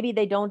 so maybe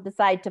they don't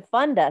decide to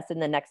fund us in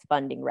the next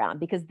funding round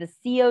because the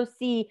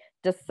COC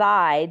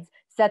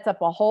sets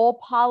up a whole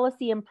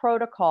policy and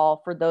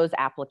protocol for those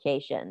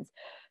applications.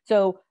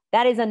 So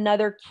that is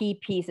another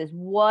key piece, is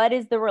what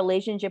is the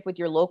relationship with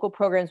your local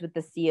programs with the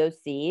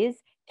COCs?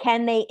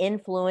 Can they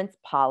influence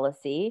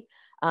policy?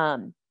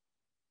 So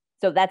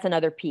that's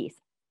another piece.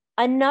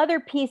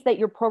 Another piece that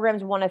your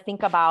programs want to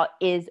think about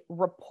is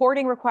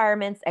reporting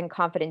requirements and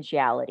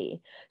confidentiality.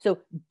 So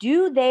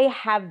do they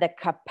have the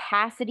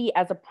capacity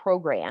as a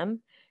program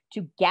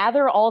to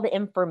gather all the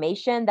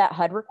information that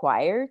HUD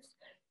requires,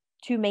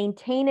 to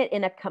maintain it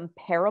in a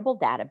comparable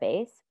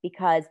database,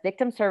 because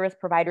victim service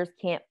providers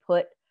can't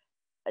put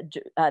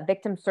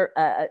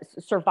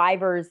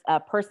survivors'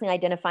 personally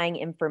identifying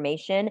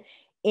information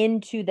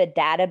into the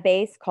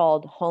database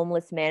called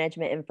Homeless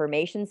Management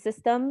Information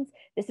Systems.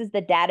 This is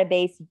the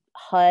database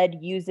HUD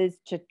uses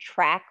to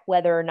track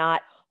whether or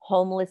not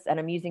homeless, and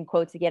I'm using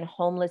quotes again,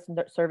 homeless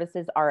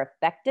services are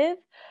effective.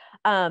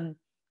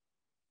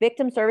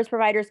 Victim service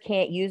providers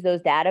can't use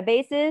those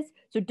databases.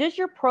 So does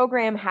your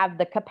program have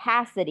the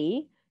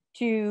capacity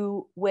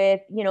to,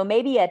 with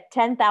maybe a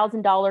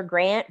 $10,000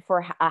 grant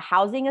for a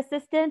housing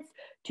assistance,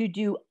 to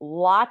do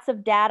lots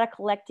of data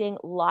collecting,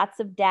 lots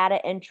of data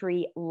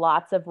entry,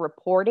 lots of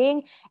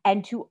reporting,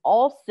 and to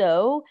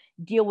also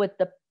deal with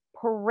the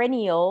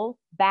perennial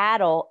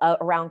battle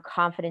around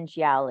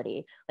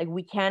confidentiality? Like,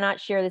 we cannot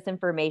share this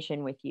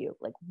information with you.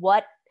 Like,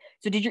 what?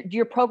 So do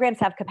your programs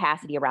have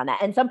capacity around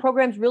that? And some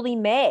programs really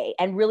may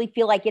and really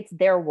feel like it's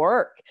their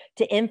work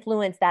to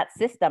influence that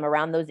system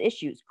around those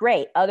issues.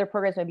 Great. Other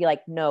programs might be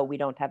like, no, we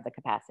don't have the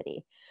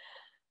capacity.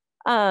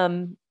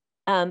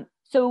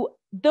 So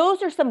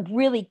those are some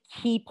really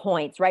key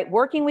points, right?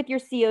 Working with your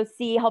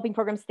COC, helping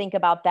programs think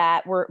about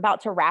that. We're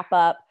about to wrap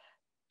up.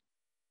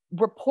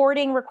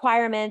 Reporting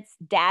requirements,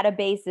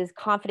 databases,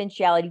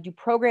 confidentiality. Do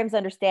programs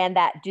understand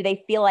that? Do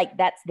they feel like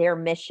that's their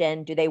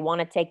mission? Do they want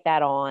to take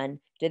that on?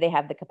 Do they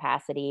have the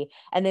capacity?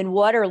 And then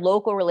what are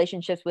local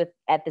relationships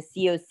at the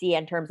COC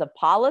in terms of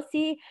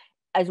policy,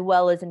 as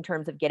well as in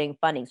terms of getting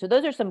funding? So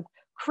those are some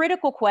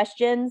critical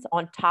questions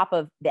on top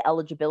of the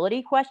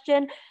eligibility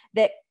question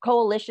that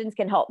coalitions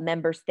can help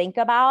members think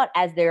about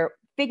as they're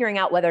figuring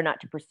out whether or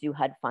not to pursue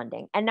HUD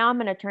funding. And now I'm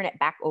going to turn it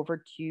back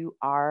over to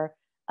our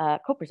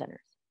co-presenters.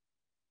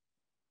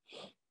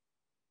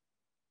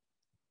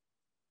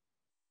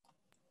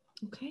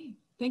 Okay,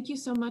 thank you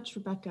so much,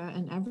 Rebecca,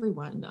 and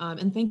everyone.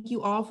 And thank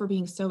you all for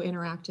being so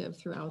interactive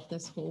throughout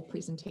this whole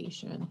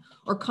presentation,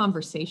 or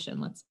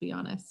conversation, let's be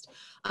honest.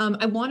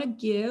 I want to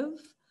give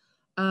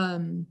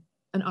an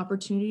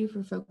opportunity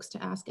for folks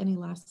to ask any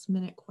last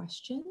minute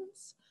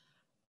questions.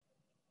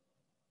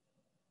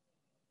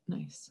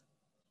 Nice.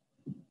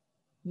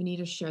 We need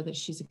to share that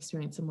she's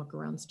experienced some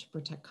workarounds to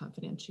protect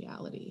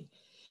confidentiality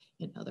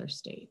in other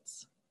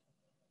states.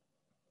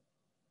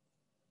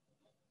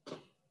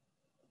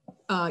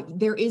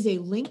 There is a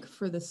link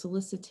for the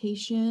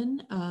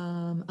solicitation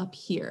up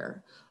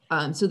here.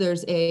 So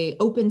there's a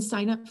open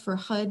sign up for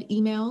HUD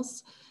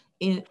emails,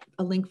 a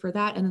link for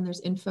that. And then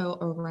there's info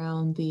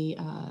around the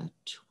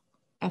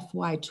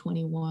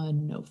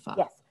FY21 NOFA.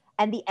 Yes.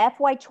 And the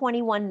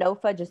FY21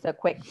 NOFA, just a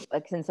quick,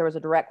 since there was a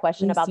direct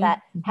question about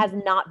that, has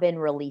not been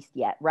released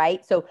yet,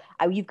 right? So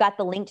you've got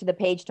the link to the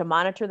page to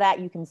monitor that.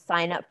 You can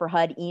sign up for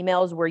HUD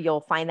emails where you'll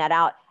find that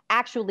out.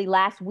 Actually,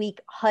 last week,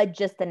 HUD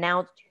just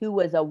announced who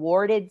was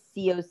awarded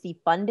COC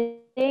funding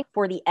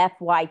for the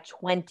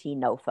FY20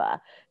 NOFA.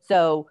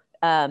 So,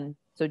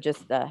 so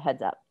just a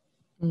heads up.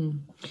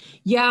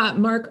 Yeah,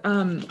 Mark,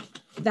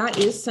 that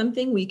is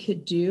something we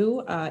could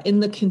do in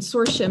the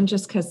consortium,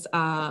 just because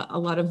a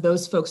lot of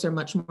those folks are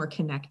much more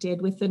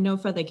connected with the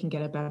NOFA. They can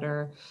get a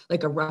better,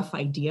 like a rough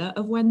idea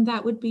of when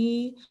that would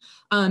be.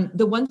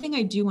 The one thing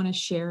I do want to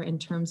share in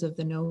terms of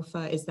the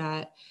NOFA is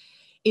that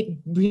it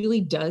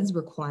really does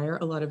require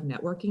a lot of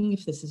networking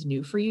if this is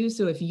new for you.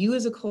 So if you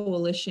as a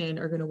coalition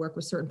are going to work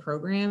with certain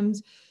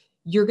programs,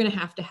 you're going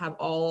to have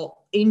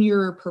all in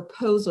your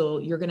proposal,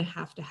 you're going to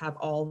have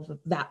all of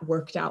that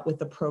worked out with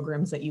the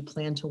programs that you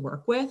plan to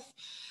work with.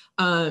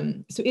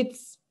 So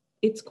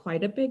it's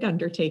quite a big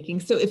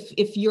undertaking. So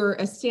if you're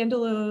a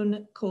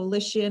standalone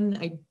coalition,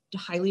 I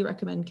highly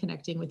recommend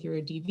connecting with your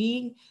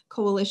DV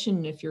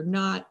coalition. If you're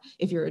not,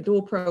 if you're a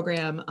dual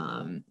program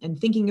and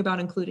thinking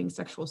about including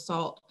sexual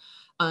assault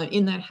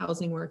in that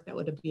housing work, that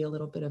would be a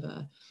little bit of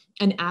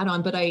an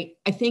add-on. But I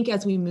think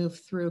as we move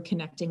through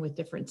connecting with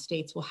different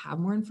states, we'll have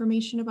more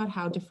information about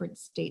how different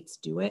states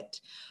do it.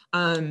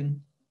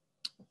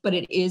 But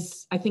it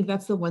is, I think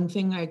that's the one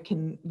thing I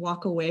can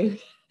walk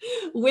away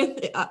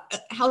with.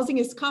 Housing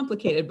is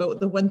complicated, but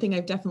the one thing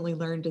I've definitely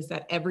learned is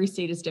that every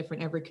state is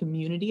different, every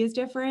community is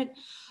different.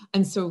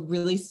 And so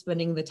really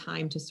spending the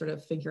time to sort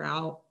of figure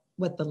out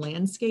what the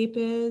landscape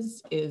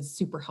is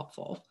super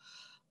helpful.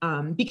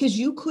 Because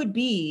you could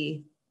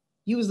be,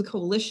 you as a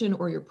coalition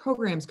or your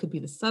programs could be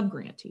the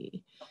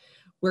subgrantee,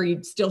 where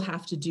you'd still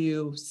have to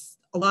do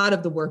a lot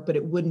of the work, but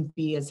it wouldn't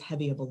be as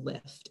heavy of a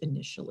lift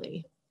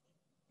initially.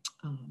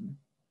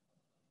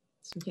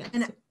 So yeah.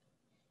 And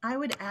I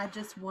would add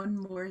just one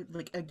more,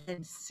 like,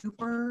 again,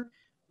 super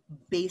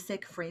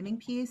basic framing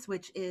piece,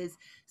 which is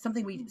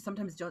something we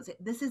sometimes don't say.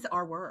 This is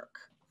our work,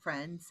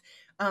 friends.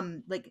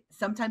 Like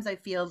sometimes I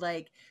feel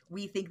like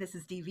we think this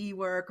is DV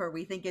work, or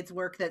we think it's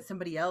work that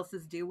somebody else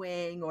is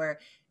doing,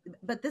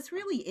 but this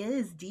really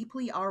is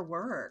deeply our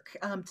work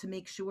to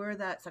make sure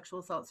that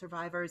sexual assault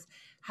survivors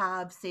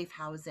have safe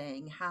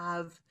housing,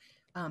 have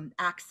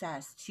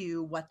access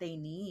to what they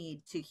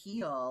need to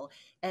heal.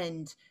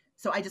 And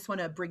so I just want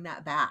to bring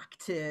that back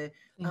to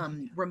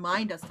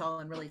remind us all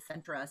and really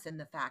center us in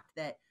the fact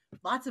that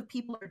lots of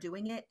people are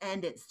doing it,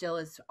 and it still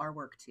is our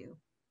work too.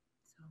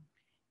 So.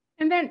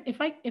 And then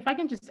if I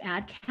can just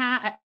add,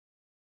 Kat,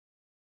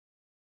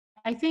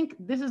 I think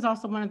this is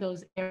also one of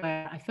those areas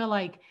where I feel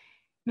like,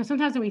 you know,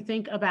 sometimes when we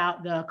think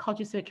about the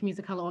culture, civic,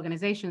 community of color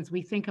organizations,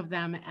 we think of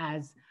them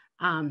as,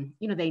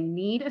 you know, they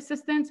need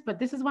assistance, but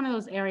this is one of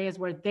those areas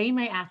where they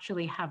may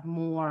actually have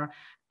more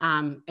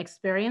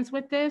experience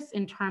with this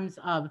in terms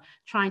of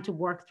trying to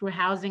work through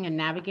housing and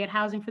navigate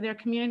housing for their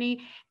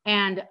community,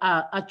 and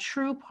a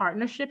true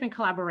partnership and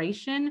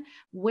collaboration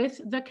with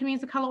the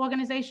community of color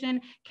organization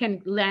can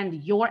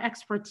lend your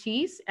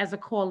expertise as a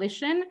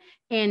coalition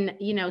in,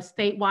 you know,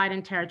 statewide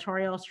and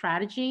territorial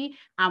strategy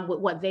with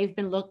what they've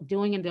been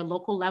doing in their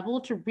local level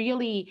to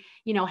really,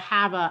 you know,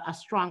 have a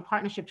strong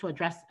partnership to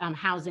address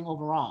housing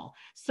overall.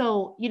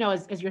 So, you know,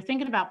 as you're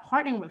thinking about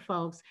partnering with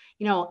folks,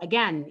 you know,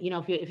 again, you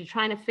know, if you're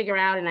trying to figure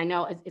out, and I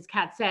know as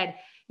Kat said,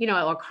 you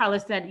know, or Carla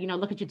said, you know,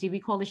 look at your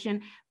DV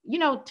coalition, you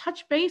know,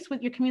 touch base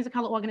with your community of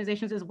color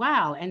organizations as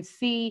well and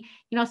see,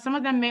 you know, some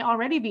of them may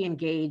already be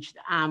engaged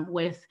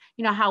with,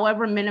 you know,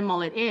 however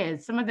minimal it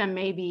is. Some of them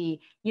may be,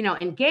 you know,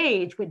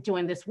 engaged with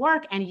doing this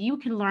work, and you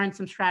can learn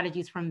some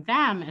strategies from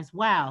them as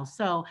well.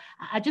 So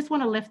I just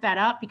want to lift that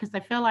up, because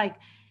I feel like,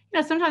 you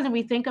know, sometimes when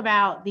we think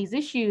about these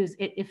issues,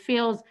 it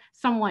feels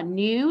somewhat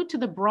new to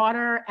the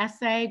broader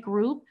SA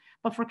group.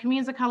 But for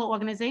communities of color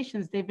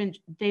organizations, they've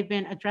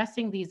been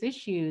addressing these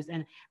issues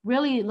and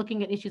really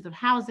looking at issues of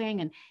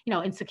housing and, you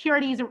know,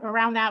 insecurities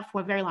around that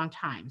for a very long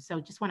time. So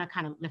just want to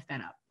kind of lift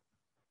that up.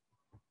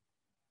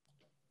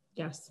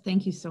 Yes,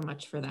 thank you so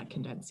much for that,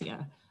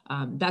 Condencia.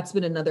 That's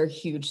been another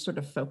huge sort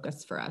of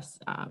focus for us,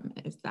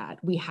 is that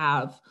we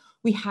have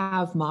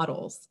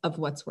models of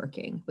what's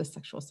working with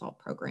sexual assault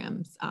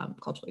programs,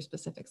 culturally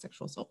specific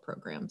sexual assault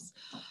programs.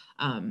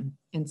 And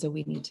so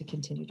we need to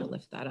continue to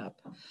lift that up.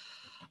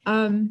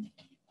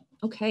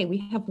 Okay, we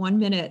have 1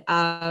 minute.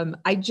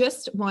 I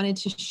just wanted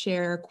to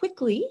share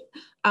quickly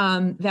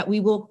that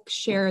we will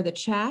share the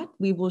chat.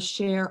 We will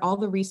share all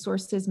the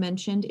resources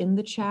mentioned in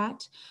the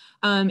chat.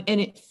 And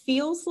it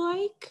feels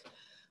like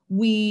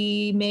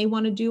we may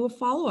want to do a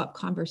follow-up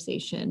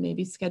conversation,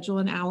 maybe schedule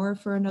an hour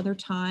for another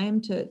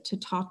time to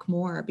talk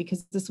more,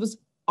 because this was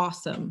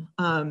awesome.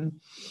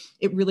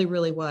 It really,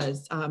 really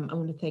was. I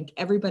want to thank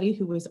everybody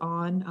who was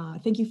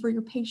on. Thank you for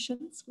your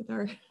patience with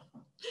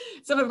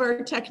some of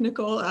our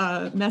technical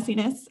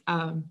messiness,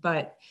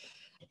 but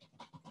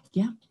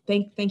yeah,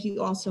 thank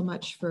you all so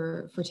much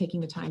for taking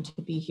the time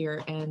to be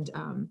here. And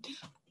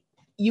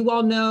you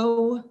all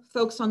know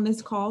folks on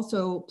this call,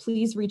 so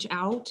please reach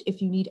out if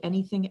you need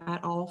anything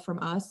at all from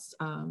us.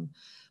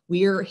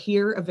 we're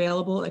here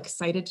available,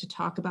 excited to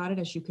talk about it,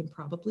 as you can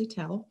probably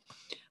tell.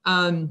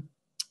 And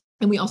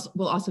we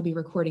will also be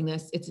recording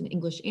this. It's in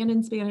English and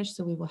in Spanish,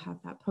 so we will have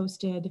that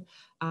posted.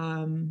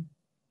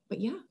 But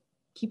yeah,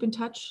 keep in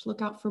touch,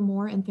 look out for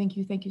more, and thank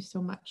you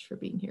so much for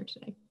being here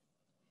today.